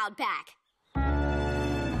not allowed back.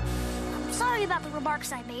 Sorry about the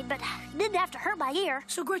remarks I made, but it didn't have to hurt my ear.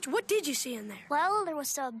 So, Gretch, what did you see in there? Well, there was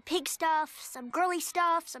some pig stuff, some girly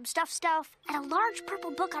stuff, some stuff, and a large purple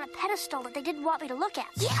book on a pedestal that they didn't want me to look at.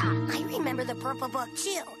 Yeah, I remember the purple book,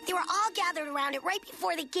 too. They were all gathered around it right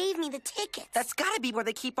before they gave me the tickets. That's gotta be where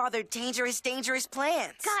they keep all their dangerous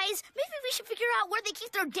plans. Guys, maybe we should figure out where they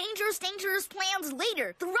keep their dangerous plans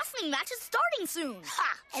later. The wrestling match is starting soon.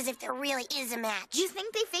 Ha! As if there really is a match. Do you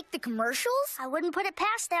think they faked the commercials? I wouldn't put it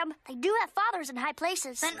past them. They do have fathers in high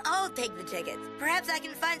places. Then I'll take the tickets. Perhaps I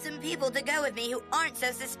can find some people to go with me who aren't so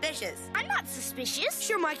suspicious. I'm not suspicious.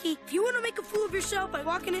 Sure, Mikey. If you want to make a fool of yourself by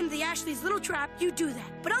walking into the Ashley's little trap, you do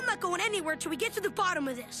that. But I'm not going anywhere till we get to the bottom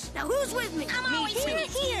of this. Now, who's with me? I'm always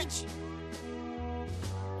here.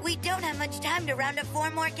 We don't have much time to round up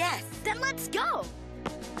 4 more guests. Then let's go.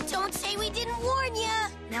 Don't say we didn't warn you.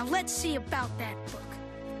 Now, let's see about that book.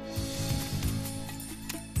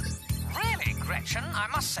 Really, Gretchen, I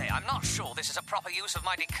must say I'm not sure this is a proper use of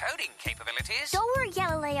my decoding capabilities. Don't worry,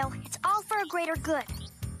 Galileo. It's all for a greater good.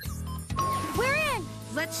 We're in!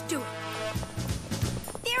 Let's do it.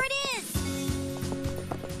 There it is!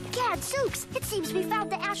 Gadzooks! It seems we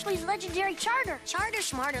found the Ashley's legendary charter. Charter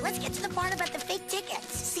schmarter. Let's get to the part about the fake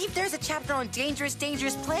tickets. See if there's a chapter on dangerous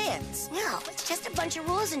plans. No, it's just a bunch of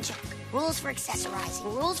rules and junk. Rules for accessorizing,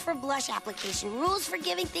 rules for blush application, rules for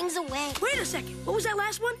giving things away. Wait a second. What was that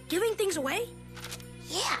last one? Giving things away?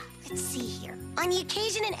 Yeah, let's see here. On the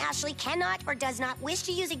occasion an Ashley cannot or does not wish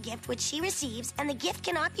to use a gift which she receives, and the gift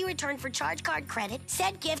cannot be returned for charge card credit,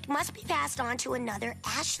 said gift must be passed on to another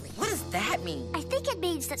Ashley. What does that mean? I think it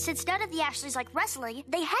means that since none of the Ashleys like wrestling,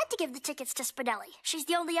 they had to give the tickets to Spinelli. She's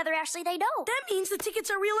the only other Ashley they know. That means the tickets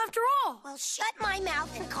are real after all. Well, shut my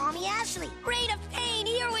mouth and call me Ashley. Reign of pain,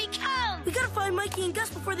 here we come. We gotta find Mikey and Gus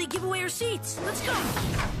before they give away our seats. Let's go.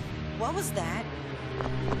 What was that?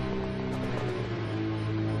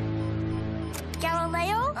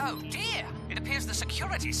 Galileo? Oh, dear. It appears the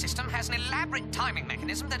security system has an elaborate timing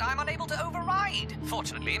mechanism that I'm unable to override.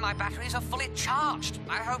 Fortunately, my batteries are fully charged.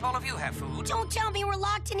 I hope all of you have food. Don't tell me we're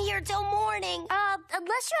locked in here till morning.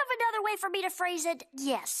 Unless you have another way for me to phrase it,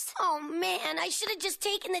 yes. Oh, man, I should have just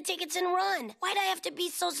taken the tickets and run. Why'd I have to be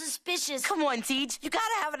so suspicious? Come on, Teach. You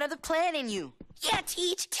gotta have another plan in you. Yeah,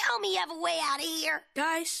 Teach, tell me you have a way out of here.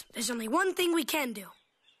 Guys, there's only one thing we can do.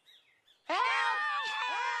 Help!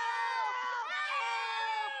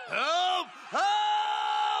 Help!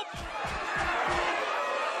 Help!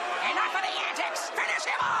 Enough of the antics! Finish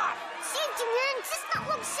him off! Safety, man! This not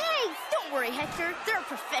look safe! Don't worry, Hector. They're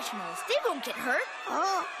professionals. They won't get hurt.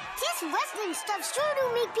 Oh, this wrestling stuff sure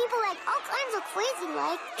do make people like all kinds of crazy,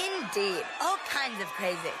 like. Indeed. All kinds of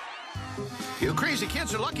crazy. You crazy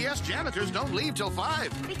kids are lucky us janitors don't leave till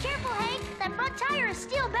 5. Be careful, Hank. That front tire is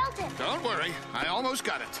steel belted. Don't worry. I almost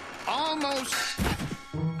got it. Almost.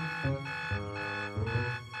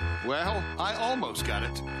 Well, I almost got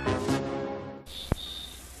it.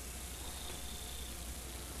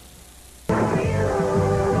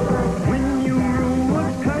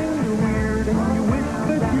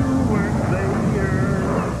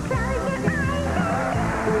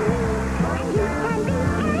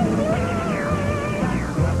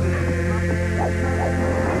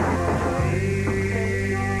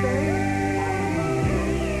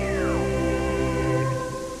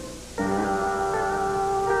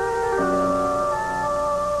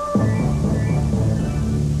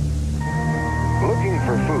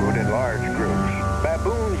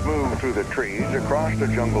 trees across the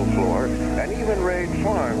jungle floor and even raid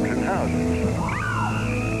farms and houses.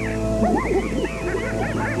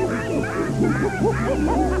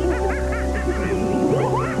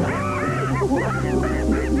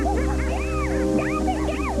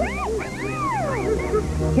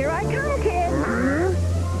 Here I come, kids.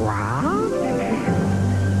 Wow.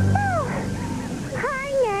 Oh,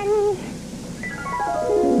 hi, Nanny.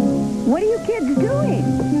 What are you kids doing?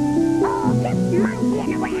 Oh, just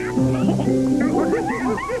monkeying around.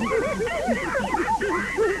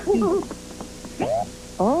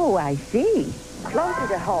 Oh, I see. Closer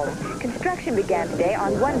to home, construction began today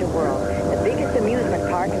on Wonder World, the biggest amusement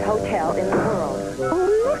park and hotel in the world. Oh,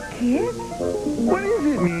 look, kids. What is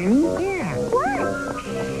it, Nanny? Yeah. What?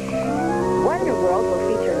 Wonder World will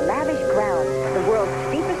feature lavish grounds, the world's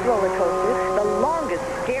steepest roller coaster, the longest,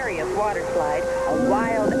 scariest water slide, a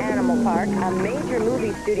wild animal park, a major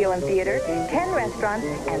movie studio and theater, 10 restaurants,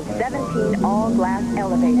 and 17 all-glass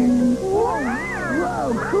elevators.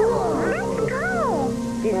 Whoa, cool. Let's go.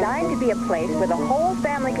 Designed to be a place where the whole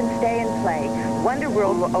family can stay and play, Wonder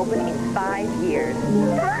World will open in 5 years.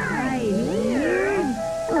 5 years?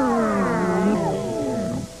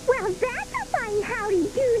 Well, that's a fine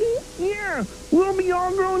howdy-doody. Yeah, we'll be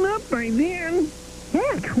all grown up by then.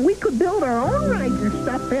 Heck, we could build our own rides and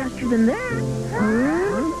stuff faster than that.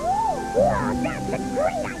 Well, that's a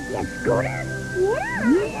great idea, Scooter.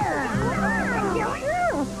 Yeah.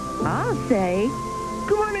 I'll say.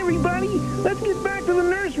 Come on, everybody. Let's get back to the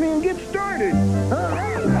nursery and get started.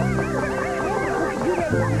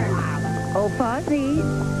 Oh, Fozzie.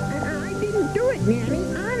 I didn't do it, Nanny.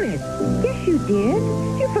 Honest. Yes, you did.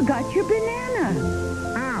 You forgot your banana.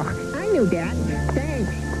 Oh, I knew that.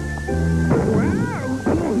 Thanks. Wow.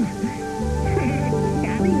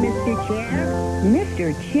 Sorry, Mr. Chair.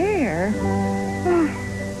 Mr. Chair? Oh,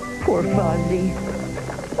 poor Fozzie.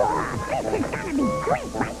 This is gonna be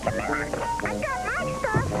great, right, Camilla? I got my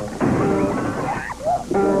stuff.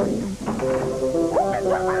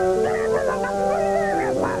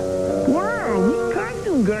 Wow, neat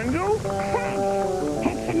costume, Gungo.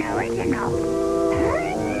 It's an original.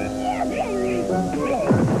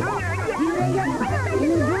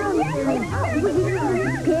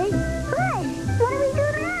 Okay. Hey, what do we do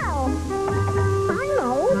now? I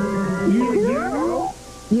know. You know?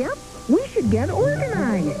 Yep, we should get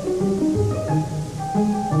organized.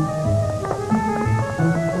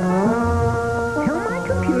 Tell my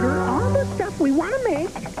computer all the stuff we want to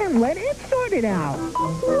make and let it sort it out.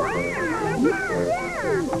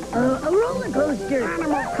 A roller coaster.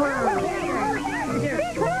 Animal Club.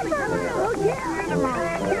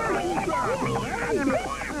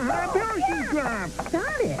 Parachute drop.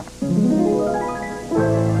 Got it.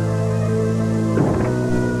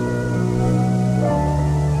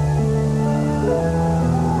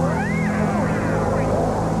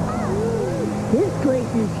 This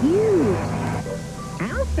place is huge.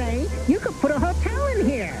 I'll say you could put a hotel in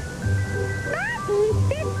here. Marty,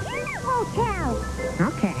 it's in a hotel.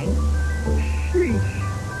 Okay.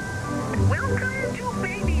 Welcome to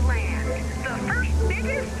Babyland, the first,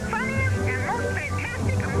 biggest, funniest, and most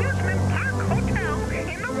fantastic amusement park hotel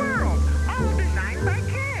in the world, all designed by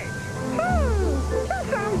kids. That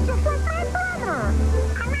sounds just like my brother.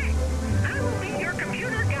 Correct. I will be your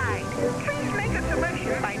computer guide. Please make a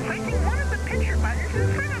selection by pressing one of the picture buttons in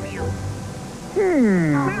front of you.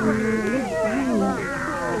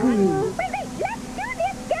 Wait, let's do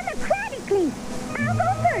this democratically. I'll go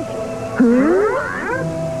first.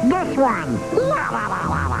 This one.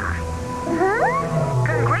 Huh?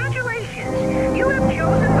 Congratulations. You have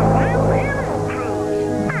chosen the Wild Animal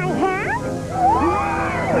Cruise. I have?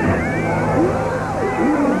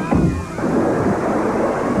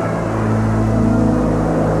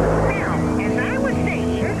 Now, as I was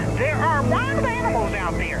saying, there are wild animals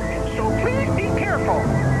out there, so please be careful.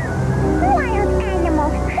 Wild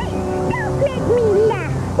animals. Hey, don't make me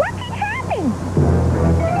laugh. What can happen?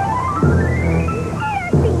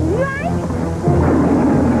 Nothing, right?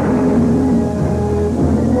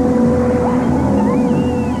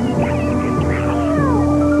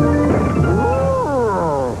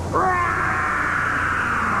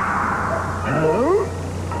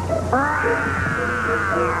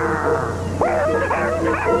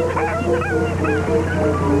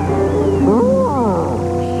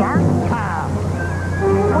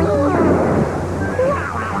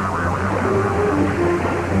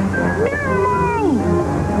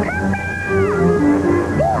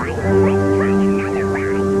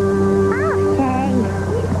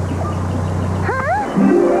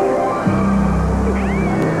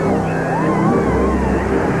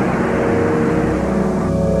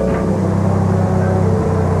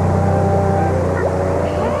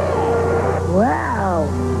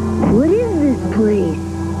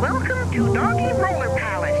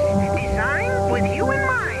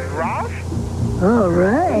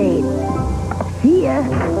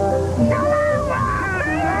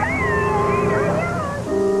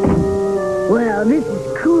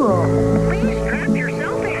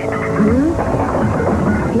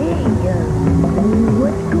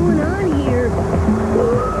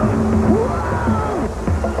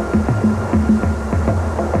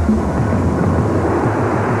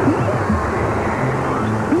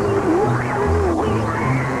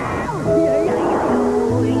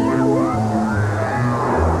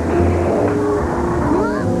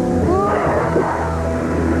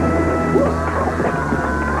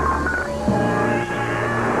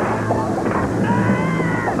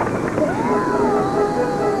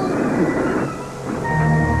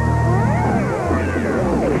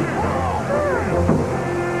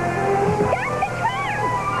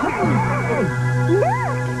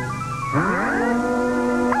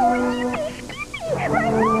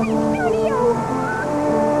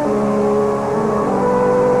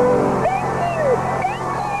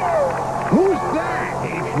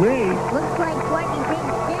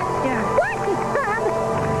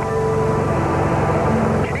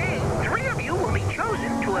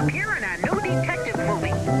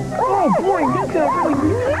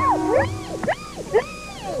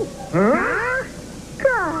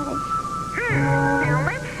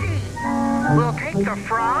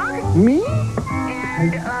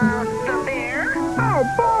 Oh,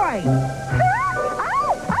 boy!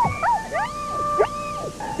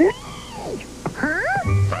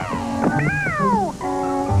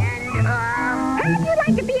 How'd you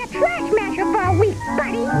like to be a trash masher for a week,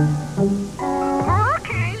 buddy?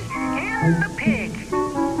 Okay, and the pig.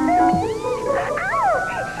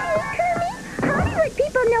 Hollywood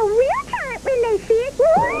people know real talent when they see it.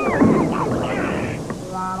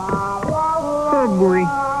 Oh, boy.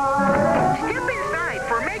 Step inside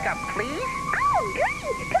for makeup, please. Oh,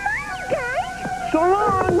 great! Come on, you guys. So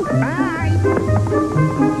long! Bye.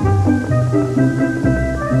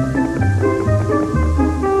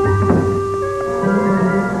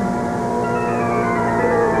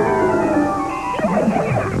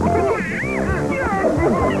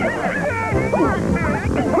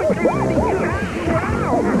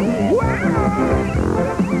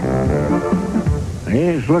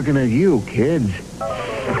 He's looking at you, kids.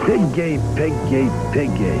 Pig gate, pig gate, pig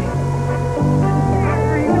gate.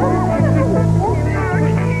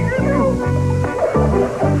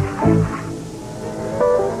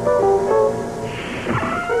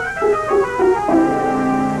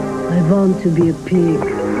 I want to be a pig.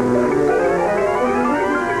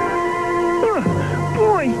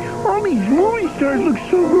 Boy, all these movie stars look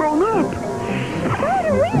so grown up. So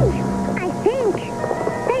do we, I think.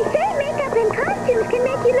 They say makeup and costumes can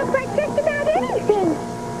make you look like just about anything.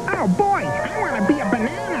 Oh, boy, I want to be a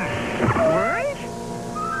banana. What?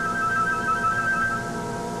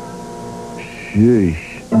 Sheesh.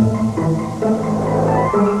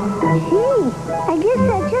 Gee, I guess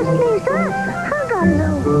that just leaves us. Hug on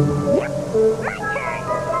Lou. Yep, my turn.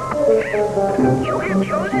 You have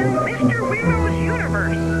chosen Mr. Weirdo's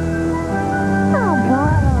universe. Oh,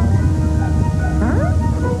 boy. Huh?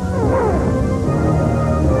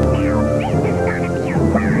 Now, this is gonna be a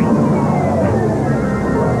ride.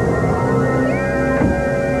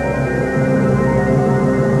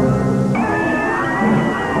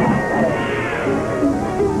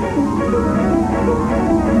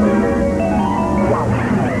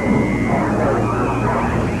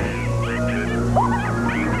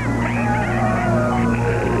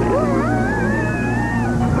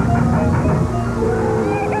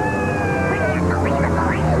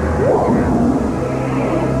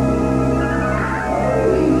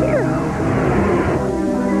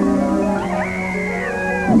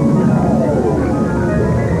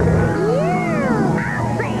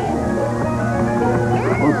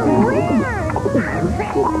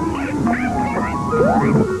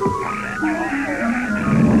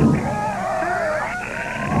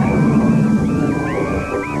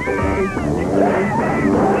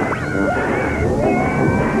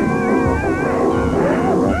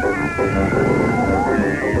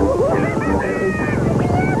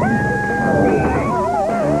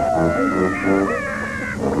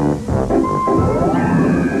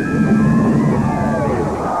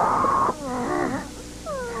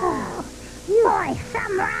 Boy,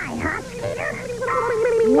 some ride, huh, Skeeter?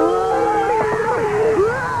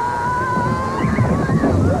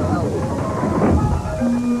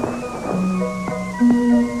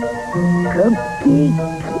 Cupcake,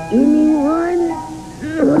 anyone?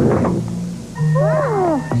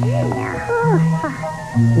 Oh, yeah.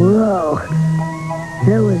 Whoa,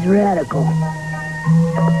 that was radical.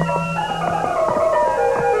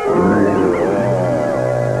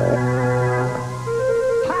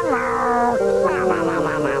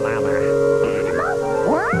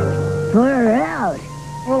 Far out.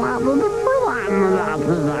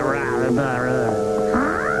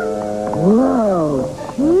 Whoa.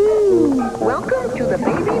 Welcome to the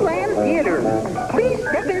Babyland Theater. Please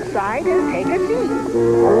step inside and take a seat.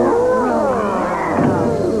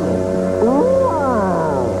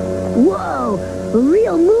 Whoa, a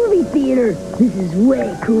real movie theater. This is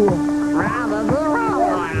way cool.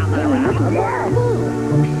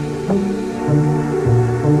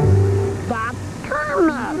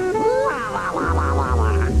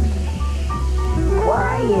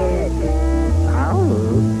 Quiet.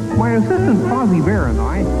 My assistant Fozzie Bear and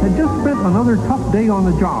I had just spent another tough day on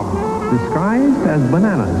the job, disguised as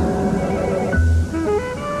bananas.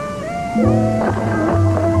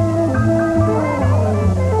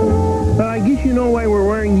 I guess you know why we're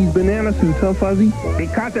wearing these banana suits, huh, Fuzzy?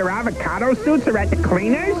 Because their avocado suits are at the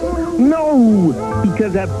cleaners? No,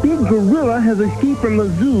 because that big gorilla has escaped from the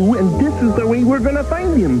zoo, and this is the way we're gonna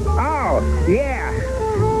find him. Oh, yeah.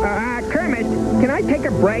 Kermit, can I take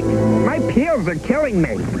a break? My pills are killing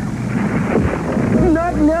me.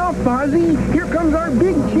 Not now, Fozzie. Here comes our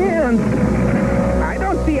big chance. I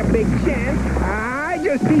don't see a big chance. I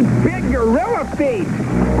just see big gorilla feet.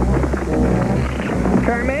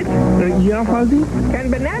 Kermit? Yeah, Fozzie? Can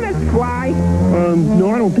bananas fly? No,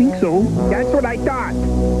 I don't think so. That's what I thought.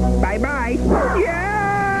 Bye-bye.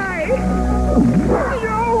 Yay!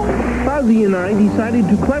 No! Fuzzy and I decided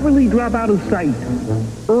to cleverly drop out of sight.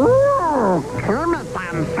 Oh, Kermit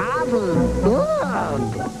and Fozzie, big.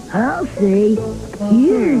 I'll say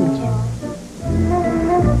huge.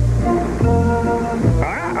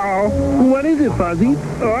 Uh-oh. What is it, Fuzzy?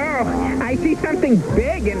 Oh, I see something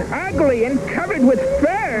big and ugly and covered with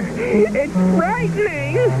fur. It's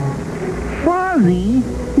frightening. Fuzzy,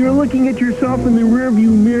 you're looking at yourself in the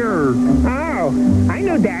rearview mirror. Oh, I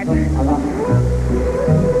know that.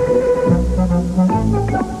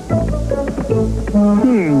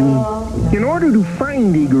 In order to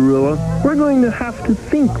find a gorilla, we're going to have to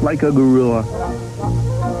think like a gorilla.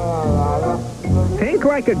 Think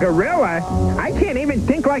like a gorilla? I can't even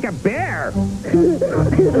think like a bear.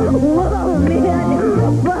 Whoa,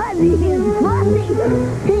 man. Fuzzy is funny.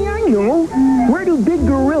 Hey, I know. Where do big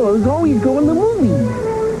gorillas always go in the movies?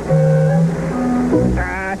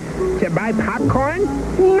 To buy popcorn?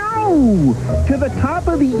 No! To the top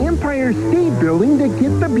of the Empire State Building to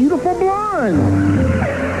get the beautiful blonde.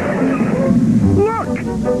 Look!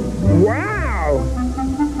 Wow!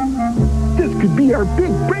 This could be our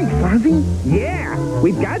big break, Fuzzy. Yeah,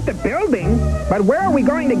 we've got the building, but where are we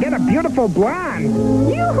going to get a beautiful blonde?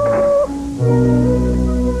 Yoo-hoo!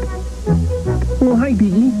 Well, hi,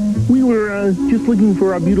 Piggy. We were just looking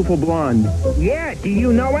for a beautiful blonde. Yeah, do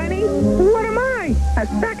you know any? What am I? A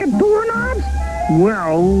sack of doorknobs?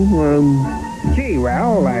 Well, gee,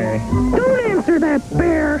 well, don't answer that,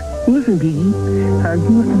 bear. Listen, Piggy,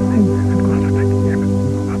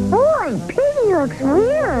 Boy, Piggy looks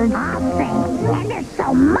weird. I'll say. And there's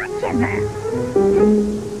so much of her.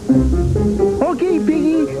 Okay,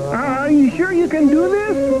 Piggy, are you sure you can do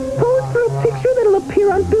this? Pose for a picture that'll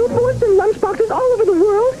appear on billboards and lunchboxes all over the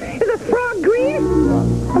world. Is a frog green?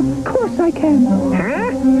 Of course I can.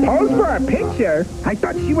 Huh? Pose for a picture? I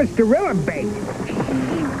thought she was gorilla bait.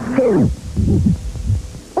 Gorilla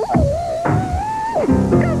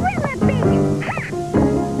bait!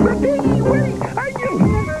 But Piggy, wait!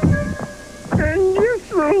 And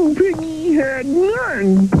this little Piggy had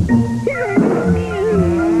none.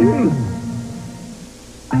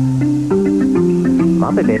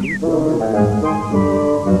 Mother baby.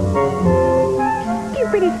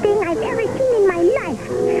 Stupidest thing I've ever seen in my life.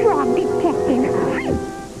 Frog detective.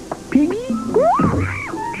 Piggy?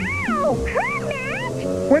 Ow! Kermit!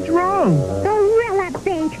 What's wrong? Gorilla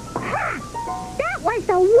bait. Ha! That was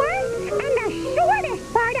the worst and the shortest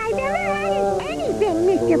part I've ever had in anything,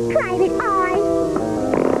 Mr. Private Eye.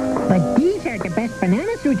 But these are the best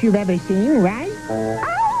banana suits you've ever seen, right?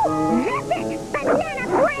 Oh, zip it, banana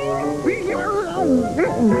brain!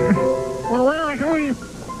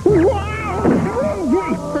 Wow!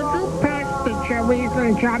 Could you pass the cherries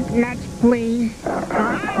and chopped nuts, please?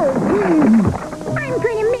 I'm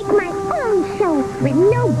going to make my own show with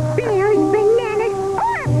no bears, bananas,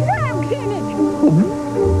 or frogs in it.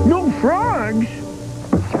 No frogs?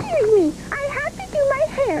 Excuse me, I have to do my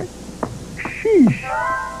hair. Sheesh.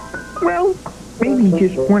 Well, maybe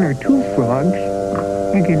just one or two frogs.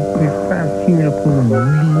 I can perhaps here up on the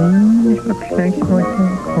leaves. Looks nice like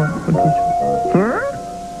that. Huh?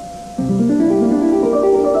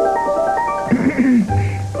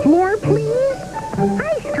 Floor, please?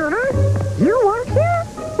 Hi, Scooter. You work here?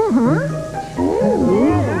 Uh-huh.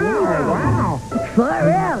 Yeah, wow. Far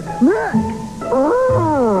out. Look.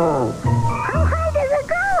 Oh. How high does it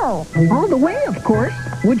go? All the way, of course.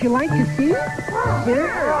 Would you like to see?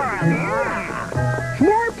 Sure.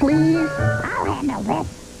 Floor, please. I'll handle this.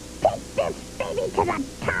 Take this baby to the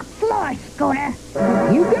top floor, Scooter.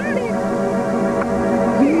 You got it.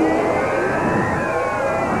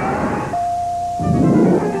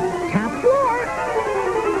 Top floor.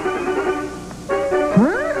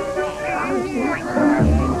 Huh?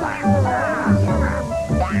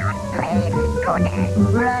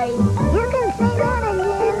 Right. You can say that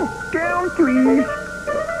again. Down, please.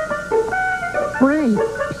 Right.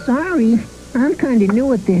 Sorry. I'm kind of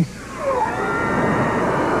new at this.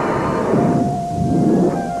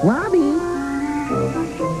 Lobby.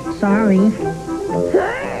 Sorry.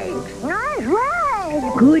 Thanks. Nice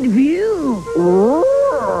ride. Good view. Ooh.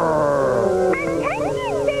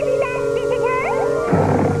 Attention, Babyland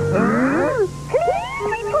visitors. Please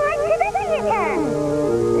report to the theater.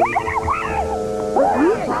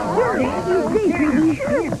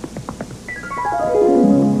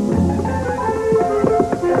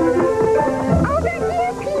 Over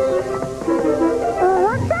here, please.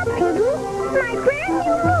 What's up, Piggy? My brand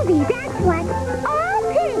new movie, that's what. All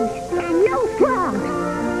pigs and no frogs.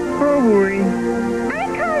 Oh, boy. I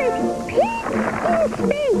call it Pigs in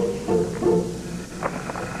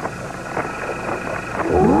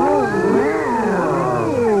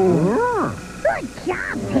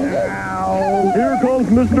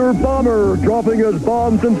Mr. Bomber dropping his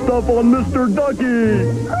bombs and stuff on Mr. Ducky.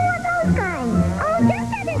 Who are those guys? Oh,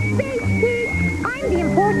 just as in Space Pig. I'm the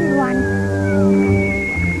important one.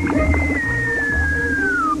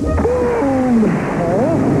 Boom!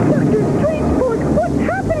 Dr. Strangefoot, what's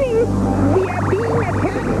happening? We are being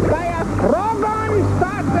attacked by a Frogon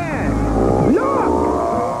saucer. Look!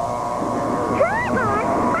 Frogon?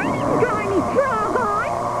 I didn't draw any Frogon.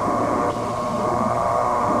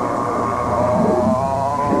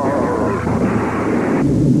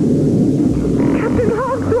 Captain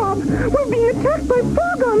Hogthrob, we're being attacked by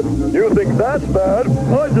Frogons. You think that's bad?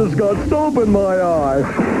 I just got soap in my eye.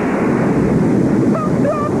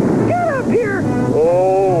 Hogthrob, get up here!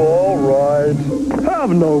 Oh, all right.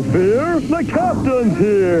 Have no fear. The captain's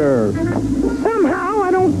here. Somehow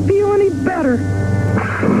I don't feel any better.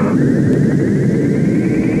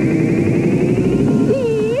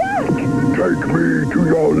 Yuck! Take me to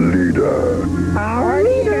your leader. Our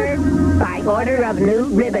leader. By order of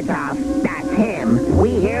Newt Ribbitoff, that's him,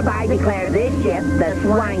 we hereby declare this ship the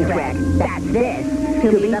Swine Trek, that's this,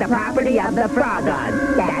 to be the property of the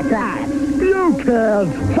Frogons, that's us. You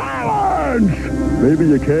can't. Silence! Maybe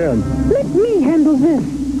you can. Let me handle this.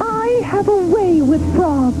 I have a way with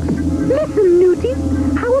frogs. Listen, Newty,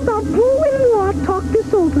 how about Boo and Moi talk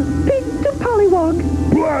this over? Pig to Pollywog.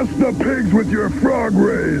 Blast the pigs with your frog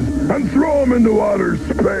rays and throw them into outer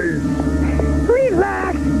space.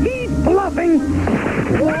 Relax, he's bluffing.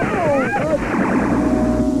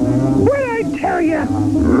 What'd I tell you?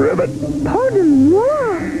 Ribbit. Pardon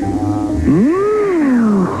moi.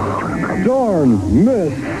 Darn,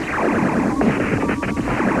 missed.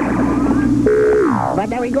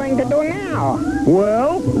 What are we going to do now?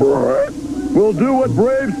 Well, we'll do what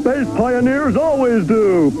brave space pioneers always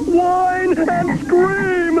do. Whine and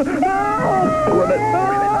scream. Help! Ribbit.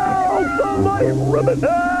 Help! Somebody, ribbit.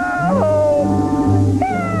 Help!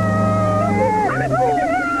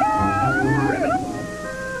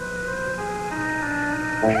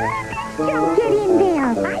 Don't get in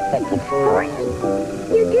there. I think it's free.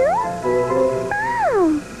 You do?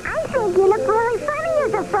 Oh, I think you look really funny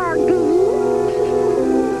as a frog, Piggy.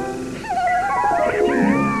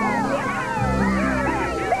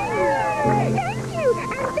 Thank you,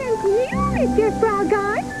 and thank you, Mr.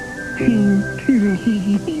 Frogon.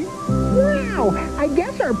 Wow, I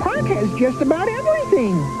guess our park has just about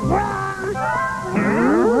everything. Wrong.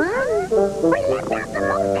 We left out the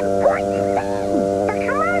most important thing, the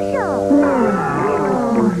commercial.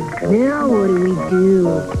 Now what do we do?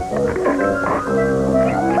 No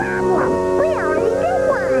problem. We already did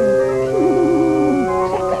one.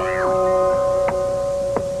 Check it out.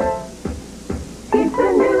 It's a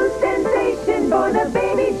new sensation for the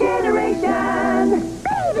baby generation.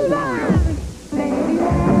 Babyland.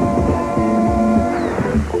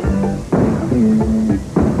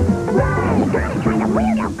 Right. You gotta try the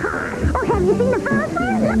weirdo car. Oh, have you seen the first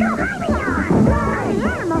one? Look how high they are. Right. The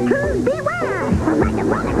animal crews beware. Like a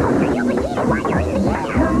roller coaster, you'll be eaten while you're in the air.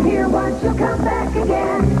 Come here once, you'll come back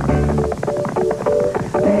again.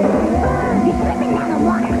 You're slipping down a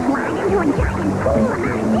water slide into a giant pool of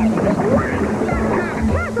out of serious big water.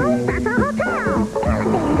 Castle, that's a hotel.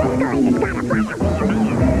 Elevated escalators gotta fly up to your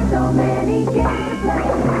lair. There's so many games to play.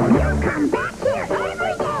 You'll come back here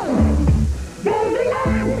every day.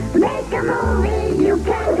 Babyland, make a movie. You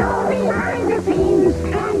can go behind the scenes,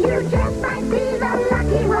 and you just might be the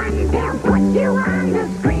lucky one. They'll put you on the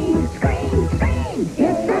screen, screen, screen.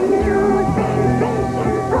 It's a new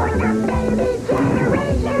sensation for the baby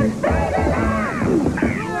generation. Babyland.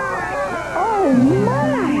 Oh, my!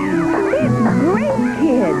 It's great,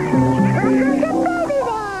 kids. Welcome to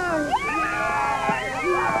Babyland.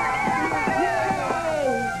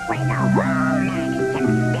 Where the whole nanny can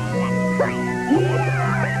stay and play.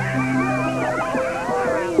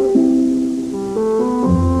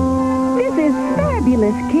 This is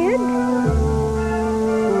fabulous, kids.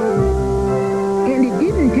 And it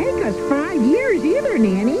didn't take us 5 years either,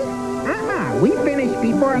 Nanny. We finished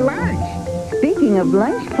before lunch. Speaking of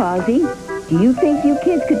lunch, Fozzie, do you think you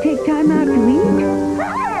kids could take time out to eat?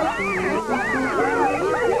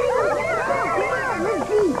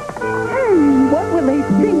 What will they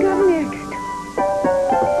think of next?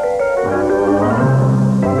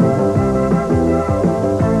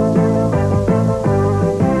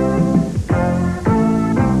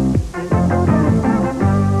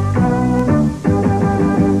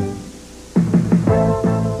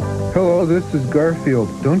 Hello, this is Garfield.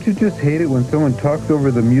 Don't you just hate it when someone talks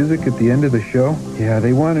over the music at the end of the show? Yeah,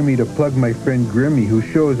 they wanted me to plug my friend Grimmy, who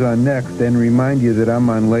shows on next, and remind you that I'm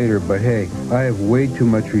on later, but hey, I have way too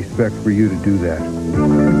much respect for you to do that.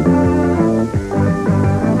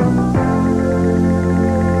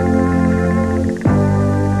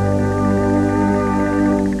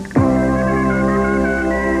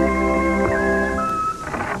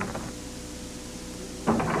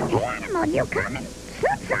 you coming.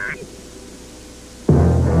 Suits on.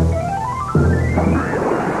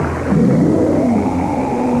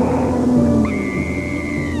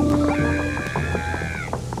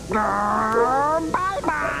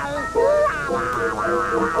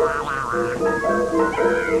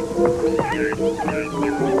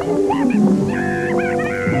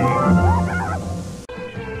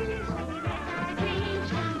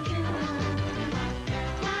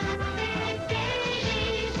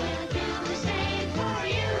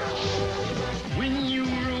 When you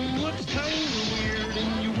roll what's kind of weird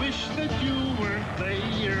and you wish that you weren't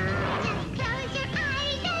there. Close your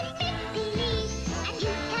eyes and make believe, and you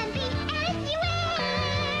can be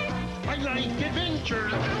anywhere. I like adventure.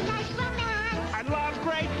 I like romance. I love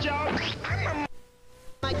great jokes.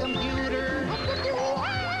 My computer.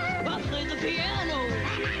 I'll play the piano.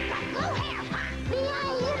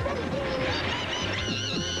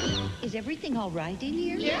 Is everything all right in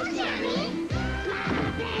here? Yes, Sammy.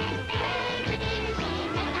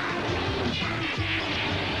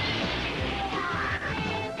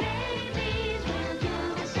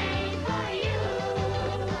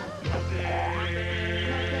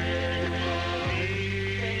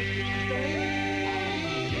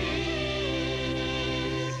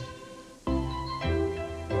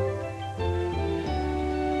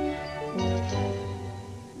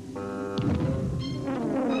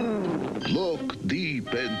 Look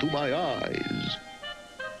deep into my eyes.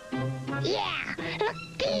 Yeah, look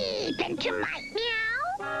deep into my meow.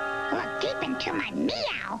 Look deep into my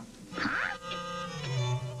meow. Huh?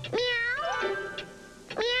 Meow.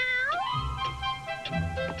 Meow.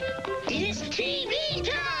 It's TV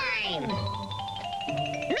time!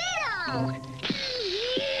 Meow. What?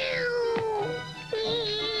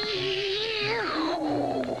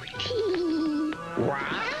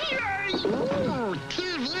 Ooh,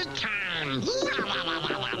 TV time!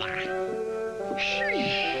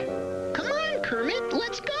 Sheesh. Come on, Kermit,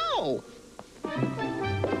 let's go!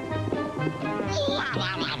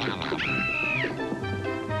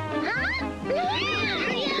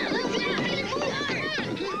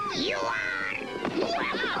 You are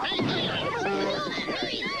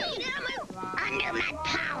under my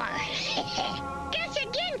power. Guess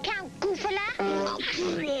again, Count Goofala.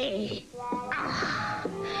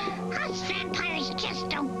 Us vampires just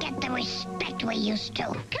don't get the respect we used to.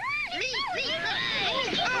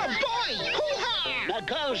 Oh, boy! Hoo-ha!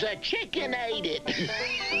 Because a chicken ate it.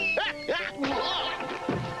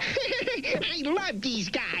 I love these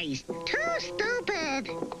guys. Too stupid.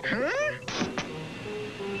 Huh?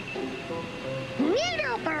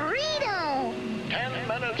 Neato burrito. 10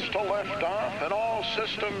 minutes to lift off, and all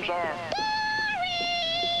systems are...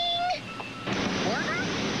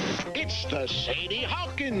 It's the Sadie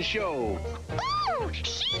Hawkins Show. Oh,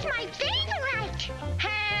 she's my favorite.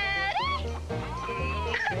 Harry?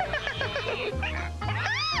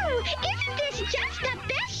 Oh, isn't this just the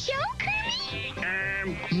best show,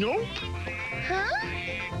 Kermit? Nope. Huh?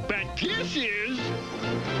 But this is...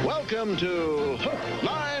 Welcome to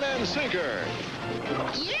Line and Sinker.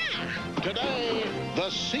 Yeah! Today, the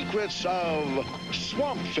secrets of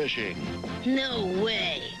swamp fishing. No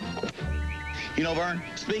way. You know, Vern,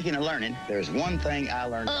 speaking of learning, there's one thing I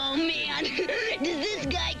learned. Oh, man. Does this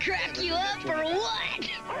guy crack you up or what?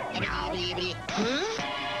 Huh?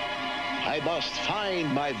 I must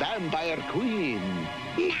find my vampire queen.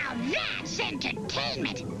 Now that's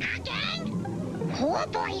entertainment, huh, gang? Oh,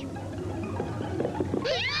 boy.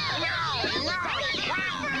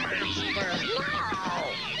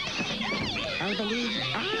 I believe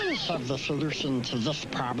I have the solution to this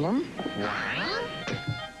problem.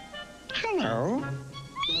 Hello.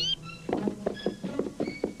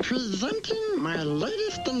 Presenting my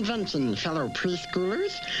latest invention, fellow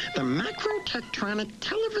preschoolers, the macrotectronic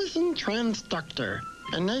television transductor,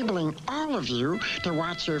 enabling all of you to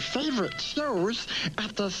watch your favorite shows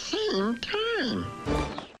at the same time.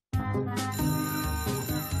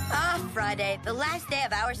 Ah, Friday, the last day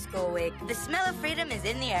of our school week. The smell of freedom is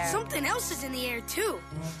in the air. Something else is in the air, too.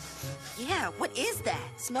 Yeah, what is that?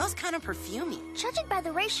 Smells kind of perfumey. Judging by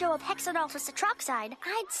the ratio of hexanol to citroxide,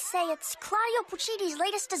 I'd say it's Claudio Puccini's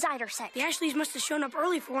latest designer scent. The Ashleys must have shown up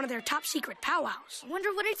early for one of their top secret powwows. I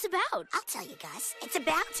wonder what it's about. I'll tell you, Gus. It's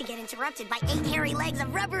about to get interrupted by 8 hairy legs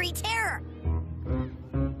of rubbery terror.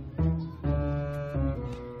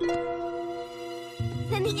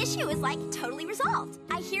 Then the issue is like totally resolved.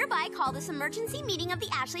 I hereby call this emergency meeting of the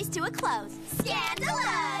Ashleys to a close.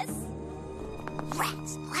 Scandalous!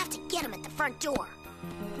 Rats! I'll have to get them at the front door.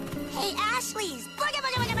 Hey, Ashleys! Booga,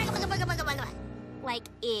 booga, booga, booga, booga, booga, booga, booga. Like,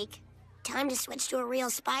 eek. Time to switch to a real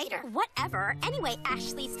spider. Whatever. Anyway,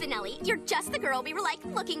 Ashley Spinelli, you're just the girl we were,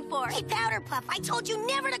 looking for. Hey, Powder Puff, I told you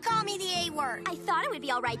never to call me the A word. I thought it would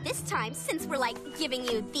be all right this time, since we're, giving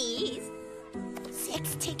you these.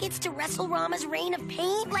 6 tickets to WrestleRama's Reign of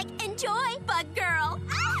Pain? Enjoy, Bug Girl.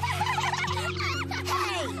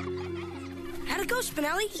 Hey! How'd it go,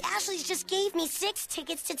 Spinelli? The Ashleys just gave me 6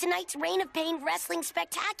 tickets to tonight's Reign of Pain Wrestling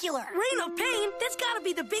Spectacular. Reign of Pain? That's gotta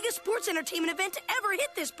be the biggest sports entertainment event to ever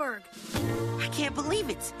hit this burg. I can't believe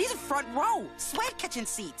it. These are front row, sweat-catching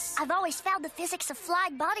seats. I've always found the physics of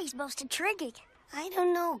flying bodies most intriguing. I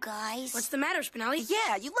don't know, guys. What's the matter, Spinelli?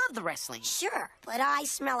 Yeah, you love the wrestling. Sure, but I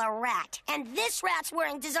smell a rat. And this rat's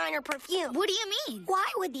wearing designer perfume. What do you mean? Why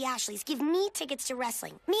would the Ashleys give me tickets to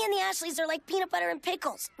wrestling? Me and the Ashleys are like peanut butter and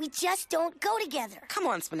pickles. We just don't go together. Come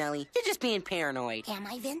on, Spinelli. You're just being paranoid. Am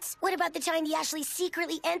I, Vince? What about the time the Ashleys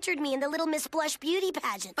secretly entered me in the Little Miss Blush beauty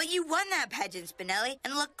pageant? But you won that pageant, Spinelli,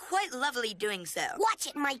 and look quite lovely doing so. Watch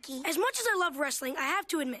it, Mikey. As much as I love wrestling, I have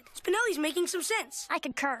to admit, Spinelli's making some sense. I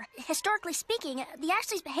concur. Historically speaking, the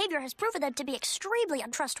Ashleys' behavior has proven them to be extremely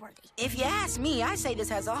untrustworthy. If you ask me, I say this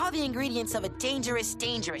has all the ingredients of a dangerous,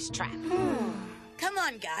 dangerous trap. Come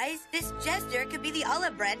on, guys. This gesture could be the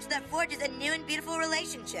olive branch that forges a new and beautiful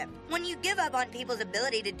relationship. When you give up on people's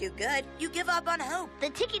ability to do good, you give up on hope.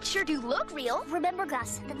 The tickets sure do look real. Remember,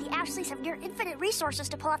 Gus, that the Ashleys have near infinite resources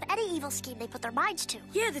to pull off any evil scheme they put their minds to.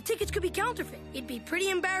 Yeah, the tickets could be counterfeit. It'd be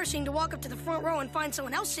pretty embarrassing to walk up to the front row and find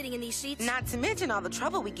someone else sitting in these seats. Not to mention all the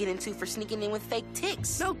trouble we get into for sneaking in with fake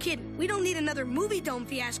ticks. No kidding. We don't need another movie dome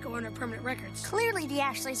fiasco on our permanent records. Clearly, the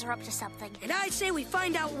Ashleys are up to something. And I'd say we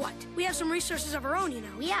find out what. We have some resources of our own, you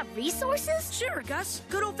know. We have resources? Sure, Gus.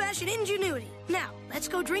 Good old-fashioned ingenuity. Now, let's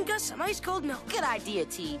go drink us some ice-cold milk. Good idea,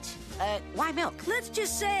 Teach. Why milk? Let's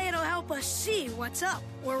just say it'll help us see what's up,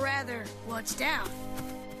 or rather, what's down.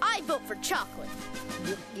 I vote for chocolate.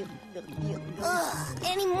 Ugh,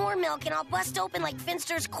 any more milk and I'll bust open like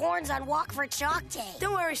Finster's corns on Walk for Chalk Day.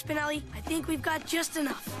 Don't worry, Spinelli. I think we've got just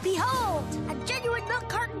enough. Behold, a genuine milk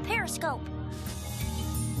carton periscope.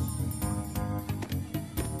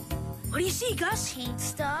 What do you see, Gus? Pink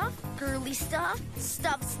stuff, girly stuff,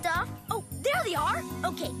 stuff. Oh, there they are.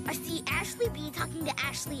 Okay, I see Ashley B talking to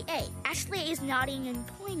Ashley A. Ashley A is nodding and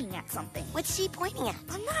pointing at something. What's she pointing at?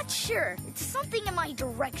 I'm not sure. It's something in my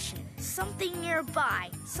direction. Something nearby.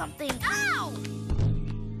 Something... Ow!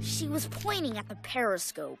 She was pointing at the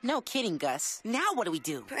periscope. No kidding, Gus. Now what do we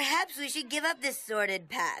do? Perhaps we should give up this sordid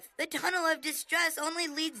path. The tunnel of distress only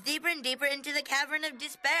leads deeper and deeper into the cavern of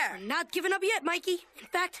despair. I'm not giving up yet, Mikey. In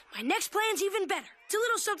fact, my next plan's even better. It's a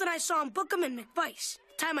little something I saw in Bookham and McVice.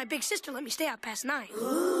 The time my big sister let me stay out past 9.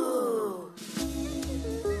 Ooh.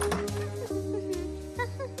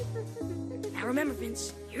 Now remember,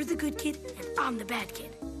 Vince, you're the good kid and I'm the bad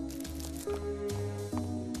kid.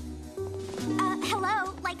 Hello?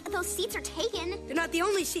 Those seats are taken. They're not the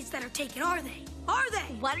only seats that are taken, are they? Are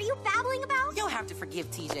they? What are you babbling about? You'll have to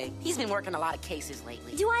forgive TJ. He's been working a lot of cases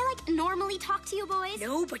lately. Do I, normally talk to you boys?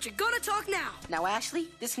 No, but you're gonna talk now. Now, Ashley,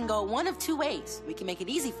 this can go one of 2 ways. We can make it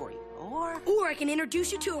easy for you, Or I can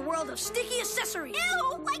introduce you to a world of sticky accessories.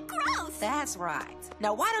 Ew, gross. That's right.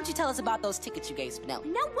 Now, why don't you tell us about those tickets you gave Spinelli?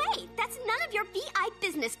 No way. That's none of your VI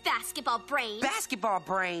business, basketball brain. Basketball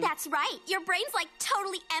brain? That's right. Your brain's,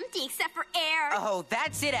 totally empty except for air. Oh,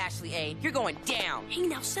 that's it, Ashley A. You're going down. Hey,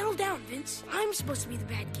 now settle down, Vince. I'm supposed to be the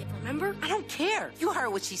bad kid, remember? I don't care. You heard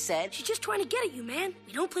what she said. She's just trying to get at you, man.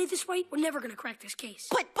 We don't play this right, we're never gonna crack this case.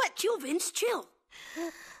 But... Chill, Vince, chill.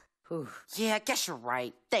 Yeah, I guess you're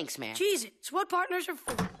right. Thanks, man. Cheese it. It's what partners are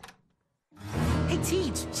for. Hey,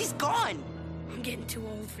 Teach, she's gone. I'm getting too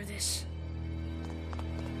old for this.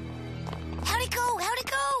 How'd it go?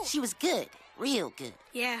 She was good. Real good.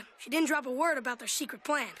 Yeah, she didn't drop a word about their secret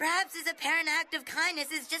plan. Perhaps his apparent act of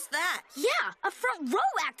kindness is just that. Yeah, a front row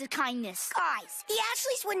act of kindness. Guys, the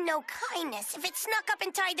Ashleys wouldn't know kindness if it snuck up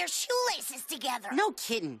and tied their shoelaces together. No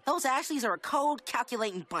kidding. Those Ashleys are a cold,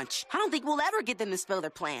 calculating bunch. I don't think we'll ever get them to spill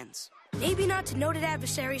their plans. Maybe not to noted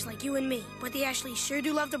adversaries like you and me, but the Ashleys sure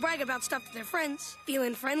do love to brag about stuff to their friends.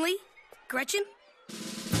 Feeling friendly? Gretchen?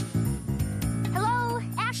 Hello,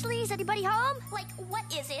 Ashleys, anybody home? What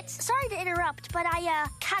is it? Sorry to interrupt, but I,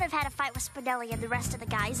 kind of had a fight with Spinelli and the rest of the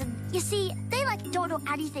guys, and you see, they, don't know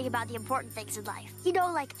anything about the important things in life. You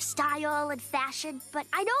know, style and fashion, but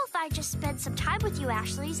I know if I just spend some time with you,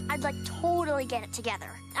 Ashleys, I'd, totally get it together.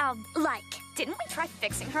 Didn't we try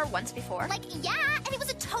fixing her once before? Yeah, and it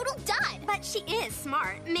was a total dud. But she is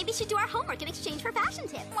smart. Maybe she'd do our homework in exchange for fashion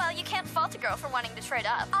tips. Well, you can't fault a girl for wanting to trade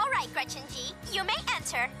up. All right, Gretchen G, you may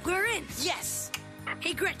enter. We're in. Yes.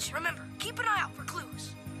 Hey, Gretch, remember, keep an eye out for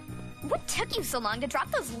clues. What took you so long to drop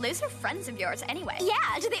those loser friends of yours anyway?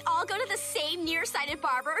 Yeah, do they all go to the nearsighted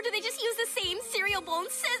barber, or do they just use the same cereal bowl and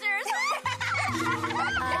scissors?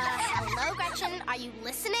 Hello, Gretchen. Are you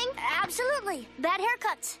listening? Absolutely. Bad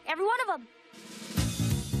haircuts. Every one of them.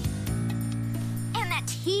 And that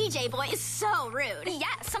TJ boy is so rude. Yeah,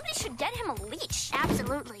 somebody should get him a leash.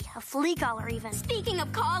 Absolutely. A flea collar, even. Speaking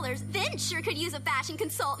of collars, Vince sure could use a fashion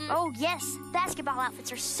consultant. Oh, yes. Basketball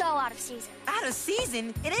outfits are so out of season. Out of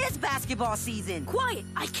season? It is basketball season. Quiet.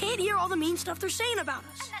 I can't hear all the mean stuff they're saying about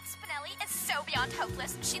us. And that Spinelli is so beyond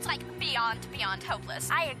hopeless. She's like beyond hopeless.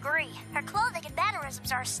 I agree. Her clothing and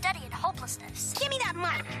mannerisms are a study in hopelessness. Give me that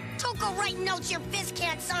mic. Don't go writing notes your fist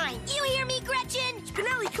can't sign. You hear me, Gretchen?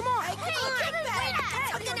 Spinelli, come on. Hey,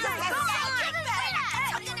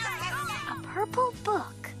 A purple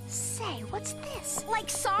book. Say, what's this? Like,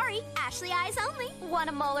 sorry, Ashley eyes only. Want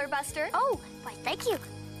a molar buster? Oh, why, thank you.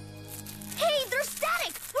 Hey, they're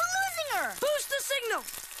static. We're losing her. Boost the signal.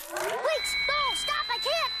 Wait, no, stop, I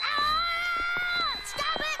can't. Ah!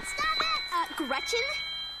 Stop it. Gretchen?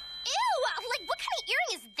 Ew, like, what kind of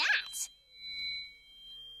earring is that?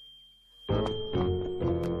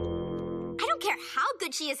 I don't care how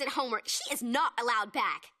good she is at homework, she is not allowed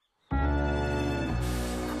back.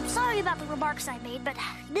 Sorry about the remarks I made, but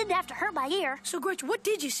it didn't have to hurt my ear. So, Gretchen, what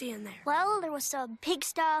did you see in there? Well, there was some pig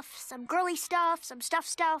stuff, some girly stuff, some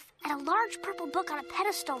stuff, and a large purple book on a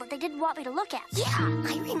pedestal that they didn't want me to look at. Yeah,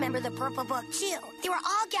 I remember the purple book, too. They were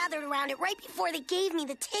all gathered around it right before they gave me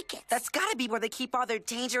the tickets. That's gotta be where they keep all their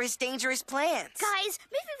dangerous plans. Guys,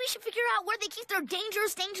 maybe we should figure out where they keep their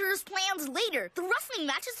dangerous plans later. The wrestling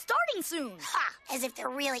match is starting soon. Ha! As if there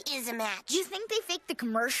really is a match. Do you think they faked the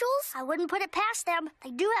commercials? I wouldn't put it past them.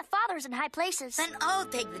 They do have fathers in high places. Then I'll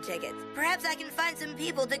take the tickets. Perhaps I can find some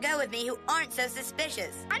people to go with me who aren't so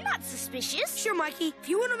suspicious. I'm not suspicious. Sure, Mikey. If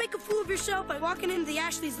you want to make a fool of yourself by walking into the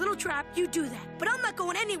Ashley's little trap, you do that. But I'm not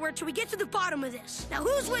going anywhere till we get to the bottom of this. Now,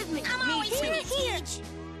 who's with me? I'm always here.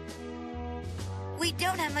 We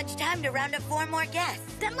don't have much time to round up 4 more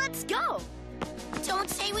guests. Then let's go. Don't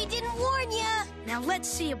say we didn't warn ya. Now, let's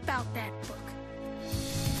see about that book.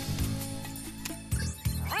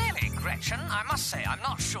 Really, Gretchen, I must say I'm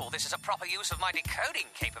not sure this is a proper use of my decoding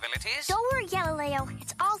capabilities. Don't worry, Galileo.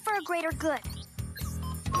 It's all for a greater good.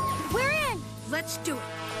 We're in! Let's do it.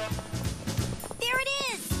 There it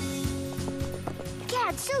is!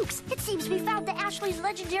 Gadzooks! It seems we found the Ashley's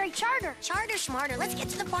legendary charter. Charter schmarter. Let's get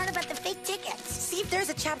to the part about the fake tickets. See if there's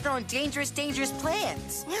a chapter on dangerous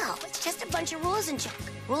plans. No, it's just a bunch of rules and junk.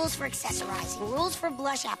 Rules for accessorizing, rules for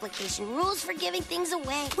blush application, rules for giving things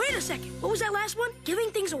away. Wait a second. What was that last one? Giving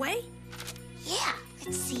things away? Yeah,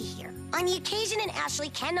 let's see here. On the occasion an Ashley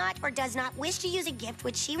cannot or does not wish to use a gift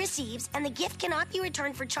which she receives, and the gift cannot be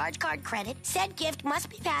returned for charge card credit, said gift must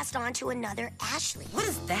be passed on to another Ashley. What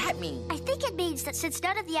does that mean? I think it means that since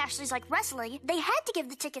none of the Ashleys like wrestling, they had to give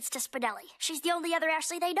the tickets to Spinelli. She's the only other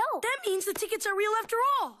Ashley they know. That means the tickets are real after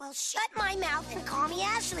all. Well, shut my mouth and call me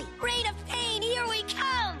Ashley. Reign of pain, here we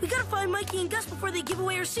come. We gotta find Mikey and Gus before they give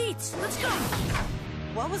away our seats. Let's go.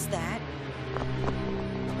 What was that?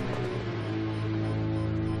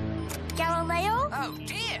 Galileo? Oh,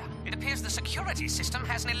 dear. It appears the security system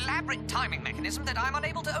has an elaborate timing mechanism that I'm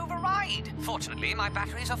unable to override. Fortunately, my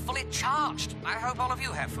batteries are fully charged. I hope all of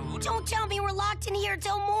you have food. Don't tell me we're locked in here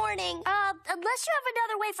till morning. Unless you have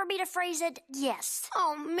another way for me to phrase it, yes.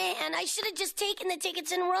 Oh, man, I should have just taken the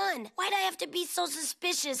tickets and run. Why'd I have to be so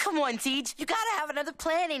suspicious? Come on, Teach. You gotta have another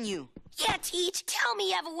plan in you. Yeah, Teach, tell me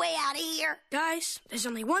you have a way out of here. Guys, there's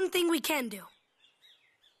only one thing we can do.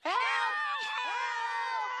 Help!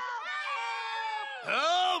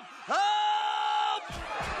 Help! Help!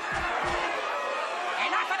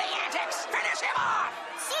 Enough of the antics! Finish him off!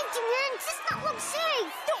 Safety, man! This not look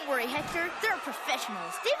safe! Don't worry, Hector. They're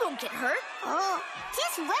professionals. They won't get hurt. Oh,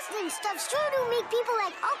 this wrestling stuff sure do make people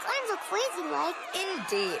like all kinds of crazy, like.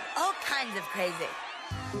 Indeed. All kinds of crazy.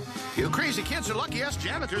 You crazy kids are lucky us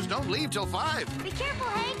janitors don't leave till 5. Be careful,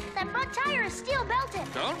 Hank. That front tire is steel belted.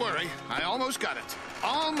 Don't worry. I almost got it.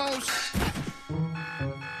 Almost.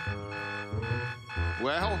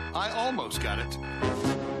 Well, I almost got it.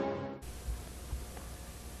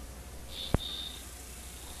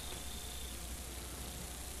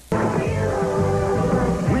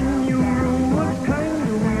 When you rule was kind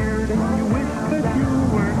of weird, and you wish that you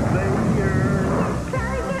weren't there.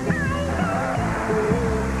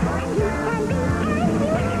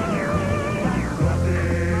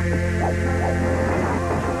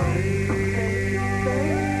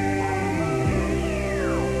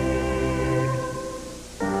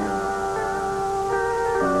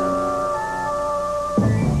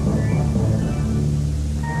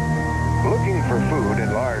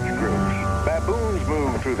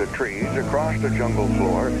 moved across the jungle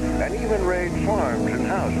floor and even raid farms and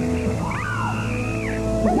houses.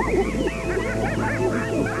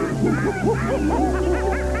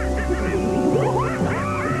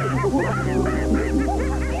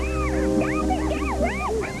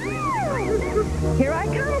 Here I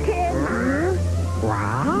come, kids.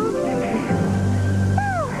 Wow.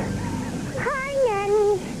 Hi,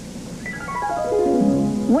 Nanny.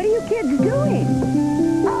 What are you kids doing?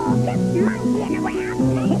 Oh, just monkeying around.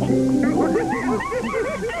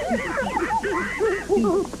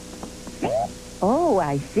 Oh,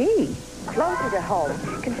 I see. Closer to home,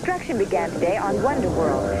 construction began today on Wonder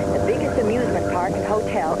World, the biggest amusement park and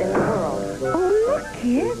hotel in the world. Oh, look,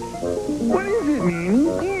 kids. What is it, Nanny?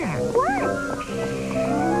 Yeah. What?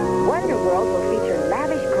 Wonder World will feature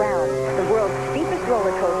lavish grounds, the world's steepest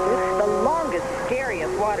roller coaster, the longest,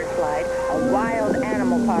 scariest water slide, a wild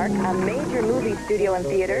animal park, a major movie studio and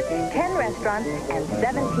theater, 10 restaurants, and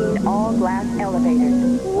 17 all-glass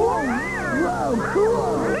elevators. Whoa,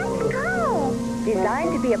 cool. Let's go.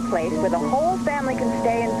 Designed to be a place where the whole family can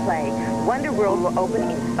stay and play, Wonder World will open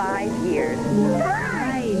in 5 years.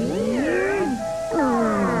 5 years?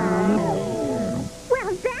 Well,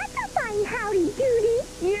 that's a fine howdy-doody.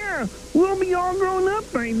 Yeah, we'll be all grown up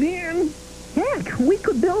by then. Heck, we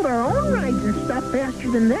could build our own rides and stuff faster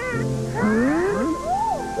than that.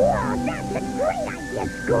 Well, that's a great idea,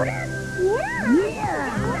 Scooter. Yeah.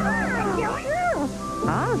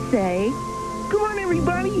 I'll say. Come on,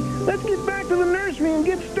 everybody. Let's get back to the nursery and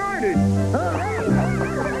get started.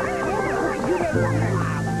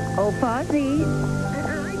 Oh, Fozzie.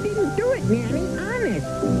 I didn't do it, Nanny. Honest.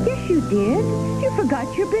 Yes, you did. You forgot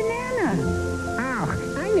your banana. Oh,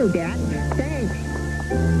 I knew that. Thanks.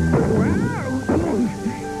 Wow.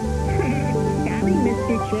 Sorry,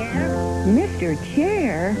 Mr. Chair. Mr.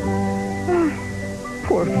 Chair?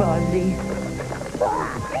 Poor Fozzie.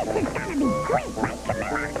 This is gonna be great, right,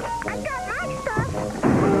 Camilla? I got my stuff.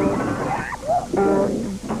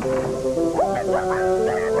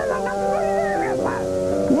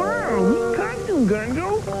 Wow, neat costume, Gungo.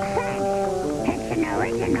 It's an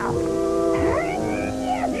original.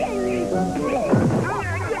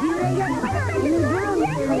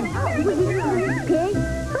 Pig?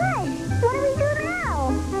 Hush! What do we do now?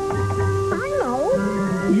 I know.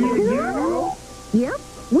 You know? Yep,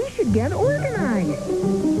 we should get organized.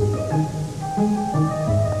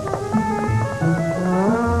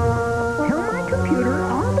 Tell my computer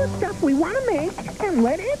all the stuff we want to make and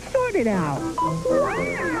let it sort it out.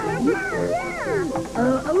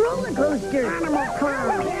 A roller coaster. Animal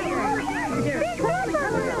Crown.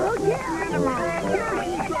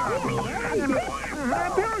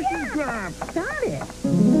 Parachute drop. Got it.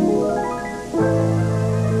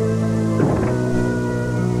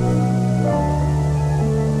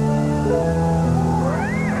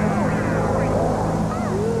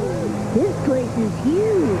 This place is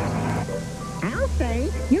huge. I'll say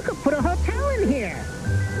you could put a hotel in here.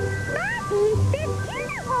 Marty, this is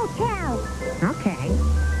a hotel. Okay.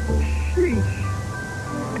 Sheesh.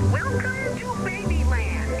 Welcome to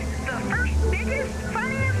Babyland, the first, biggest,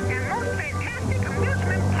 funniest, and most fantastic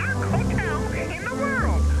amusement park hotel in the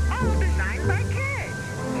world, all designed by kids.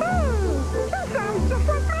 That sounds just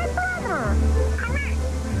like my brother. Correct.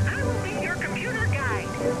 I will be your computer guide.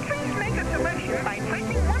 Please make a selection by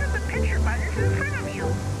pressing one of the picture buttons in front of you.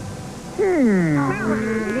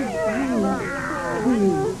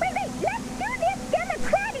 Wait, let's do this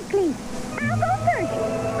democratically. I'll go first.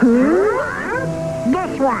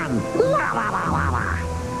 This one.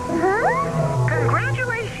 Huh?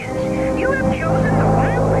 Congratulations. You have chosen the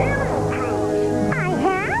Wild Animal Cruise. I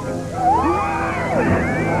have?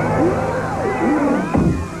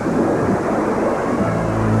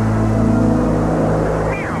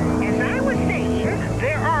 Now, as I was saying,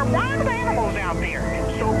 there are wild animals out there,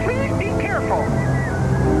 so please be careful.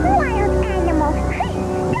 Wild animals.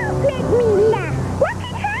 Don't make me laugh. What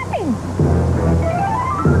can happen?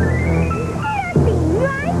 Nothing,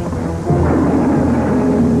 right?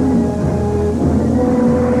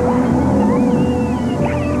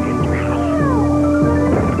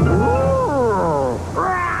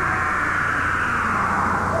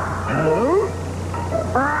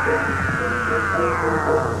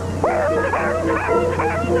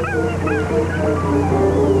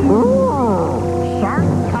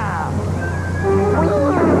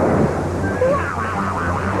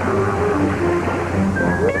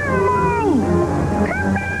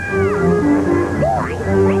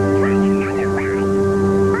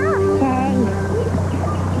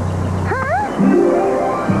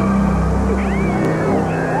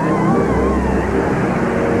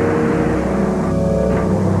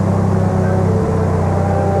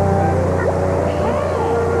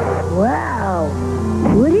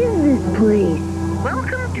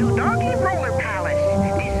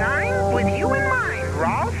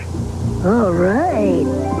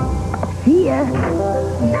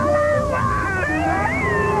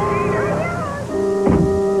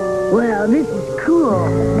 Well, this is cool.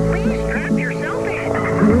 Please strap yourself in.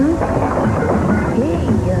 Huh? Hey,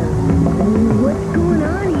 what's going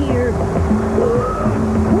on here?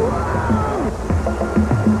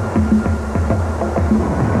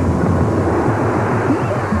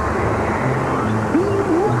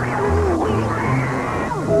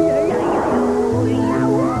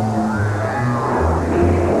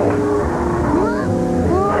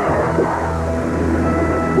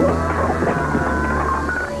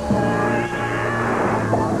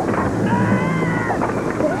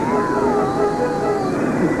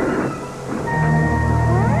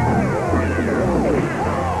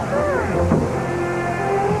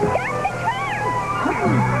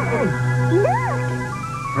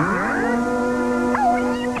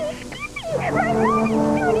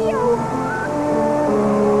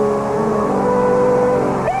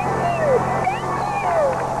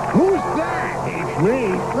 Who's that? It's me.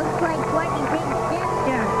 Looks like quite a big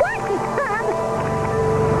gesture. Watch it, Bob.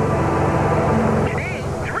 Today,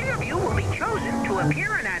 3 of you will be chosen to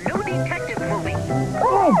appear in a new detective movie.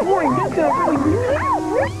 Oh, boy, that sounds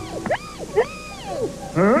really...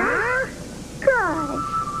 Huh? Gosh.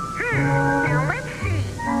 Now let's see.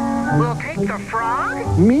 We'll take the frog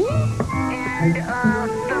Me? and,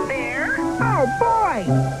 the bear. Oh, boy.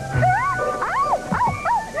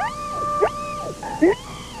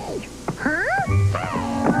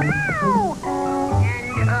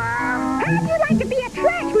 How'd you like to be a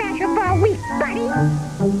trash masher for a week, buddy?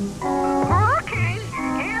 Okay,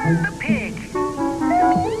 and the pig.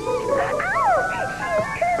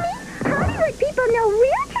 Hollywood people know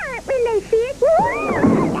real talent when they see it.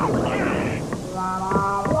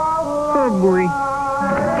 Oh, boy.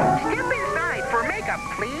 Step inside for makeup,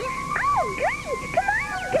 please. Oh, great! Come on,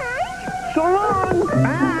 you guys. So long.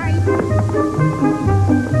 Bye.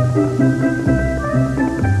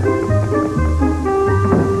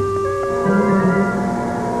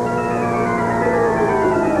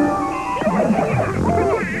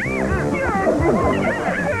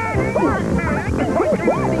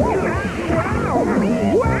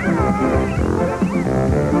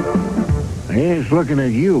 He's looking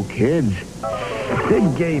at you, kids.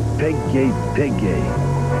 Pig gate, pig gate, pig gate.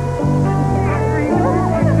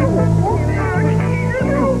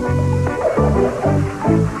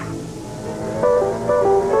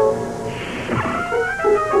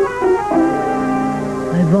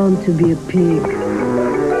 I want to be a pig.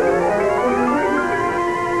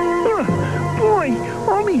 Boy,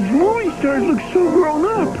 all these movie stars look so grown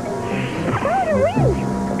up. So do we,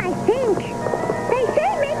 I think. They say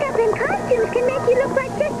makeup and costumes can make you look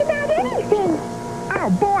like just about anything. Oh,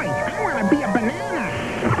 boy, I want to be a banana.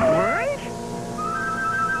 What?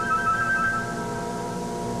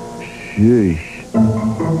 Sheesh.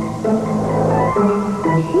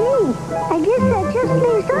 Gee, I guess that just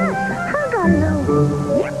leaves us. Hug on Lou.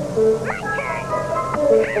 Yep, my turn.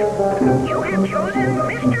 You have chosen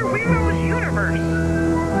Mr. Weirdo's universe.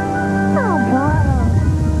 Oh, bother.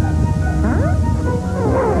 Huh?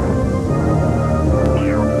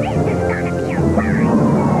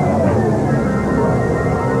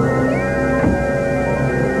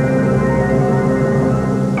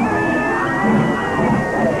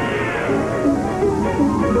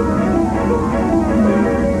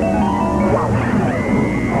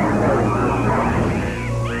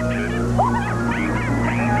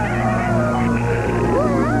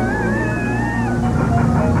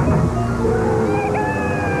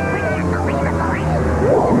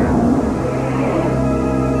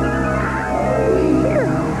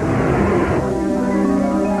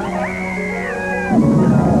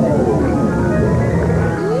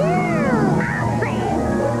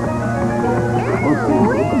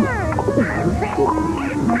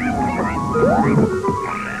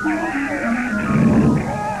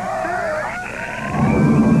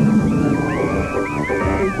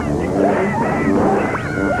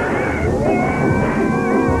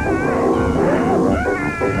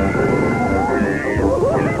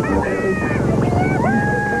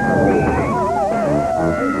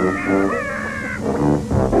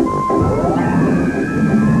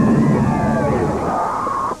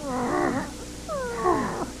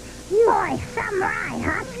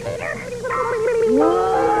 Now, this is gonna be a ride.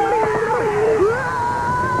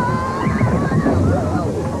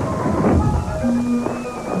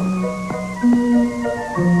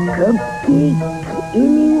 Cupcake?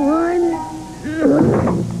 Anyone?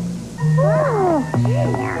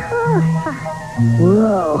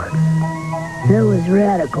 Whoa, that was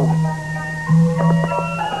radical.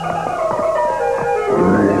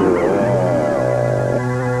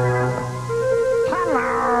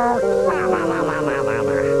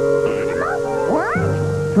 What?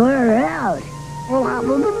 Far out.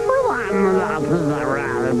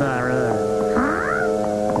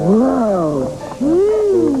 Whoa.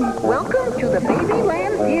 Welcome to the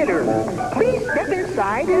Babyland Theater. Please step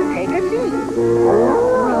inside and take a seat.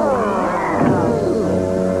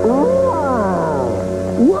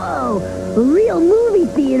 Whoa, a real movie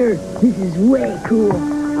theater. This is way cool.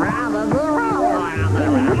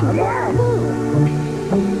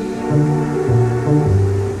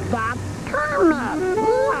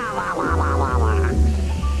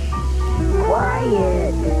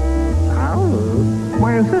 Quiet.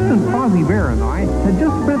 My assistant Fozzie Bear and I had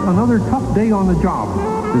just spent another tough day on the job,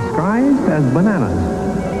 disguised as bananas.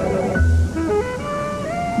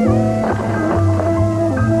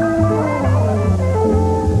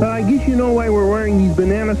 I guess you know why we're wearing these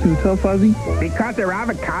banana suits, huh, Fuzzy? Because their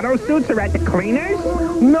avocado suits are at the cleaners?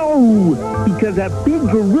 No! Because that big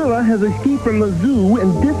gorilla has escaped from the zoo,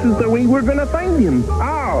 and this is the way we're gonna find him.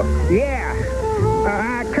 Oh, yeah.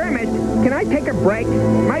 Kermit, can I take a break?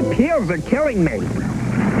 My peels are killing me.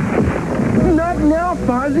 Not now,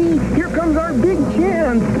 Fozzie. Here comes our big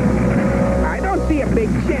chance. I don't see a big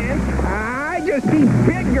chance. I just see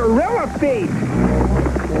big gorilla feet.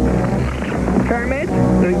 Kermit?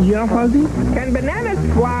 Yeah, Fozzie? Can bananas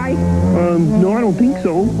fly? No, I don't think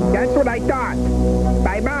so. That's what I thought.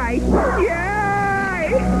 Bye-bye.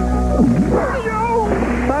 Yay! No!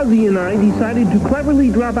 Fozzie and I decided to cleverly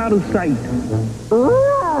drop out of sight.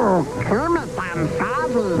 Oh, Kermit and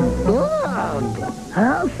Fozzie, big.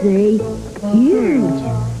 I'll say huge.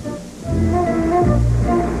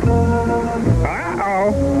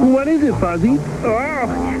 Uh-oh. What is it, Fozzie?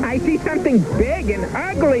 Oh, I see something big and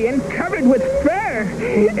ugly and covered with fur.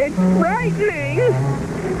 It's frightening.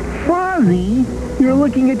 Fozzie, you're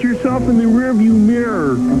looking at yourself in the rearview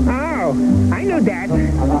mirror. Oh, I knew that.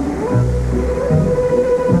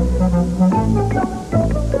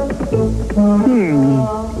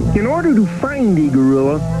 In order to find a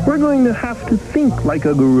gorilla, we're going to have to think like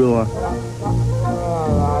a gorilla.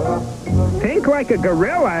 Think like a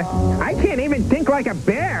gorilla? I can't even think like a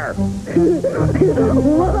bear.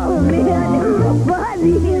 Whoa, man.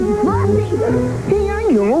 Fuzzy is funny. Hey, I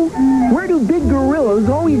know. Where do big gorillas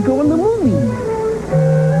always go in the movies?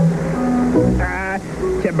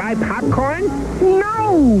 To buy popcorn?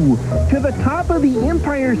 No! To the top of the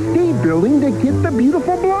Empire State Building to get the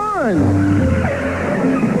beautiful blonde.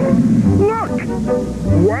 Look!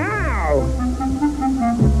 Wow!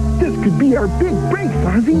 This could be our big break,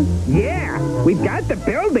 Fozzie. Yeah, we've got the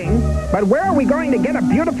building, but where are we going to get a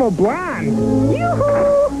beautiful blonde?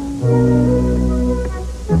 Yoo-hoo!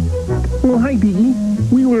 Well, hi, Piggy.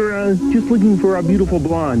 We were just looking for a beautiful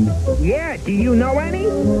blonde. Yeah, do you know any?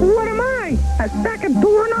 What am I? A sack of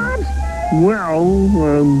doorknobs? Well,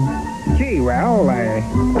 Gee, well,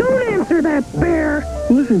 Don't answer that, bear!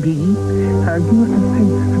 Listen, Piggy.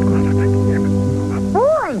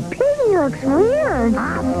 Boy, Piggy looks weird.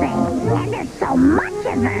 I'll say. And there's so much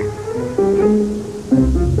of her.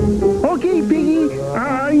 Okay, Piggy.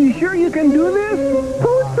 Are you sure you can do this?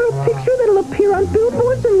 Pose for a picture that'll appear on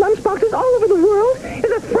billboards and lunchboxes all over the world.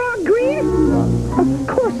 Is a frog green? Of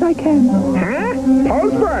course I can. Huh?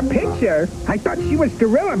 Pose for a picture? I thought she was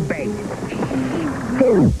gorilla bait.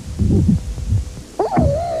 Gorilla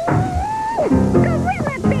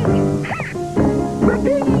bait! But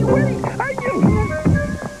Piggy, wait!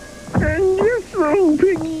 And you're so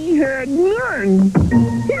Piggy had none.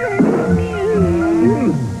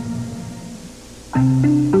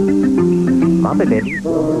 Mama, baby.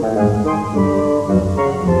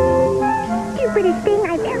 Stupidest thing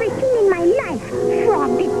I've ever seen in my life.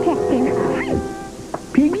 Frog detective.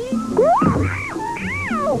 Piggy?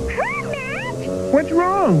 Ow! Kermit! What's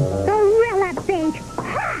wrong? Gorilla bait.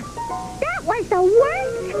 Ha! That was the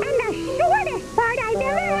worst and the shortest part I've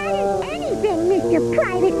ever had in anything, Mr.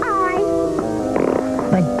 Private Eye.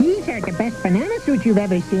 But these are the best banana suits you've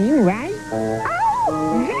ever seen, right?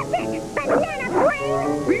 Oh, zip it, banana brain!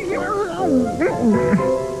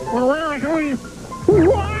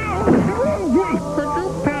 Wow! Could you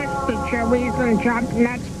pass the cherries and chopped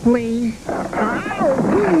nuts, please?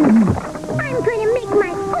 I'm going to make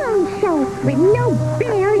my own show with no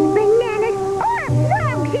bears, bananas, or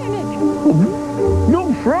frogs in it.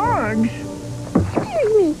 No frogs?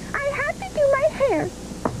 Excuse me, I have to do my hair.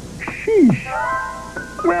 Sheesh.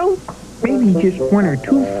 Well, maybe just one or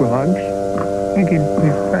two frogs. I can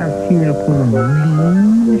perhaps here to put them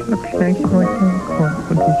leaves. Looks nice like that.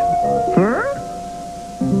 Huh?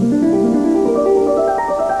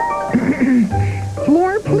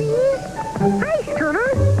 Floor, please. Hi, Scooter.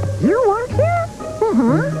 You work here?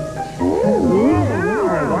 Uh-huh.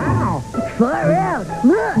 Yeah, wow. Far out.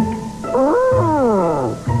 Look.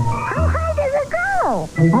 Oh.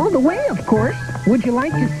 way, of course. Would you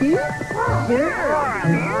like to see? Sure.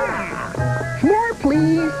 Floor,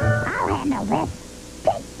 please. I'll handle this.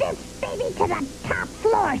 Take this baby to the top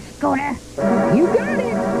floor, Scooter. You got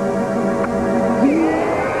it.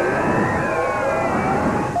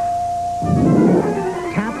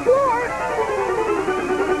 Top floor.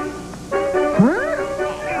 Huh?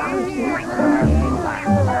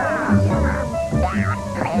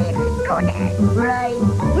 Right.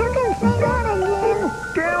 You can say that again.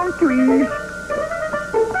 Down, please.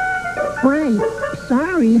 Right.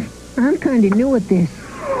 Sorry. I'm kind of new at this.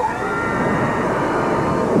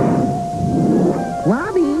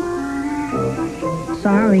 Lobby.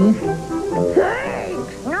 Sorry.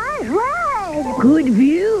 Thanks. Nice ride. Good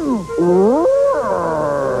view.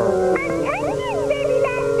 Attention, baby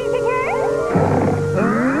back visitors.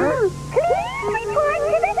 Please report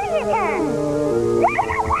to the visitor.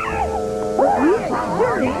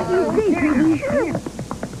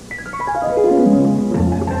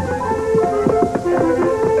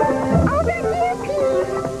 Over here, please.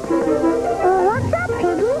 What's up,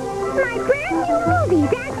 Piggy? My brand new movie,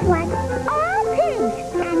 that's what. All pigs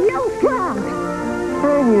and no frogs.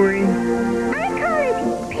 Oh, boy. I call it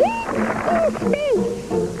Pigs in Space.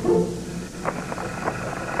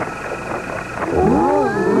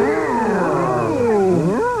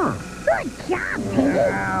 Good job, Piggy.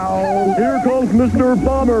 Here comes Mr.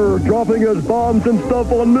 Bomber, dropping his bombs and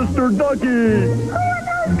stuff on Mr. Ducky. Who are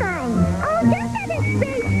those guys? Oh, just as in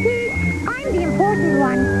space, Pete. I'm the important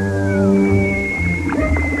one.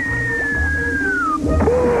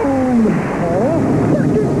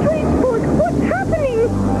 Dr. Strangebird, what's happening?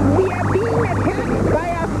 We are being attacked by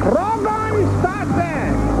a Frogon saucer.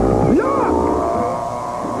 Look!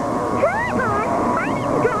 Frogon? I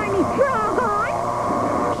didn't draw any Frogon.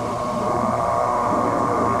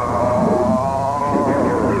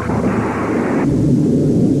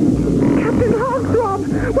 Captain Hogthrob,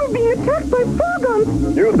 we're being attacked by Frogons.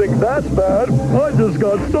 You think that's bad? I just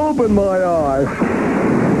got soap in my eye.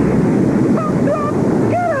 Hogthrob,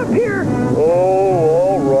 get up here. Oh,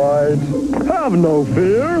 all right. Have no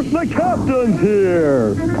fear. The captain's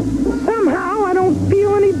here. Somehow I don't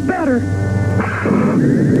feel any better.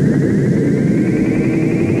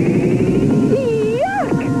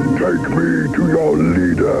 Yuck! Take me to your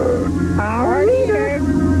leader. Our leader.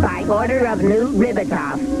 By order of Newt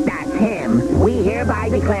Ribbitoff, that's him, we hereby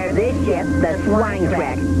declare this ship the Swine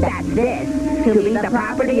Trek, that's this, to be the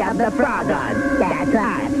property of the Frogons, that's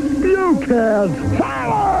us. You can't.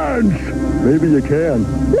 Silence! Maybe you can.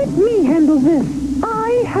 Let me handle this.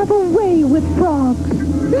 I have a way with frogs.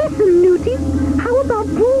 Listen, Newty. How about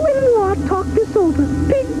Boo and Watt talk this over?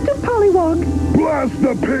 Pig to Pollywog. Blast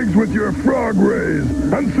the pigs with your frog rays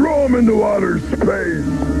and throw them into outer space.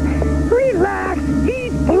 Relax.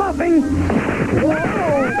 He's bluffing.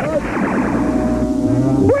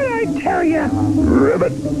 What'd I tell you?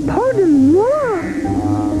 Ribbit. Pardon moi.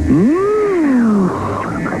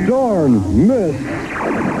 Darn, missed.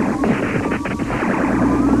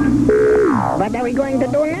 What are we going to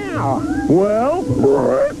do now? Well,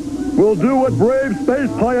 we'll do what brave space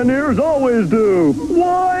pioneers always do.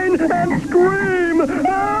 Whine and scream.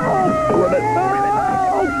 Help! Ribbit.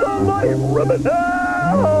 Help! Somebody! Ribbit.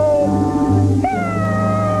 Help!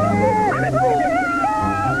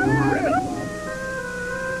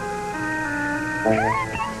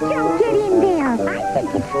 Don't get in there. I think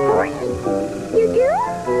it's free. You do?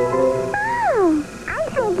 Oh, I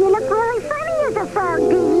think you look really funny as a frog,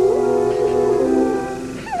 Piggy.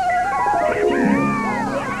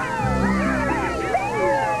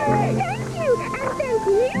 Thank you, and thank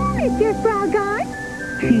you, Mr. Frogon.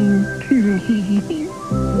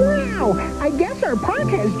 Wow, I guess our park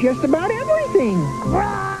has just about everything.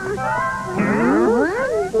 Wrong.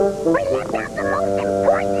 We left out the most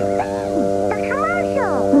important thing, the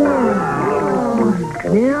commercial.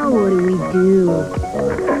 Now what do we do? No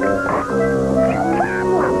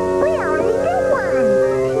problem. We already did one.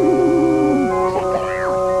 Check it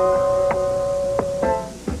out.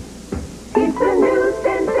 It's a new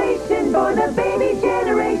sensation for the baby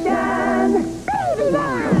generation.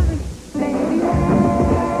 Babyland.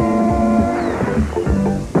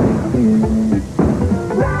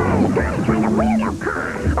 Right. You gotta try the weirdo car.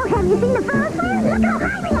 Oh, have you seen the first one? Look how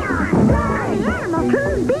high we are. Right. The animal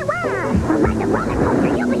crews, beware. Or like a roller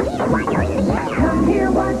coaster, you'll be eaten while you're in the air. Come here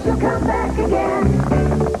once, you'll come back again.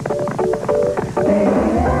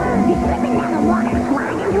 You're slipping down the water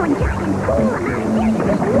slide into a giant pool of serious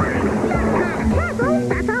big water. That's not a castle,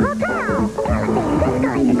 that's a hotel. Elevator, this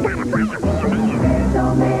guy has got a fly. I'll see you later. There's so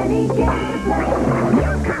many games to play.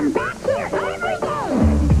 You'll come back here every day.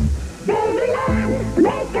 Babyland,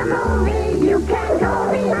 make a movie. You can go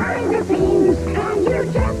behind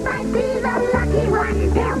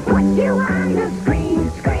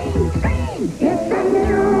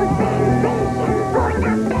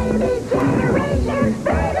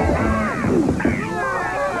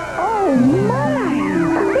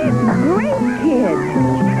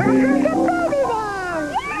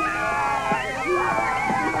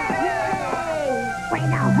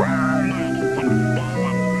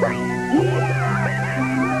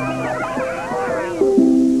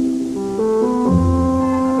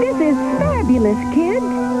this, kids.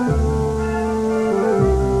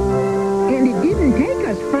 And it didn't take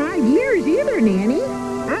us 5 years either, Nanny.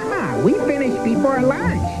 We finished before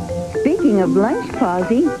lunch. Speaking of lunch,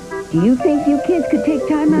 Fozzie, do you think you kids could take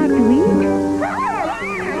time out to eat?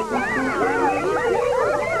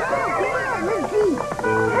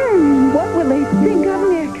 What will they think of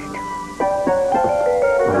next?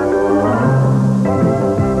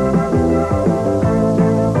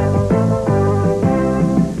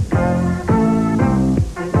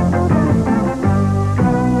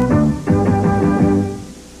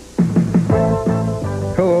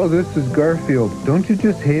 Hello, this is Garfield. Don't you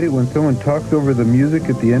just hate it when someone talks over the music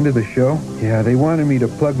at the end of the show? Yeah, they wanted me to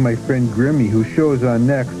plug my friend Grimmy, whose show is on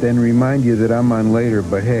next, and remind you that I'm on later,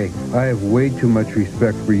 but hey, I have way too much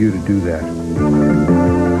respect for you to do that.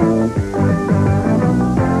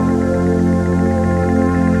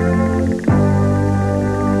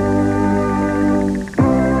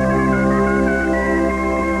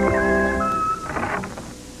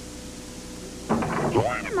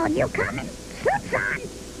 Animal, you coming? Suits on.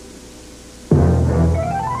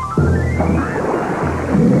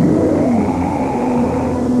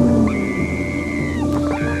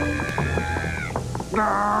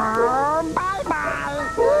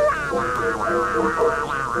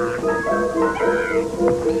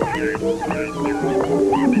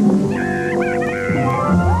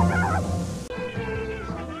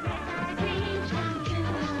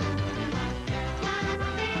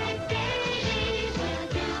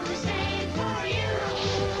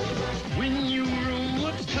 When your room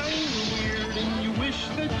looks kind of weird and you wish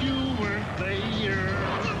that you weren't there.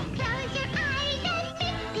 Close your eyes and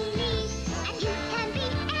make believe, and you can be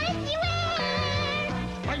anywhere.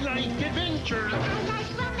 I like adventure. I like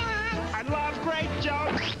romance. I love great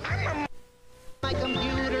jokes. My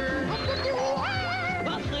computer.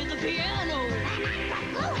 I play the piano.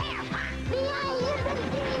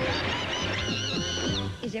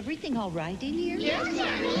 Is everything all right in here? Yes,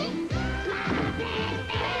 Sammy.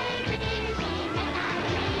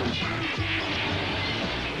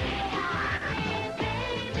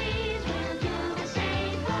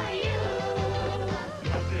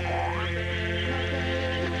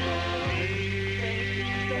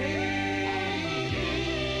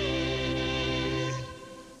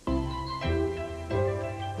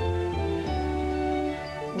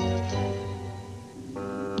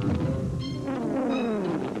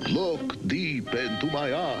 Look deep into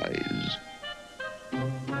my eyes.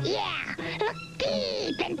 Yeah, look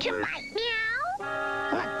deep into my meow.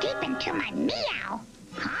 Look deep into my meow.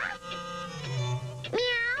 Huh?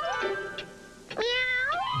 Meow.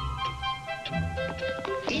 Meow.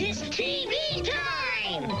 It's TV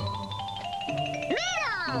time!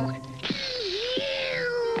 Meow.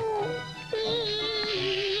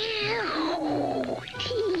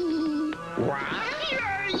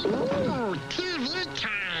 Ooh, TV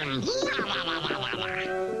time!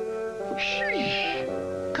 Sheesh.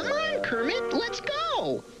 Come on, Kermit, let's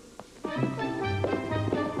go!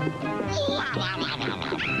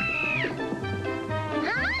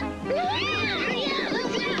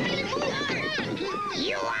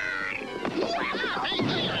 You are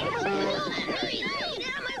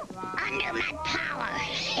under my power.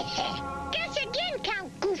 Guess again, Count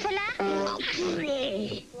Goofala.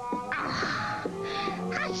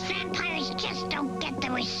 Us vampires just don't get the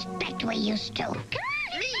respect we used to.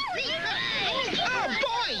 Oh,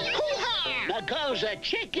 boy! Hoo-ha! Because a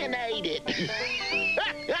chicken ate it.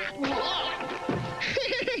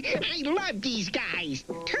 I love these guys.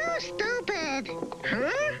 Too stupid.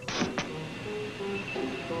 Huh?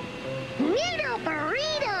 Neato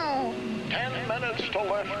burrito. 10 minutes to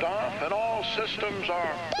lift off and all systems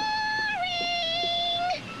are...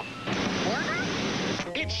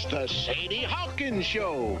 It's the Sadie Hawkins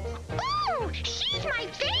Show. Oh, she's my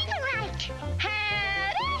favorite.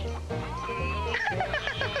 Hattie?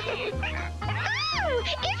 Oh,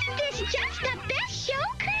 isn't this just the best show,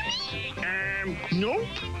 Kermit? Nope.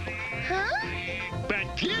 Huh? But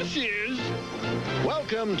this is...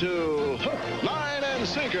 Welcome to Line and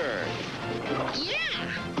Sinker.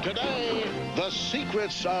 Yeah. Today, the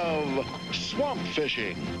secrets of swamp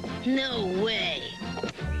fishing. No way.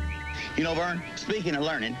 You know, Vern, speaking of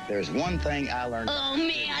learning, there's one thing I learned. Oh,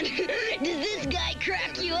 man. Does this guy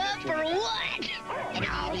crack you up or what?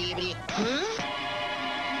 Huh?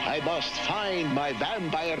 I must find my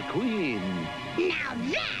vampire queen. Now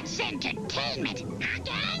that's entertainment, huh,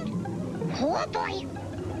 gang? Oh, boy.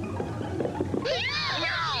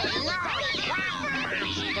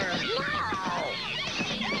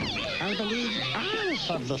 I believe I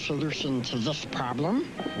have the solution to this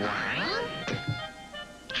problem.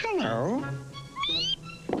 Hello.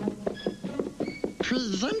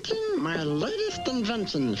 Presenting my latest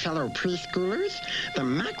invention, fellow preschoolers, the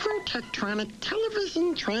macrotectronic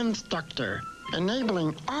television transductor,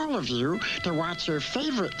 enabling all of you to watch your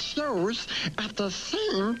favorite shows at the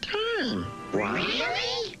same time.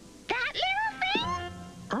 Really? That little thing?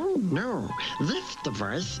 Oh, no. This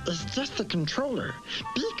device is just a controller.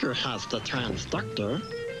 Beaker has the transductor.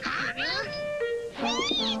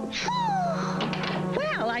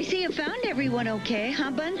 Well, I see you found everyone okay,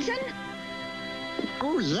 huh, Bunsen?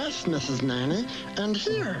 Oh, yes, Mrs. Nanny. And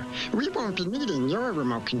here, we won't be needing your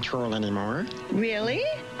remote control anymore. Really?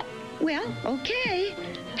 Well, okay.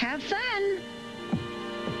 Have fun.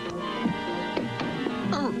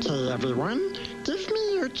 Okay, everyone. Give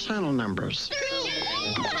me your channel numbers.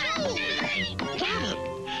 Got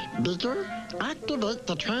it. Beaker, activate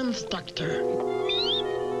the transductor.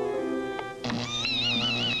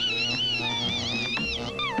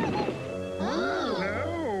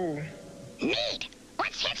 Neat.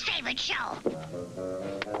 What's his favorite show?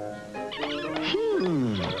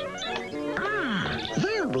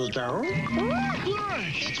 There we go. Look,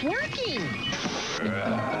 it's working.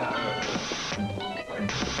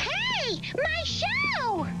 Hey, my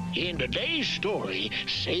show! In today's story,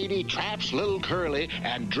 Sadie traps little Curly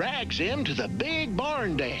and drags him to the big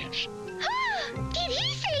barn dance. Did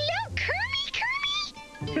he say little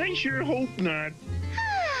Kermie? I sure hope not.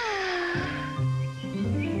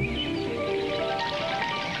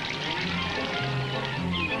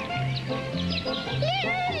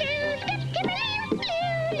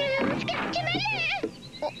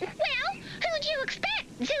 Well, who'd you expect?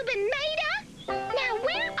 Zubin Maida? Now,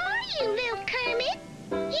 where are you, Lil Kermit?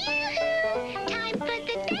 Yoo-hoo! Time for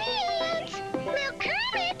the dance! Lil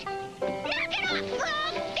Kermit! Knock it off,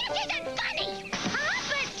 Frog! This isn't funny!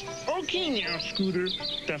 Okay now, Scooter.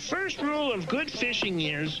 The first rule of good fishing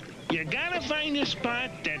is you gotta find a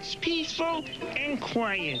spot that's peaceful and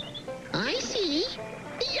quiet. I see.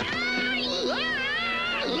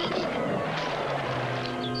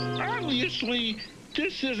 Obviously,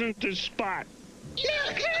 this isn't the spot.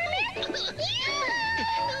 Lil Kermit!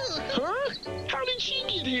 Huh? How did she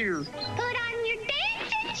get here? Put on your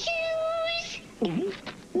dancing shoes!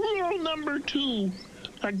 Rule number 2.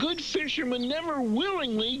 A good fisherman never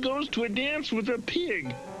willingly goes to a dance with a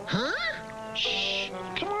pig. Huh? Shh,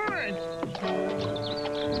 come on.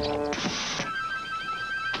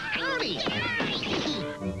 Howdy.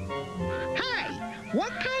 Hi,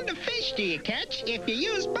 what kind of fish do you catch if you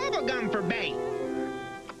use bubblegum for bait?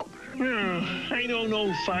 I don't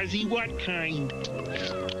know, Fuzzy. What kind?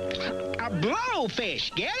 A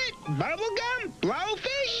blowfish, get it? Bubblegum,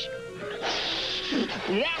 blowfish?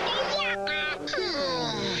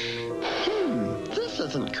 This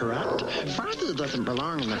isn't correct. Fuzzy doesn't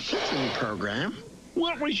belong in the fishing program.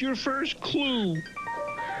 What was your first clue?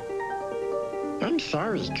 I'm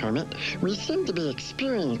sorry, Kermit. We seem to be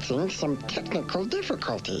experiencing some technical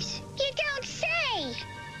difficulties. You don't say!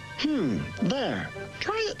 There.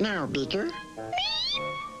 Try it now, Beaker.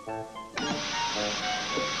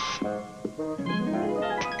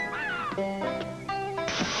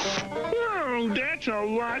 Oh, that's a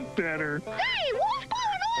lot better. Hey, what's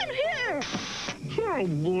going on here? Oh,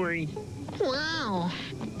 boy. Wow.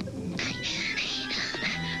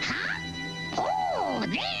 Oh,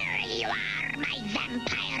 there you are, my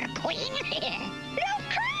vampire queen. Lil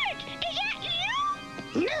Kermit, is that you?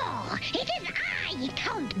 No, it is I,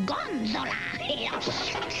 Count Gonzola.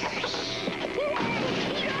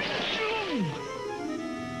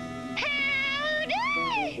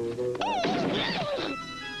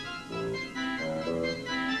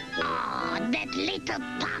 Oh, that little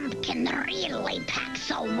pumpkin really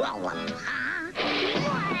packs a wallop, huh?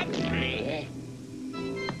 What?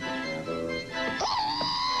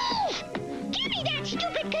 Oh! Give me that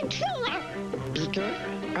stupid controller! Beaker,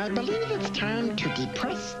 I believe it's time to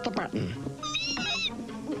depress the button.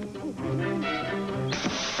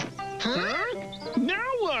 Huh? Now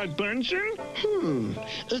what, Bunsen?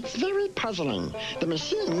 It's very puzzling. The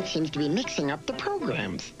machine seems to be mixing up the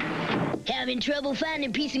programs. Having trouble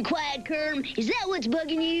finding peace and quiet, Kerm? Is that what's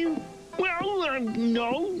bugging you? Well,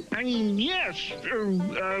 no. I mean, yes.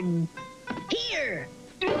 Here!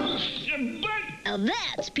 But... Now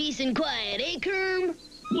that's peace and quiet, eh, Kerm?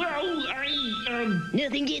 Well,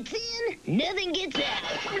 Nothing gets in, nothing gets out.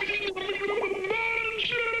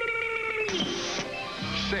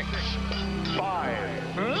 6, 5,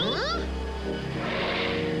 Huh?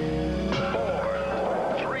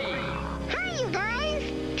 4, 3, Hi, you guys.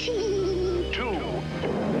 2,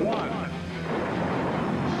 1.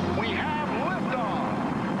 We have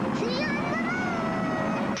liftoff. See you on the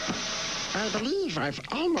moon. I I believe I've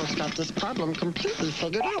almost got this problem completely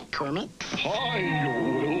figured out, Kermit. Hi,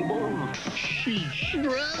 Wilbur. Sheesh.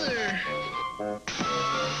 Brother.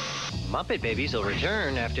 Muppet Babies will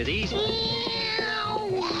return after these.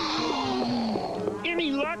 Any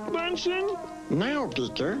luck, Bunsen? Now,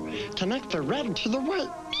 Beaker, connect the red to the white.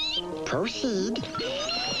 Proceed.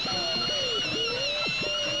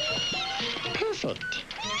 Perfect.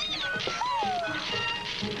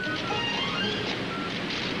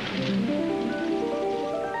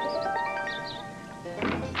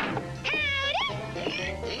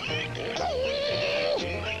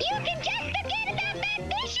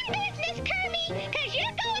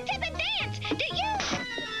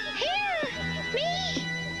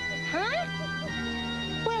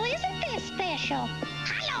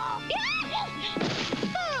 Hello.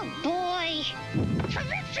 Oh, boy.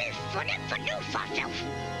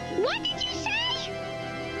 What did you say?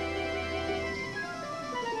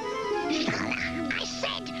 I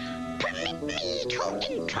said, permit me to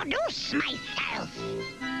introduce myself.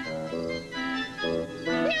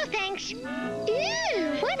 No, thanks. Ew,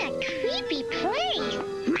 what a creepy place.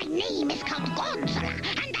 My name is called Gonzola,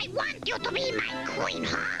 and I want you to be my queen,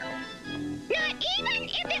 huh? Not even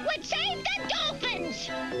if it would save the dolphins!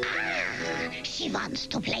 Ah, she wants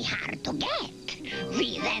to play hard to get.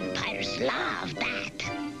 We vampires love that.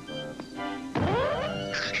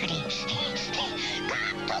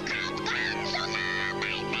 Come to Count Gonzola,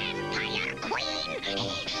 my vampire queen!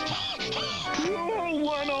 Oh,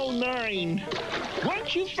 109.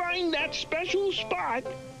 Once you find that special spot,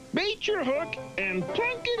 bait your hook and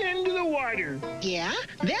plunk it into the water. Yeah?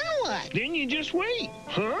 Then what? Then you just wait.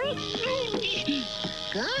 Huh?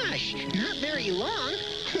 Gosh, not very long.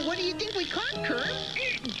 What do you think we caught, Kurt?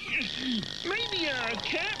 Maybe a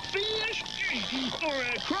catfish, or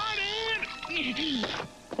a crawdad,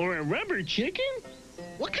 or a rubber chicken?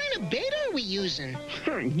 What kind of bait are we using?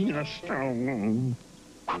 Yes.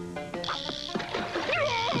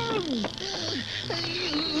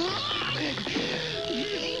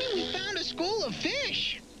 We found a school of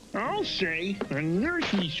fish. I'll say a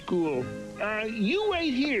nursery school. You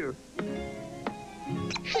wait here.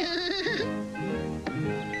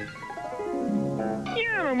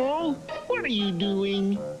 Animal, what are you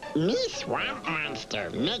doing? Me, swamp monster,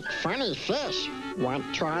 make funny fish. Want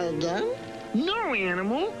to try again? No,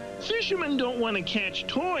 Animal. Fishermen don't want to catch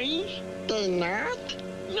toys. They not?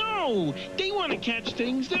 No, they want to catch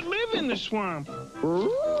things that live in the swamp.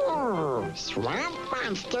 Ooh, swamp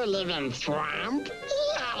monster live in swamp?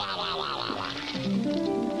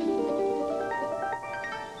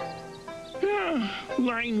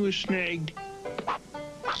 Line was snagged.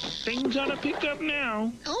 Things ought to pick up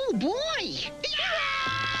now. Oh, boy! See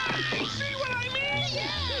what I mean?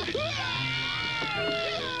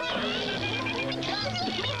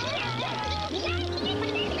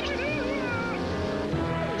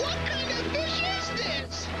 What kind of fish is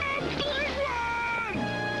this? A big one!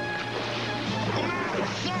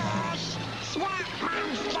 Monsters! Swamp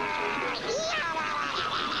monster!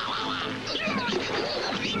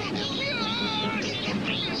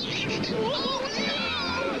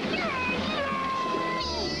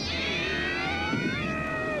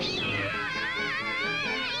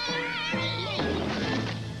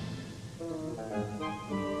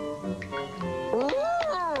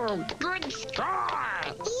 Ooh, good score!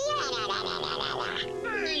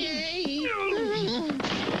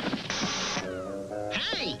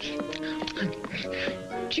 Hey!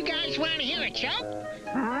 Do you guys want to hear a joke?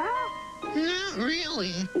 Not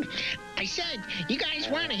really. I said, you guys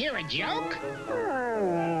want to hear a joke?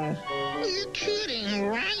 You're kidding,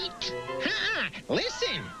 right?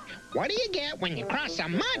 Listen. What do you get when you cross a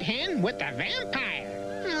mud hen with a vampire?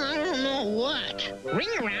 I don't know what. Ring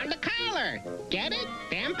around the collar. Get it?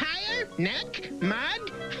 Vampire, neck,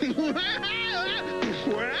 mud.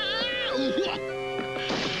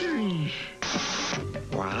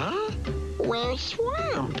 What? Where's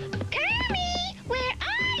Swamp? Kermie, where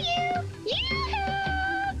are you?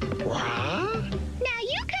 Yoo-hoo! What? Now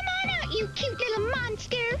you come on out, you cute little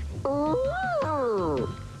monster. Ooh,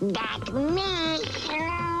 that's me.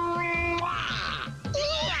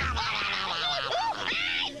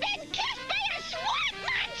 I've been kissed by a swamp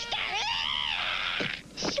monster!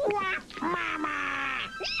 Swamp Mama!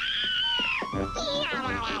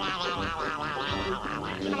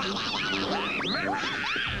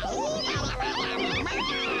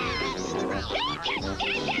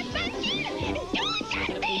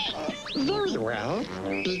 Very well.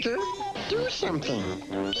 Beaker, do something.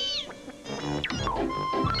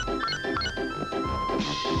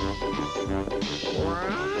 What?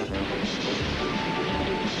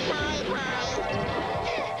 Bye-bye.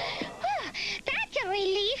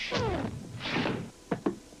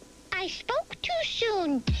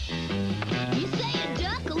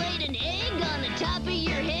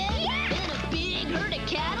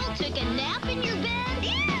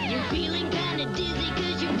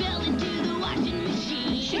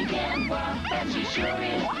 but she sure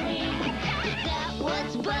is mean. Is that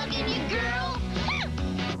what's bugging you, girl?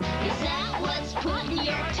 Is that what's putting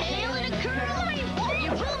your tail in a curl?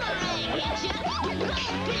 Your boomerang hit ya, your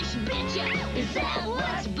goldfish bit ya. Is that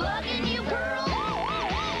what's bugging you, girl?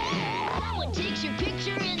 Someone takes your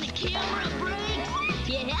picture and the camera breaks.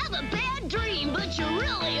 You have a bad dream, but you're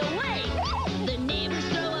really awake. The neighbors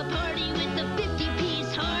throw a party with the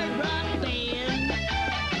 50-piece hard rock band.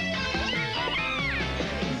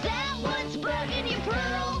 Is that what's bugging you,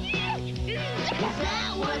 Pearl? Is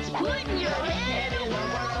that what's putting your head in a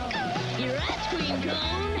whirl? Your ice cream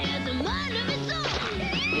cone has a mind of its own.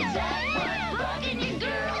 Is that what's bugging you,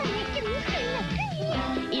 girl?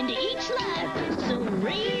 Into each life, some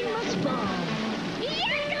rain must fall.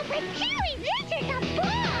 Yeah, but Jerry, this is a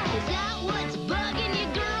ball! Is that what's bugging you,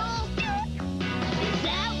 girl? Is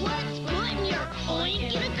that what's putting your oink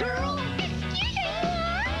in a curl? Excuse me,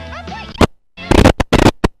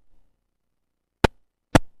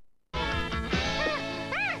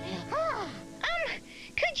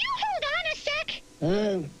 Could you hold on a sec?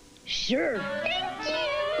 Sure. Thank you.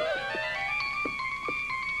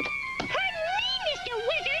 Pardon me, Mr.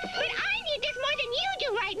 Wizard, but I need this more than you do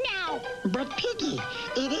right now. But, Piggy,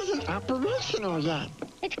 it isn't operational yet.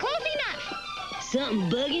 It's close enough. Something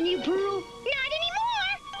bugging you, Pearl? Not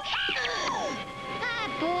anymore. Ah,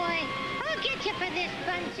 boy. I'll get you for this,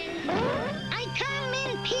 Bunsen. I come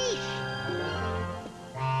in peace.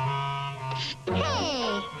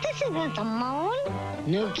 Hey, this isn't the moon.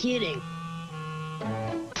 No kidding.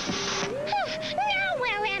 Now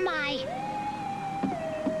where am I?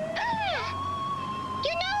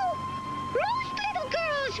 You know, most little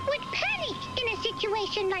girls would panic in a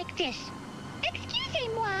situation like this.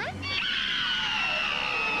 Excusez-moi.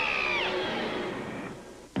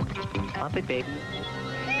 Pop it, babe.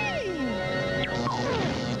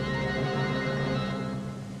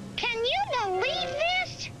 Can you believe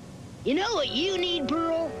this? You know what you need,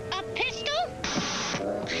 Pearl? A pistol?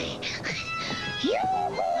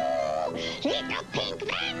 Yoo-hoo! Little pink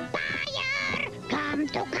vampire! Come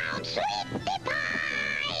to Count Sweetie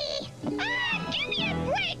Pie! Give me a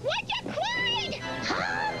break! What you cried?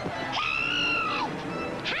 Huh? Help!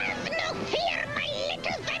 Have no fear, my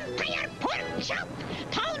little vampire pork chop!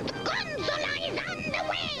 Count Gonzola is on the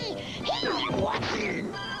way!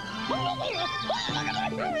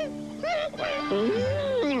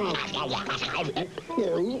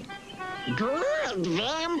 Good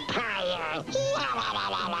vampire.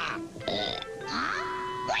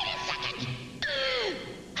 Wait a second!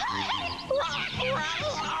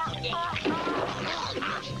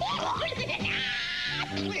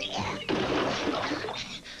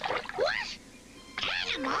 What?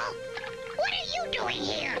 Animal? What are you doing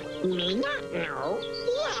here? Me not know.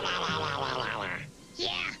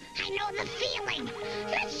 Yeah, I know the feeling.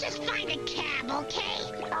 Let's just find a cab, okay?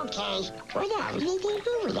 Okay. Whatever you do,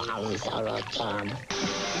 Is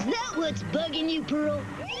that what's bugging you, Pearl?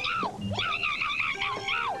 No!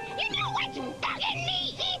 You know what's bugging me,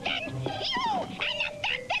 Ethan? You and the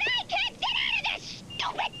fact that I can't get out of this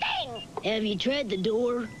stupid thing! Have you tried the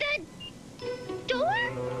door? The door?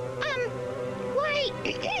 Why,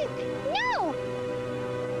 no!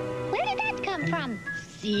 Where did that come from?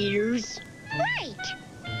 Sears. Right!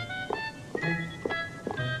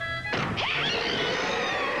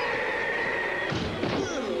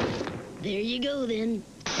 There you go, then.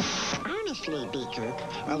 Honestly, Beaker,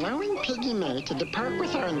 allowing Piggy May to depart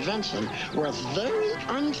with our invention was very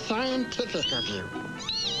unscientific of you.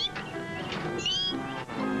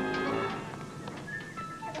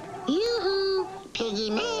 Yoo-hoo!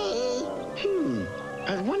 Piggy May!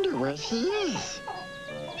 I wonder where she is.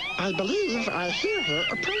 I believe I hear her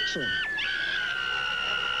approaching.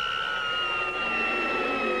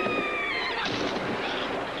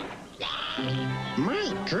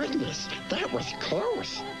 My goodness, that was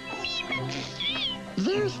close.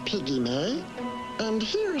 There's Piggy May, and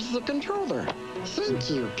here's the controller. Thank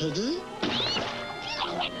you, Piggy.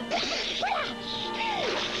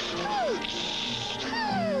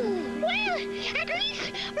 Well, at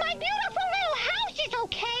least my beautiful little house is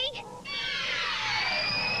okay.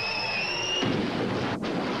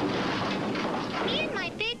 Me and my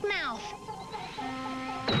big mouth.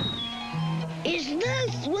 Is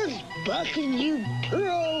this what's bugging you,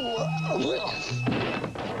 Pearl?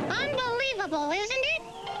 Unbelievable, isn't it?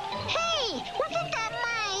 Hey, wasn't that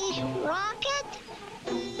my rocket?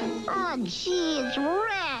 Oh, gee, it's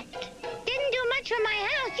wrecked. Didn't do much for my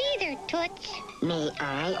house either, Toots. May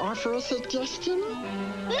I offer a suggestion?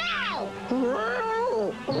 No!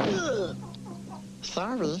 Whoa!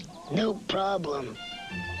 Sorry. No problem.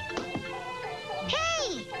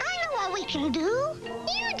 Hey, I know what we can do.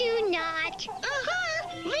 You do not.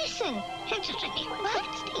 Listen.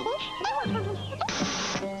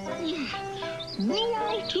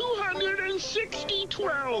 Rule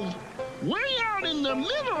 260-12. Way out in the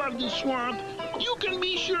middle of the swamp, you can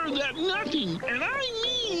be sure that nothing, and I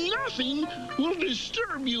mean nothing, will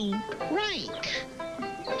disturb you. Right.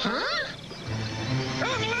 Huh?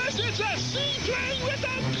 Unless it's a seaplane with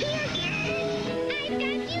a pig in it! I've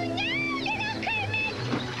got you now, little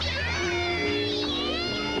Kermit!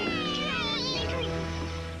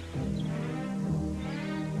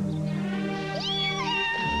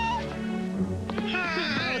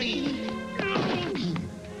 Howdy!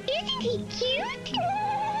 Isn't he cute?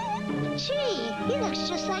 Gee, he looks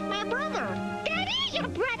just like my brother. That is your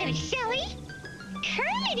brother, silly!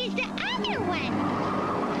 Kermit is the other one!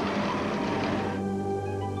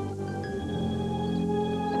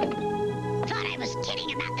 Thought I was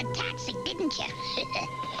kidding about the taxi, didn't you?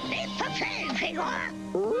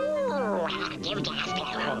 Ooh,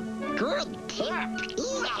 good tip.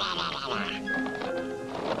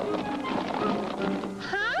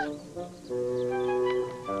 Huh?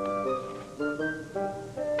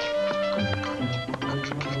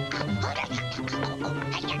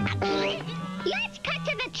 Let's cut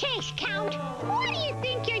to the chase, Count. What do you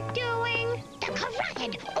think you're doing? The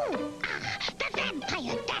carotid. Ooh, the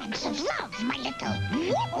vampire dance of love, my little.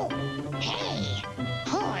 Whoa. Hey,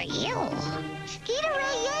 who are you? Skeeter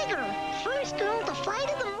Ray Yeager, first girl to fly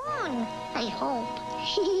to the moon. I hope.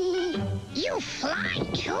 You fly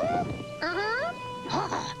too? Uh-huh.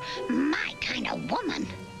 Oh, my kind of woman.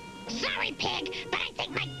 Sorry, Pig, but I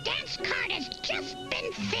think my dance card has just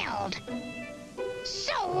been filled.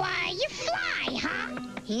 So, you fly, huh?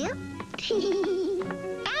 Yep.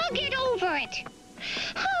 I'll get over it.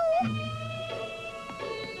 Oh.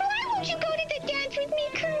 Why won't you go to the dance with me,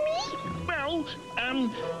 Kermit? Well,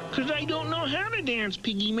 'cause I don't know how to dance,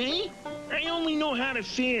 Piggy May. I only know how to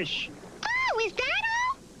fish. Oh, is that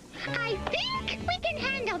all? I think we can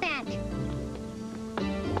handle that.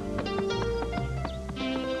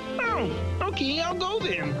 Oh, okay, I'll go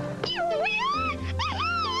then. You will?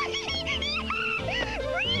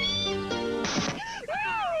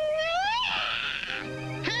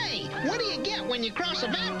 Hey, what do you get when you cross a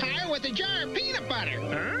vampire with a jar of peanut butter?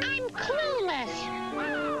 Huh? I'm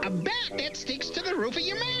clueless. A bat that sticks to the roof of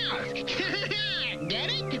your mouth. Get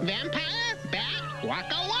it? Vampire, bat,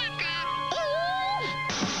 waka waka. Ooh.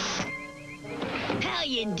 How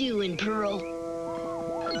you doing, Pearl?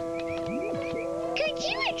 Could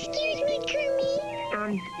you excuse me,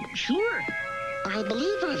 Kermit? Sure. I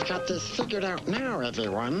believe I've got this figured out now,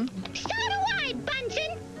 everyone. So do I,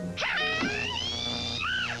 Bunsen.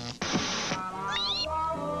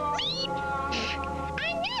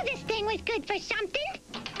 I knew this thing was good for something.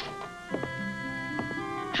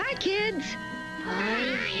 Hi, kids.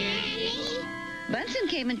 Hi. Bunsen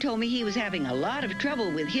came and told me he was having a lot of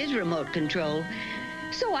trouble with his remote control,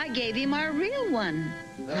 so I gave him our real one.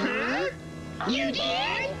 Huh? You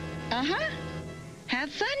did? Uh-huh.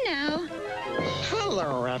 Have fun now.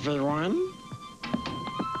 Hello, everyone.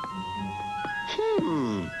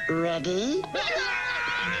 Ready?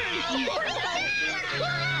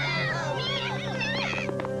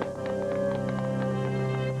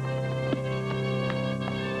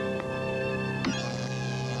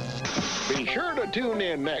 Be sure to tune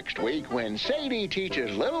in next week when Sadie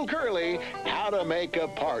teaches little Curly how to make a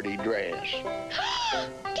party dress.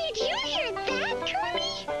 Did you hear that,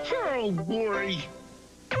 Kermit? Oh, boy.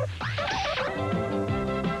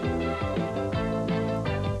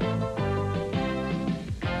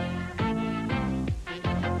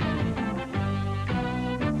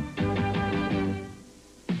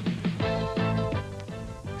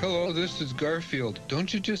 Hello, this is Garfield.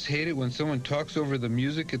 Don't you just hate it when someone talks over the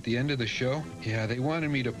music at the end of the show? Yeah, they wanted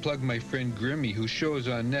me to plug my friend Grimmy, whose show is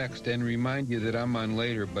on next, and remind you that I'm on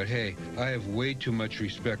later, but hey, I have way too much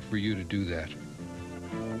respect for you to do that.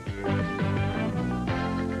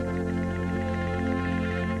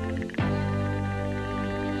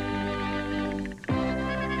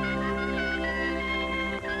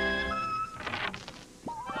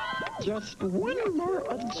 Just one more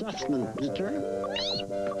adjustment, Beaker.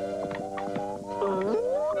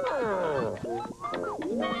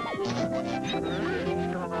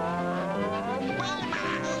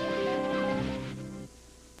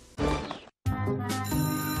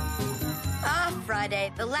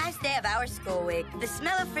 Friday, the last day of our school week. The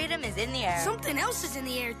smell of freedom is in the air. Something else is in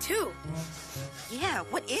the air, too. Yeah,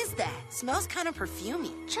 what is that? Smells kind of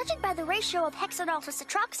perfumey. Judging by the ratio of hexanol to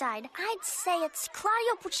citroxide, I'd say it's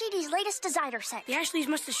Claudio Puccini's latest designer scent. The Ashleys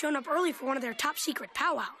must have shown up early for one of their top-secret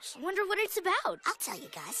powwows. I wonder what it's about. I'll tell you,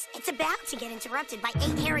 Gus. It's about to get interrupted by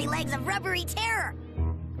 8 hairy legs of rubbery terror.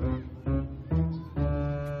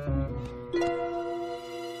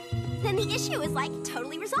 the issue is, like,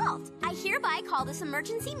 totally resolved. I hereby call this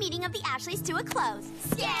emergency meeting of the Ashleys to a close.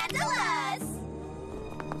 Scandalous!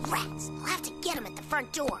 Rats! I'll have to get him at the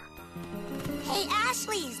front door. Hey,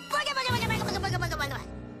 Ashleys! Booga, booga, booga, booga, booga, booga, booga, booga.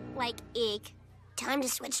 Like, eek. Time to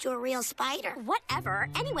switch to a real spider. Whatever.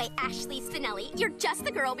 Anyway, Ashley Spinelli, you're just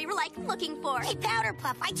the girl we were, like, looking for. Hey, Powder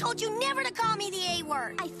Puff, I told you never to call me the A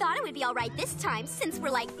word. I thought it would be all right this time, since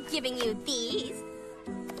we're, like, giving you these.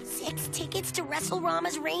 6 tickets to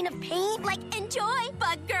WrestleRama's Reign of Pain? Like, enjoy,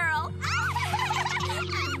 Bug Girl.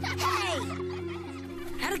 Hey!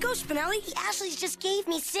 How'd it go, Spinelli? The Ashleys just gave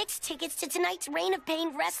me 6 tickets to tonight's Reign of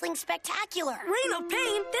Pain Wrestling Spectacular. Reign of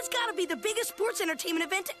Pain? That's gotta be the biggest sports entertainment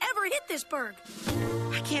event to ever hit this burg.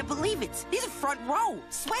 I can't believe it. These are front row,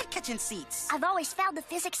 sweat-catching seats. I've always found the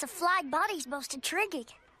physics of flying bodies most intriguing.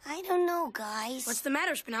 I don't know, guys. What's the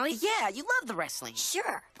matter, Spinelli? Yeah, you love the wrestling.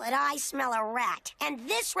 Sure, but I smell a rat. And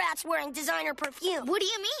this rat's wearing designer perfume. What do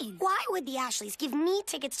you mean? Why would the Ashleys give me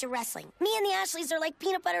tickets to wrestling? Me and the Ashleys are like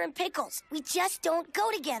peanut butter and pickles. We just don't go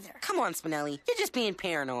together. Come on, Spinelli. You're just being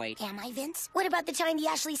paranoid. Am I, Vince? What about the time the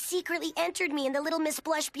Ashleys secretly entered me in the Little Miss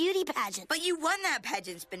Blush beauty pageant? But you won that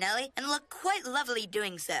pageant, Spinelli, and look quite lovely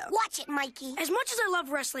doing so. Watch it, Mikey. As much as I love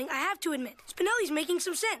wrestling, I have to admit, Spinelli's making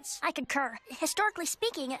some sense. I concur. Historically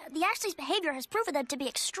speaking, the Ashleys' behavior has proven them to be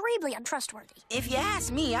extremely untrustworthy. If you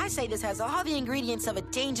ask me, I say this has all the ingredients of a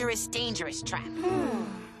dangerous, dangerous trap.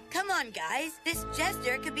 Come on, guys. This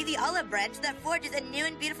jester could be the olive branch that forges a new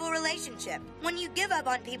and beautiful relationship. When you give up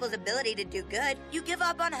on people's ability to do good, you give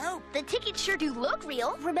up on hope. The tickets sure do look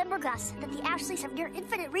real. Remember, Gus, that the Ashleys have near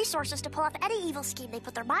infinite resources to pull off any evil scheme they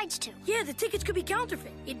put their minds to. Yeah, the tickets could be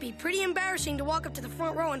counterfeit. It'd be pretty embarrassing to walk up to the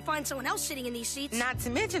front row and find someone else sitting in these seats. Not to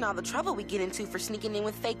mention all the trouble we get into for sneaking in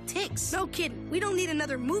with fake ticks. No kidding. We don't need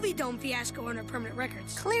another movie dome fiasco on our permanent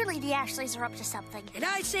records. Clearly, the Ashleys are up to something. And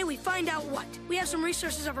I say we find out what. We have some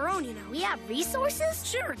resources of our own, you know. We have resources?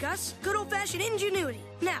 Sure, Gus. Good old-fashioned ingenuity.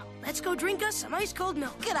 Now, let's go drink us some ice-cold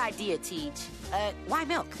milk. Good idea, Teach. Why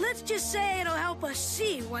milk? Let's just say it'll help us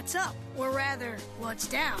see what's up, or rather, what's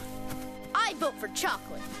down. I vote for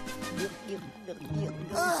chocolate.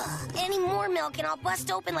 Ugh, any more milk and I'll bust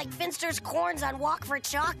open like Finster's corns on Walk for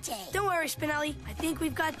Chalk Day. Don't worry, Spinelli. I think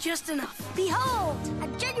we've got just enough. Behold, a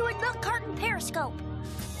genuine milk carton periscope.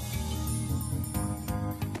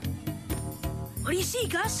 What do you see,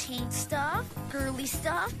 Gus? Pink stuff, girly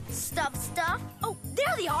stuff, stuff. Oh,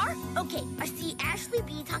 there they are. Okay, I see Ashley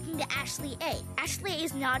B talking to Ashley A. Ashley A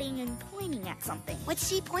is nodding and pointing at something. What's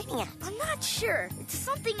she pointing at? I'm not sure. It's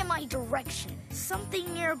something in my direction.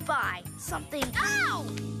 Something nearby. Something... Ow!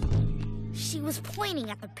 She was pointing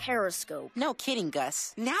at the periscope. No kidding,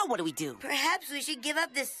 Gus. Now what do we do? Perhaps we should give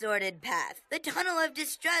up this sordid path. The tunnel of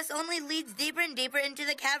distress only leads deeper and deeper into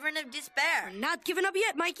the cavern of despair. I'm not giving up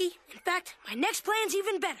yet, Mikey. In fact, my next plan's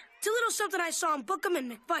even better. It's a little something I saw in Bookham and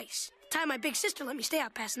McVice. The time my big sister let me stay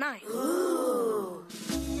out past 9. Ooh.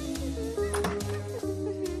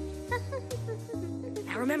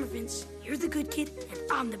 Now remember, Vince, you're the good kid and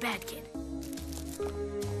I'm the bad kid.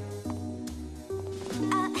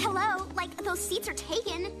 Hello? Like, those seats are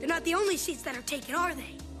taken. They're not the only seats that are taken, are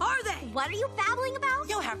they? Are they? What are you babbling about?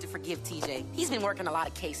 You'll have to forgive TJ. He's been working a lot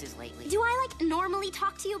of cases lately. Do I, like, normally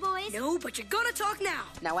talk to you boys? No, but you're gonna talk now.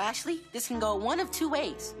 Now, Ashley, this can go one of 2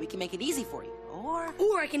 ways. We can make it easy for you.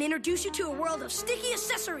 Or I can introduce you to a world of sticky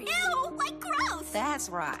accessories. Ew, like gross. That's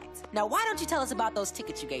right. Now, why don't you tell us about those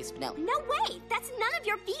tickets you gave Spinelli? No way. That's none of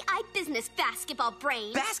your VI business, basketball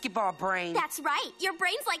brain. Basketball brain? That's right. Your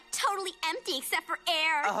brain's like totally empty except for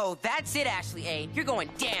air. Oh, that's it, Ashley A. You're going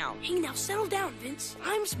down. Hey, now settle down, Vince.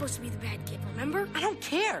 I'm supposed to be the bad kid, remember? I don't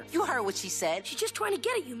care. You heard what she said. She's just trying to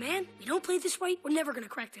get at you, man. We don't play this right, we're never gonna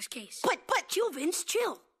crack this case. But... Chill, Vince,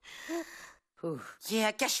 chill. Yeah,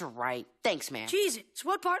 I guess you're right. Thanks, man. Jeez, it's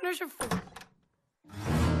what partners are for.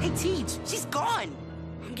 Hey, Teach, she's gone.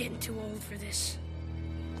 I'm getting too old for this.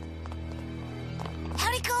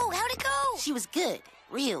 How'd it go? How'd it go? She was good.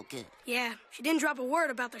 Real good. Yeah, she didn't drop a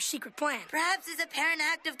word about their secret plan. Perhaps this apparent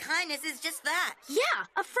act of kindness is just that. Yeah,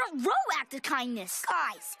 a front row act of kindness.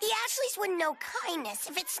 Guys, the Ashleys wouldn't know kindness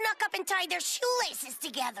if it snuck up and tied their shoelaces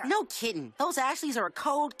together. No kidding. Those Ashleys are a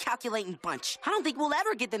cold, calculating bunch. I don't think we'll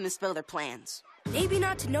ever get them to spill their plans. Maybe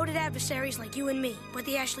not to noted adversaries like you and me, but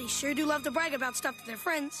the Ashleys sure do love to brag about stuff to their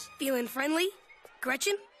friends. Feeling friendly?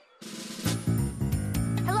 Gretchen?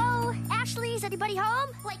 Hello, Ashleys, anybody home?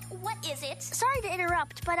 Like, what is it? Sorry to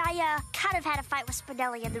interrupt, but I, kind of had a fight with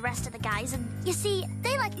Spinelli and the rest of the guys, and you see,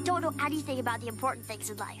 they, don't know anything about the important things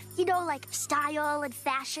in life. You know, style and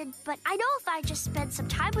fashion, but I know if I just spend some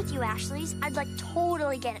time with you, Ashleys, I'd,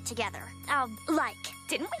 totally get it together.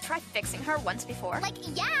 Didn't we try fixing her once before? Like,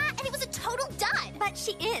 yeah, and it was a total dud. But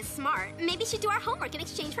she is smart. Maybe she'd do our homework in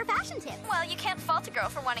exchange for fashion tips. Well, you can't fault a girl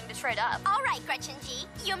for wanting to trade up. All right, Gretchen G,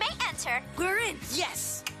 you may enter. We're in.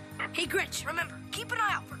 Yes. Hey, Gretch, remember, keep an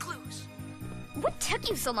eye out for clues. What took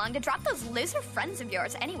you so long to drop those loser friends of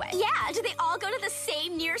yours anyway? Yeah, do they all go to the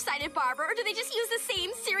same nearsighted barber, or do they just use the same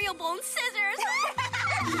cereal bowl and scissors?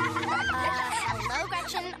 Hello,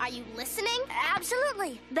 Gretchen. Are you listening?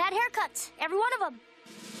 Absolutely. Bad haircuts. Every one of them.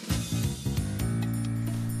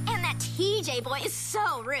 And that TJ boy is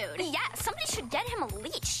so rude. Yeah, somebody should get him a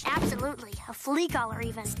leash. Absolutely. A flea collar,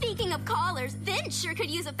 even. Speaking of collars, Vince sure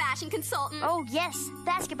could use a fashion consultant. Oh, yes.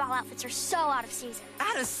 Basketball outfits are so out of season.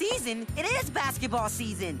 Out of season? It is basketball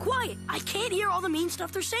season. Quiet. I can't hear all the mean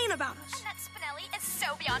stuff they're saying about us. And that Spinelli is so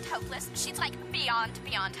beyond hopeless. She's like beyond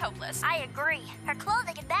hopeless. I agree. Her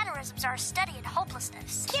clothing and mannerisms are a study in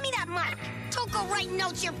hopelessness. Give me that mic. Don't go writing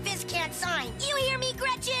notes your fist can't sign. You hear me,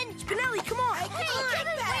 Gretchen? Spinelli, come on.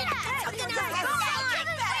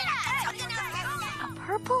 A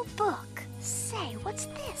purple book. Say, what's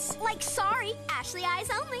this? Like, sorry, Ashley eyes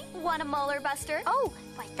only. Want a molar buster? Oh,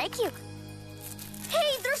 why, thank you.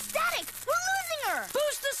 Hey, they're static! We're losing her!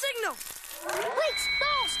 Boost the signal! Wait!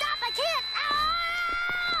 No! Stop! I can't!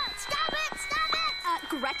 Ah! Stop it! Stop it!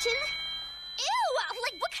 Gretchen? Ew!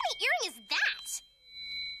 Like, what kind of earring is that?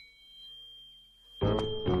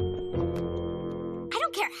 I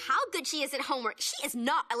don't care how good she is at homework. She is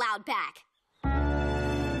not allowed back.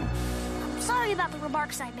 Sorry about the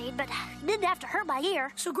remarks I made, but it didn't have to hurt my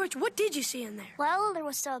ear. So, Gretch, what did you see in there? Well, there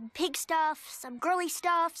was some pig stuff, some girly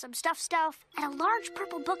stuff, some stuff, and a large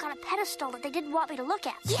purple book on a pedestal that they didn't want me to look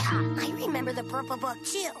at. Yeah, I remember the purple book,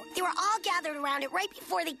 too. They were all gathered around it right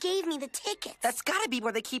before they gave me the tickets. That's gotta be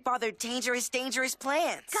where they keep all their dangerous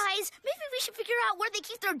plans. Guys, maybe we should figure out where they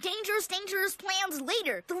keep their dangerous plans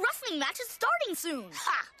later. The wrestling match is starting soon.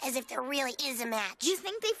 Ha! As if there really is a match. Do you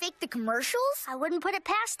think they faked the commercials? I wouldn't put it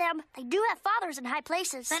past them. They do have fathers in high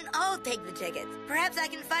places. Then I'll take the tickets. Perhaps I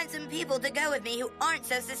can find some people to go with me who aren't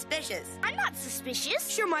so suspicious. I'm not suspicious.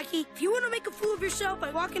 Sure, Mikey. If you want to make a fool of yourself by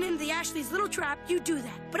walking into the Ashley's little trap, you do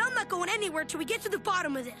that. But I'm not going anywhere till we get to the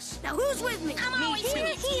bottom of this. Now, who's with me? I'm always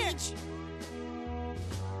here.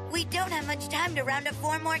 We don't have much time to round up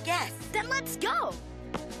 4 more guests. Then let's go.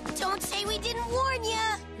 Don't say we didn't warn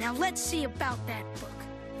ya. Now, let's see about that book.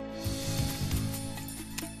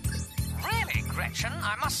 Really, Gretchen,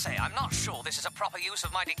 I must say I'm not sure this is a proper use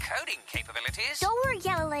of my decoding capabilities. Don't worry,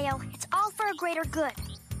 Galileo. It's all for a greater good.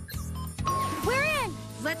 We're in!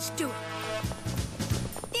 Let's do it.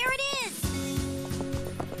 There it is!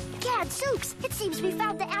 Gadzooks! It seems we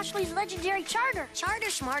found the Ashley's legendary charter. Charter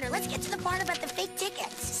schmarter, let's get to the part about the fake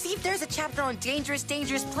tickets. See if there's a chapter on dangerous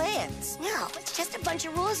plans. No, it's just a bunch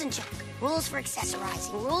of rules and junk. Rules for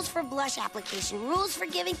accessorizing, rules for blush application, rules for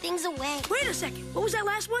giving things away. Wait a second. What was that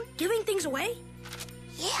last one? Giving things away?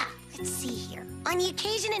 Yeah, let's see here. On the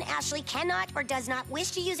occasion an Ashley cannot or does not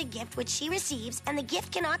wish to use a gift which she receives, and the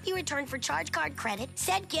gift cannot be returned for charge card credit,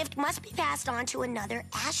 said gift must be passed on to another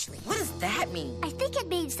Ashley. What does that mean? I think it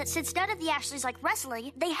means that since none of the Ashleys like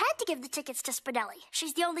wrestling, they had to give the tickets to Spinelli.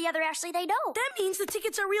 She's the only other Ashley they know. That means the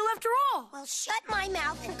tickets are real after all. Well, shut my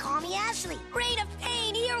mouth and call me Ashley. Reign of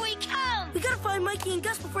pain, here we come! We gotta find Mikey and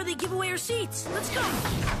Gus before they give away our seats. Let's go.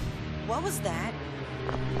 What was that?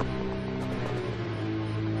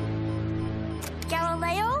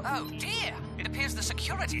 Galileo? Oh, dear. It appears the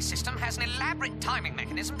security system has an elaborate timing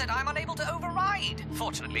mechanism that I'm unable to override.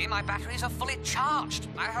 Fortunately, my batteries are fully charged.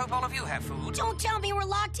 I hope all of you have food. Don't tell me we're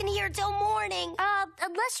locked in here till morning.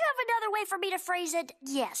 Unless you have another way for me to phrase it,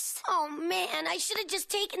 yes. Oh, man, I should have just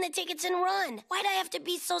taken the tickets and run. Why'd I have to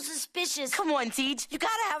be so suspicious? Come on, Teach. You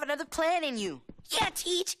gotta have another plan in you. Yeah,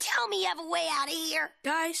 Teach, tell me you have a way out of here.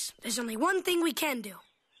 Guys, there's only one thing we can do.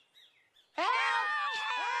 Help!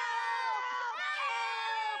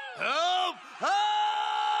 Help!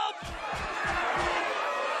 Help!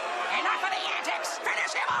 Enough of the antics!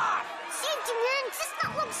 Finish him off! Safety, man! This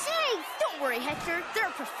not look safe! Don't worry, Hector.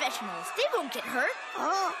 They're professionals. They won't get hurt.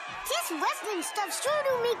 Oh, this wrestling stuff sure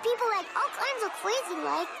do make people like all kinds of crazy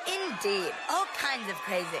like. Indeed. All kinds of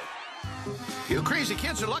crazy. You crazy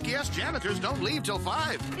kids are lucky us janitors don't leave till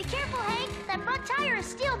 5. Be careful, Hank. That front tire is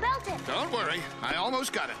steel belted. Don't worry. I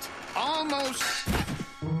almost got it. Almost.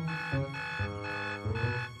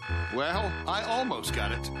 Well, I almost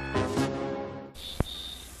got it.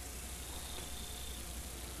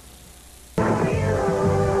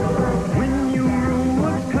 When you rule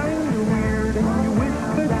was kind of weird and you wish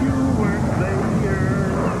that you weren't there.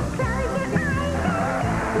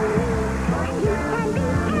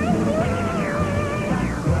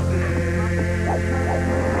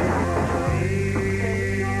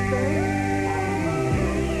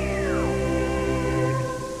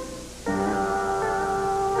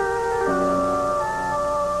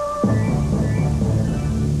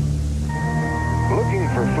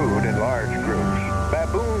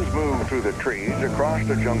 through the trees, across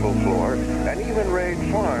the jungle floor, and even raid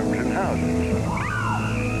farms and houses.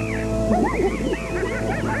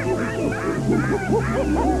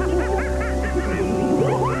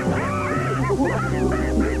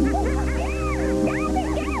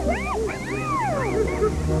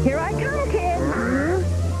 Here I come, kids.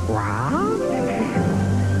 Wow.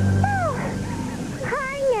 Oh.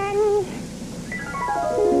 Hi, Nanny.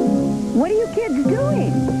 What are you kids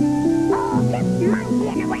doing? Oh, just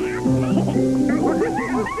monkeying around.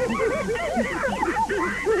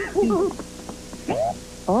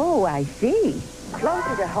 Oh, I see.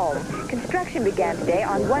 Closer to home, construction began today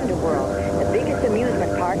on Wonder World, the biggest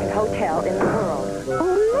amusement park and hotel in the world.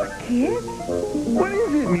 Oh, look, kids. What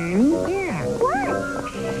is it, Nanny? Yeah. What?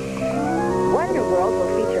 Wonder World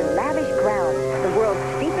will feature lavish grounds, the world's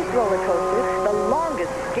steepest roller coaster, the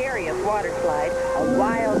longest, scariest water slide, a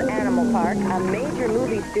wild animal park, a major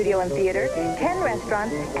movie studio and theater, 10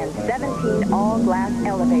 restaurants, and 17 all-glass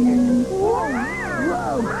elevators.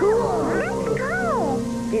 Whoa, cool. Let's go.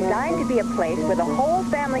 Designed to be a place where the whole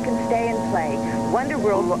family can stay and play, Wonder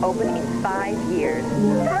World will open in 5 years.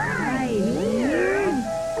 5 years?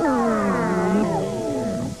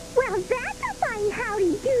 Well, that's a fine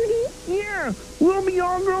howdy-doody. Yeah, we'll be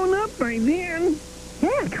all grown up by then.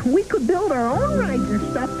 Heck, we could build our own rides and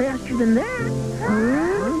stuff faster than that.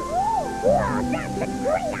 Well, that's a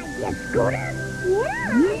great idea, Scooter.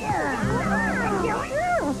 Yeah.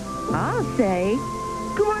 I'll say.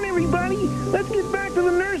 Come on, everybody. Let's get back to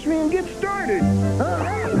the nursery and get started.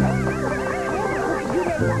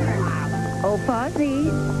 Oh,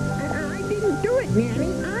 Fozzie. I didn't do it,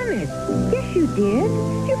 Nanny. Honest. Yes, you did.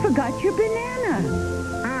 You forgot your banana.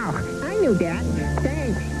 Oh, I knew that.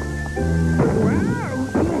 Thanks. Wow.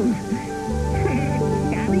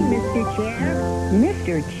 Sorry, Mr. Chair.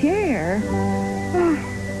 Mr. Chair?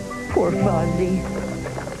 Poor Fozzie.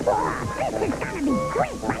 Oh, this is gonna be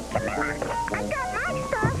great, right, Camilla? I got my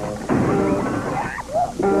stuff.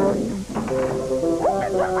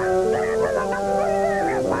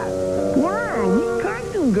 Wow, neat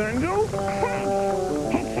costume, Gungo.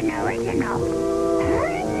 It's an original.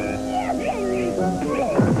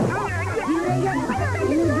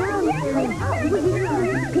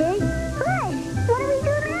 Pig? Hush! What do we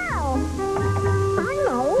do now? I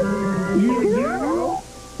know. You know?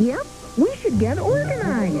 Yep, we should get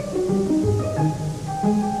organized.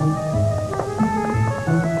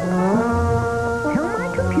 Tell my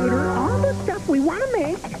computer all the stuff we want to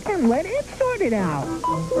make and let it sort it out.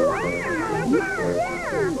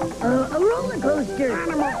 A roller coaster.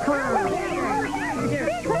 Animal Club.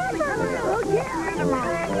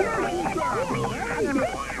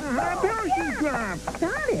 Parachute Club.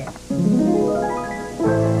 Got it.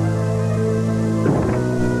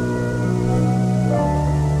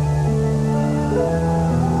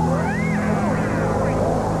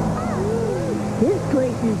 This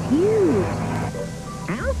place is huge.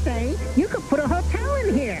 I'll say you could put a hotel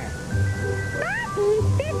in here. Marty,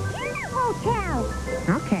 this is a hotel.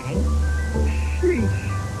 Okay. Sheesh.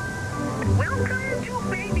 Welcome to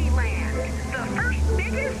Babyland, the first,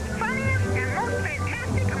 biggest, funniest, and most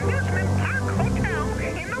fantastic amusement park hotel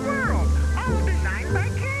in the world, all designed by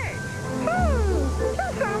kids.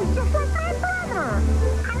 That sounds just like my brother.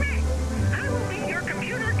 Correct. I will be your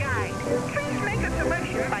computer guide. Please make a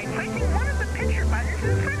selection by pressing one of the picture buttons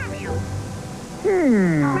in front of you.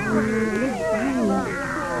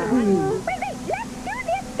 Wait, let's do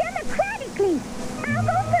this democratically. I'll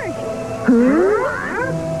go first.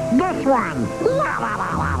 This one.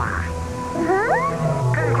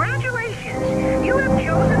 Huh? Congratulations, you have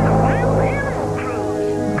chosen the Wild Animal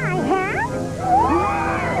Cruise. I have?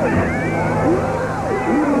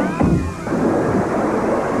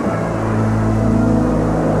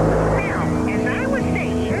 Now, as I was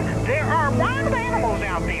saying, there are wild animals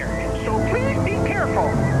out there, so please be careful.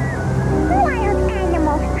 Wild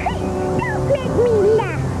animals. Hey, don't make me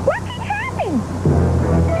laugh. What can happen?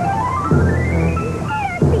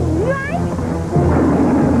 Nothing, right?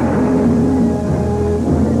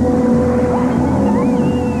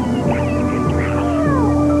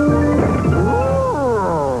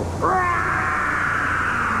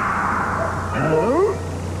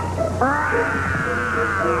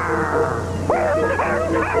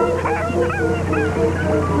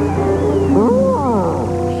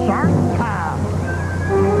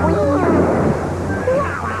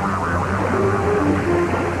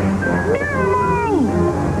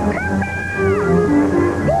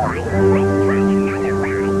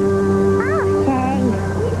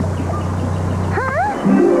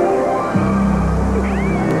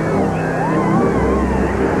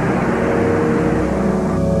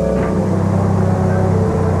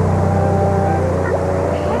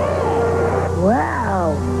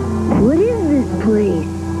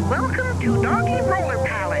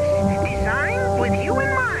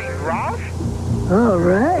 All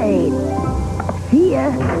right. See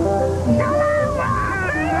ya.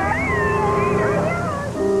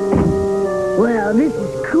 Well, this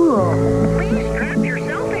is cool. Please strap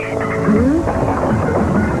yourself in. Huh?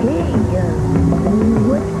 Hey,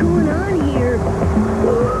 what's going on here?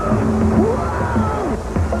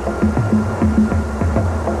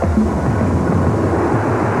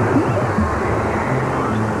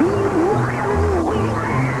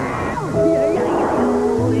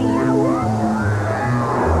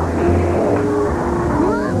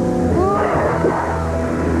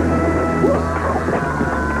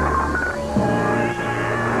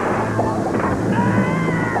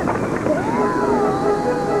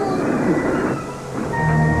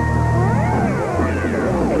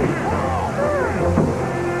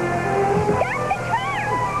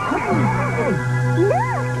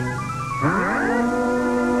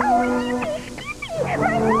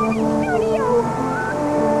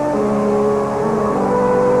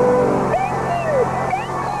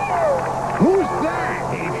 Who's that?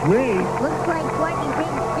 It's me. Looks like Quacky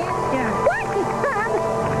Pig's sister. Quacky Pug!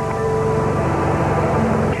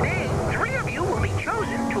 Today, 3 of you will be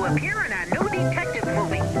chosen to appear in a new detective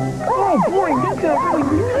movie. Oh, boy, that's a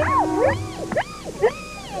really...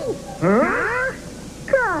 Huh?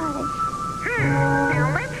 Gosh. Now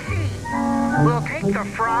let's see. We'll take the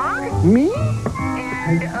frog Me?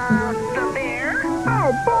 and, the bear.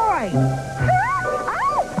 Oh, boy! And,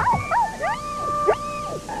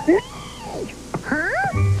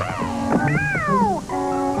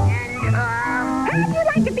 How'd you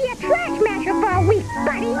like to be a trash masher for a week,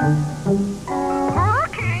 buddy?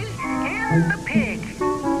 okay, and the pig.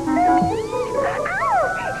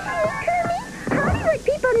 Hollywood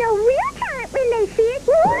people know real talent when they see it.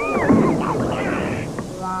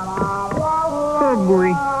 Oh,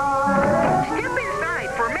 boy. Step inside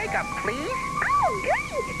for makeup, please. Oh,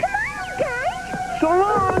 great! Come on, you guys! So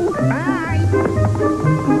long. Bye.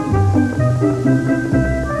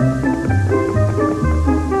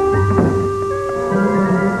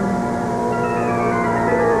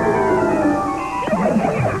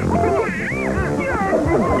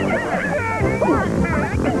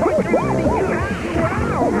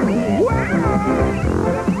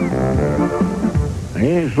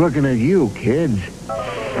 He's looking at you, kids.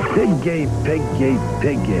 Pig-gay, pig-gay,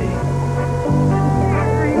 pig-gay.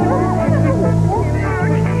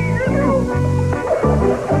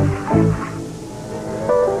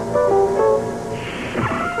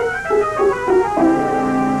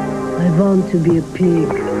 I want to be a pig.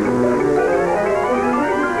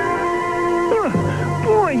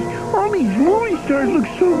 Boy, all these movie stars look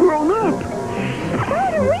so grown up. So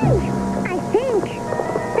do we, I think.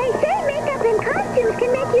 They say makeup and costumes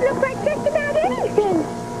can make you look like just about anything.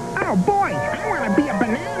 Oh, boy, I want to be a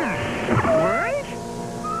banana. What?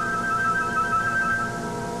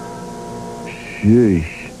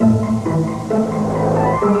 Sheesh.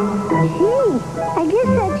 Gee, I guess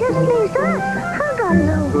that just leaves us. Hug on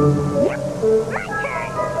Lou. Yep, my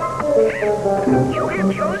turn. You have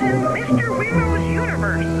chosen Mr. Weirdo's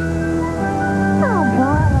universe. Oh,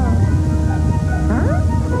 bottom. Huh?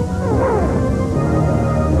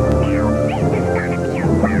 Now, this is gonna be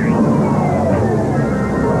a ride.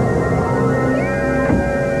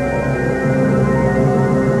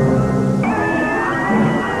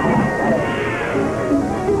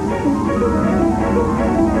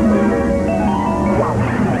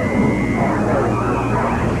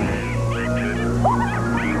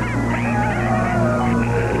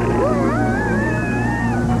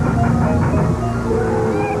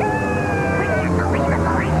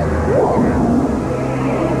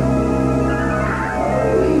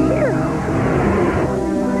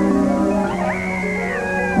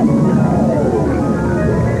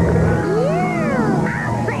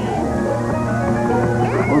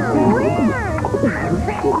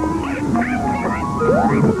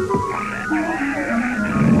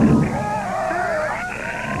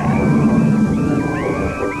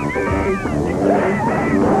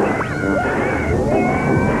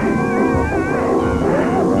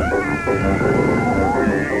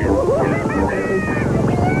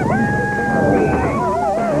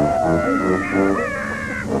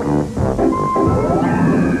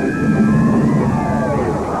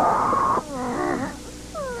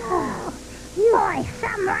 Boy,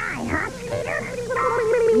 some ride, huh, Skeeter?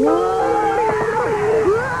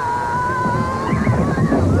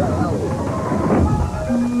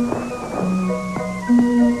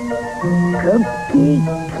 Cupcake,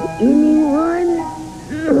 anyone?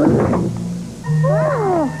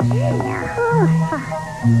 Oh, yeah.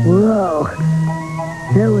 Whoa,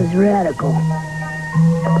 that was radical.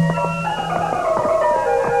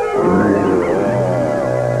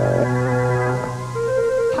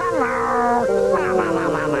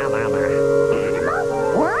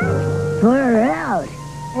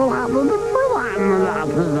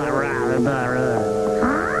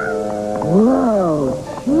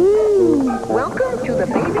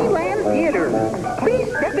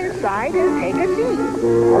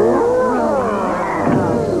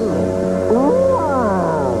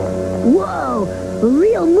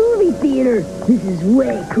 This is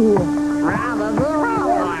way cool. Hey, look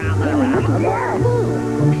at that.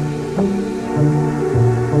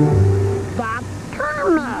 That's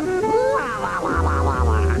Kermit.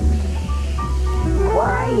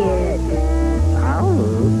 Quiet.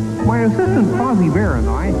 My assistant Fozzie Bear and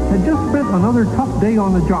I had just spent another tough day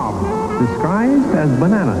on the job, disguised as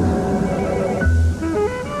bananas.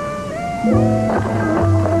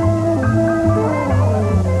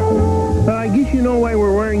 I guess you know why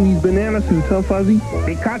we're wearing these banana suits, huh, Fuzzy?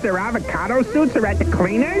 Because their avocado suits are at the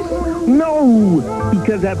cleaners? No,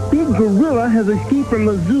 because that big gorilla has escaped from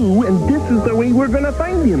the zoo, and this is the way we're gonna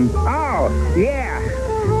find him. Oh, yeah.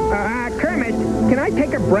 Kermit, can I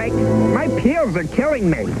take a break? My peels are killing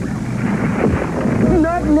me.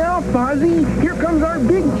 Not now, Fozzie. Here comes our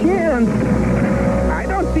big chance. I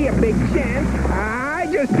don't see a big chance. I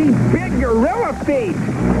just see big gorilla feet.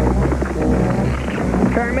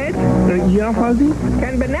 Kermit? Yeah, Fozzie?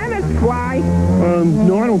 Can bananas fly?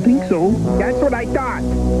 No, I don't think so. That's what I thought.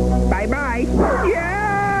 Bye-bye.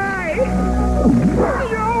 Yay!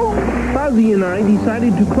 No! Fozzie and I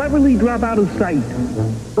decided to cleverly drop out of sight.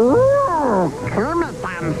 Ooh, Kermit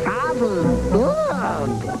and Fozzie, big.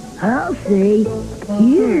 I'll say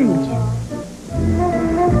huge.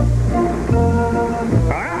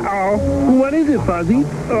 Uh-oh. What is it, Fozzie?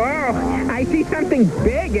 Oh, I see something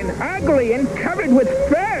big and ugly and covered with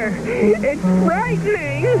fur. It's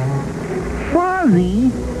frightening.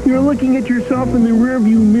 Fozzie, you're looking at yourself in the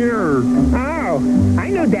rearview mirror. Oh, I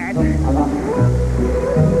knew that.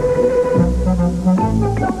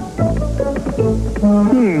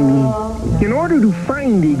 In order to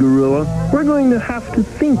find a gorilla, we're going to have to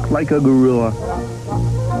think like a gorilla.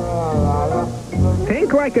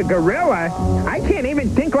 Think like a gorilla? I can't even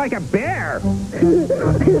think like a bear.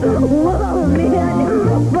 Whoa,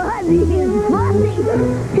 man. Fuzzy is funny.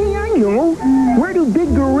 Hey, I know. Where do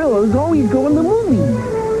big gorillas always go in the movies?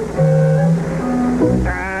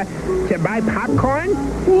 To buy popcorn?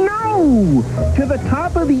 No! To the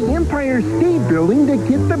top of the Empire State Building to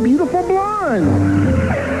get the beautiful blonde.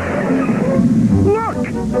 Look!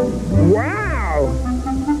 Wow!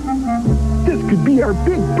 This could be our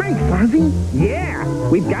big break, Fozzie. Yeah,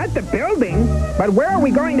 we've got the building, but where are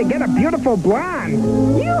we going to get a beautiful blonde?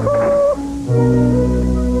 Yoo-hoo!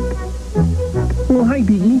 Well, hi,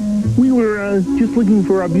 Piggy. We were just looking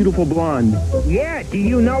for a beautiful blonde. Yeah, do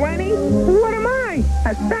you know any? What am I?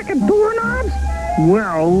 A sack of doorknobs?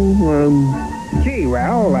 Well, Gee,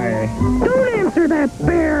 well, don't answer that,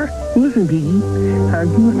 Bear. Listen, Piggy.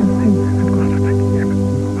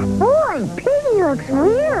 Boy, Piggy looks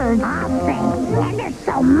weird. I'll say, and there's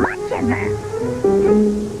so much of her.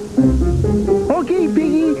 Okay,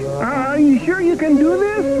 Piggy. Are you sure you can do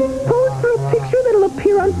this? Pose for a picture that'll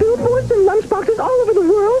appear on billboards and lunchboxes all over the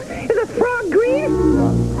world. Is a frog green?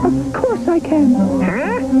 Of course I can.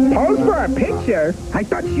 Huh? Pose for a picture? I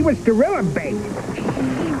thought she was gorilla bait.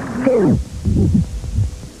 Gorilla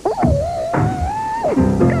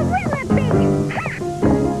bait!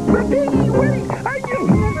 But Piggy, wait! Are you?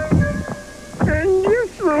 And your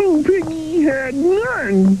little Piggy had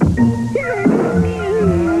none.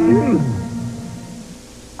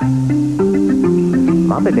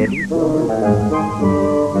 Mama, baby.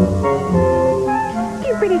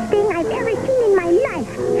 Stupidest thing I've ever seen in my life.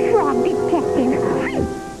 Frog detective.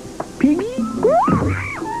 Piggy?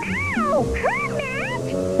 Ow! Kermit!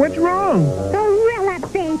 What's wrong? Gorilla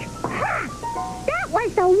bait. Ha! That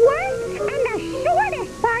was the worst and the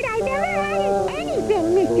shortest part I've ever had in anything,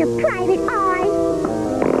 Mr. Private Eye.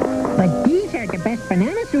 But these are the best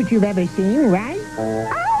banana suits you've ever seen, right?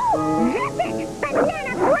 Oh, zip it,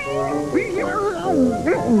 banana brain!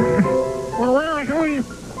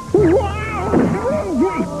 Wow!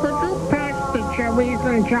 Could you pass the cherries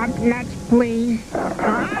and chopped nuts, please?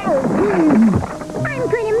 I'm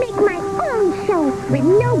going to make my own show with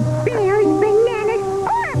no bears, bananas,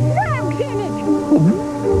 or frogs in it.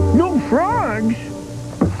 No frogs?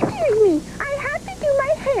 Excuse me, I have to do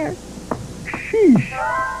my hair. Sheesh.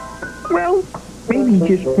 Well, maybe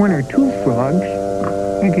just one or two frogs.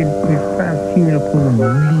 I could perhaps here up on the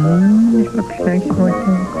leaves. Looks nice like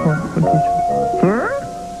that. Huh?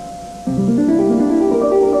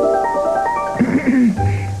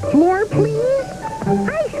 Floor, please.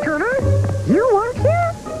 Hi, Scooter. You want to?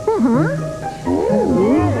 Uh-huh.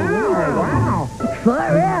 Wow.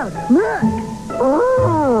 Far out. Look.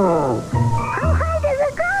 Oh. How high does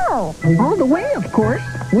it go? All the way, of course.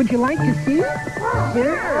 Would you like to see?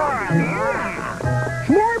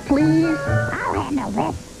 Floor, please. I'll handle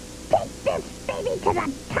this. Take this baby to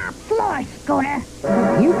the top floor, Scooter.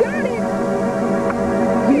 You got it.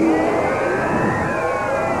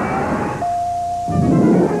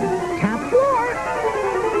 Top floor.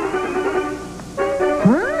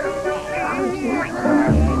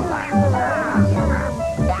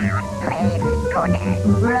 know that.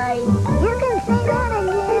 Right. You can say that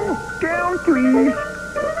again. Down, please.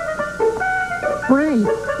 Right.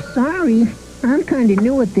 Sorry. I'm kind of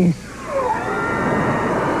new at this.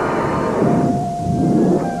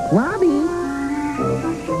 Lobby.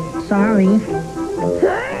 Sorry.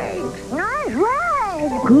 Thanks. Nice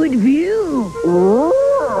ride. Good view. Ooh.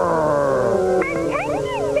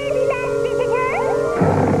 Attention, Babyland visitors.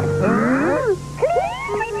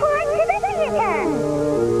 Please report to the theater.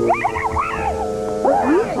 Right away.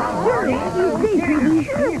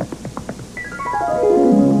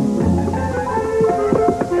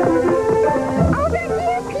 Over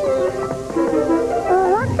here, please.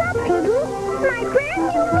 What's up, Piggy? My brand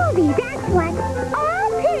new movie, that's what. All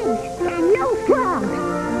pigs and no frogs.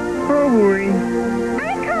 Oh, boy. I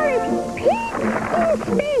call it Pigs in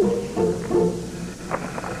Space.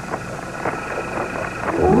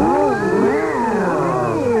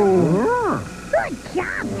 Good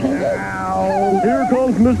job, Piggy. Here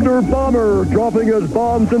comes Mr. Bomber, dropping his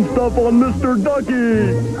bombs and stuff on Mr. Ducky. Who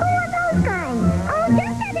are those guys? Oh,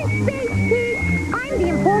 just as in Space, Pig. I'm the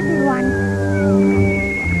important one.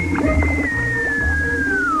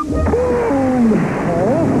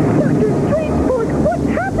 Dr. Strangefoot, what's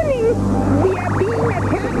happening? We are being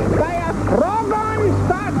attacked by a Frogon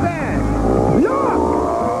saucer. Look!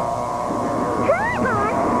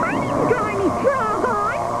 Frogon? I didn't draw any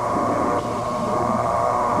Frogon.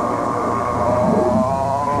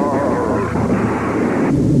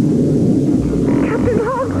 Captain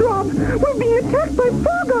Hogthrob, we're being attacked by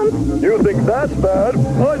Frogons. You think that's bad?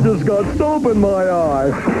 I just got soap in my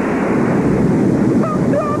eye.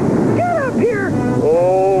 Hogthrob, get up here.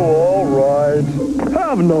 Oh, all right.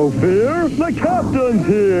 Have no fear. The captain's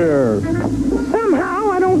here.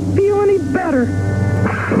 Somehow I don't feel any better.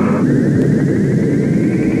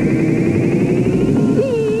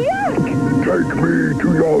 Yuck! Take me to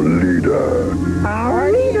your leader.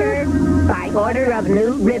 Our leader, by order of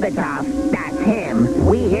Newt Ribbitoff, that's him,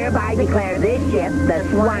 we hereby declare this ship the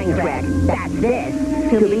Swine Trek, that's this,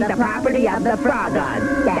 to be the property of the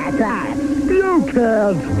Frogons, that's us. You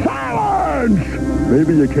can't. Silence!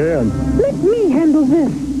 Maybe you can. Let me handle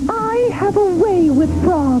this. I have a way with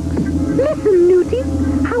frogs. Listen, Newty.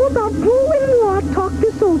 How about Boo and Watt talk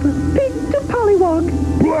this over? Pig to Pollywog.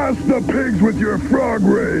 Blast the pigs with your frog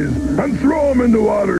rays and throw them in the water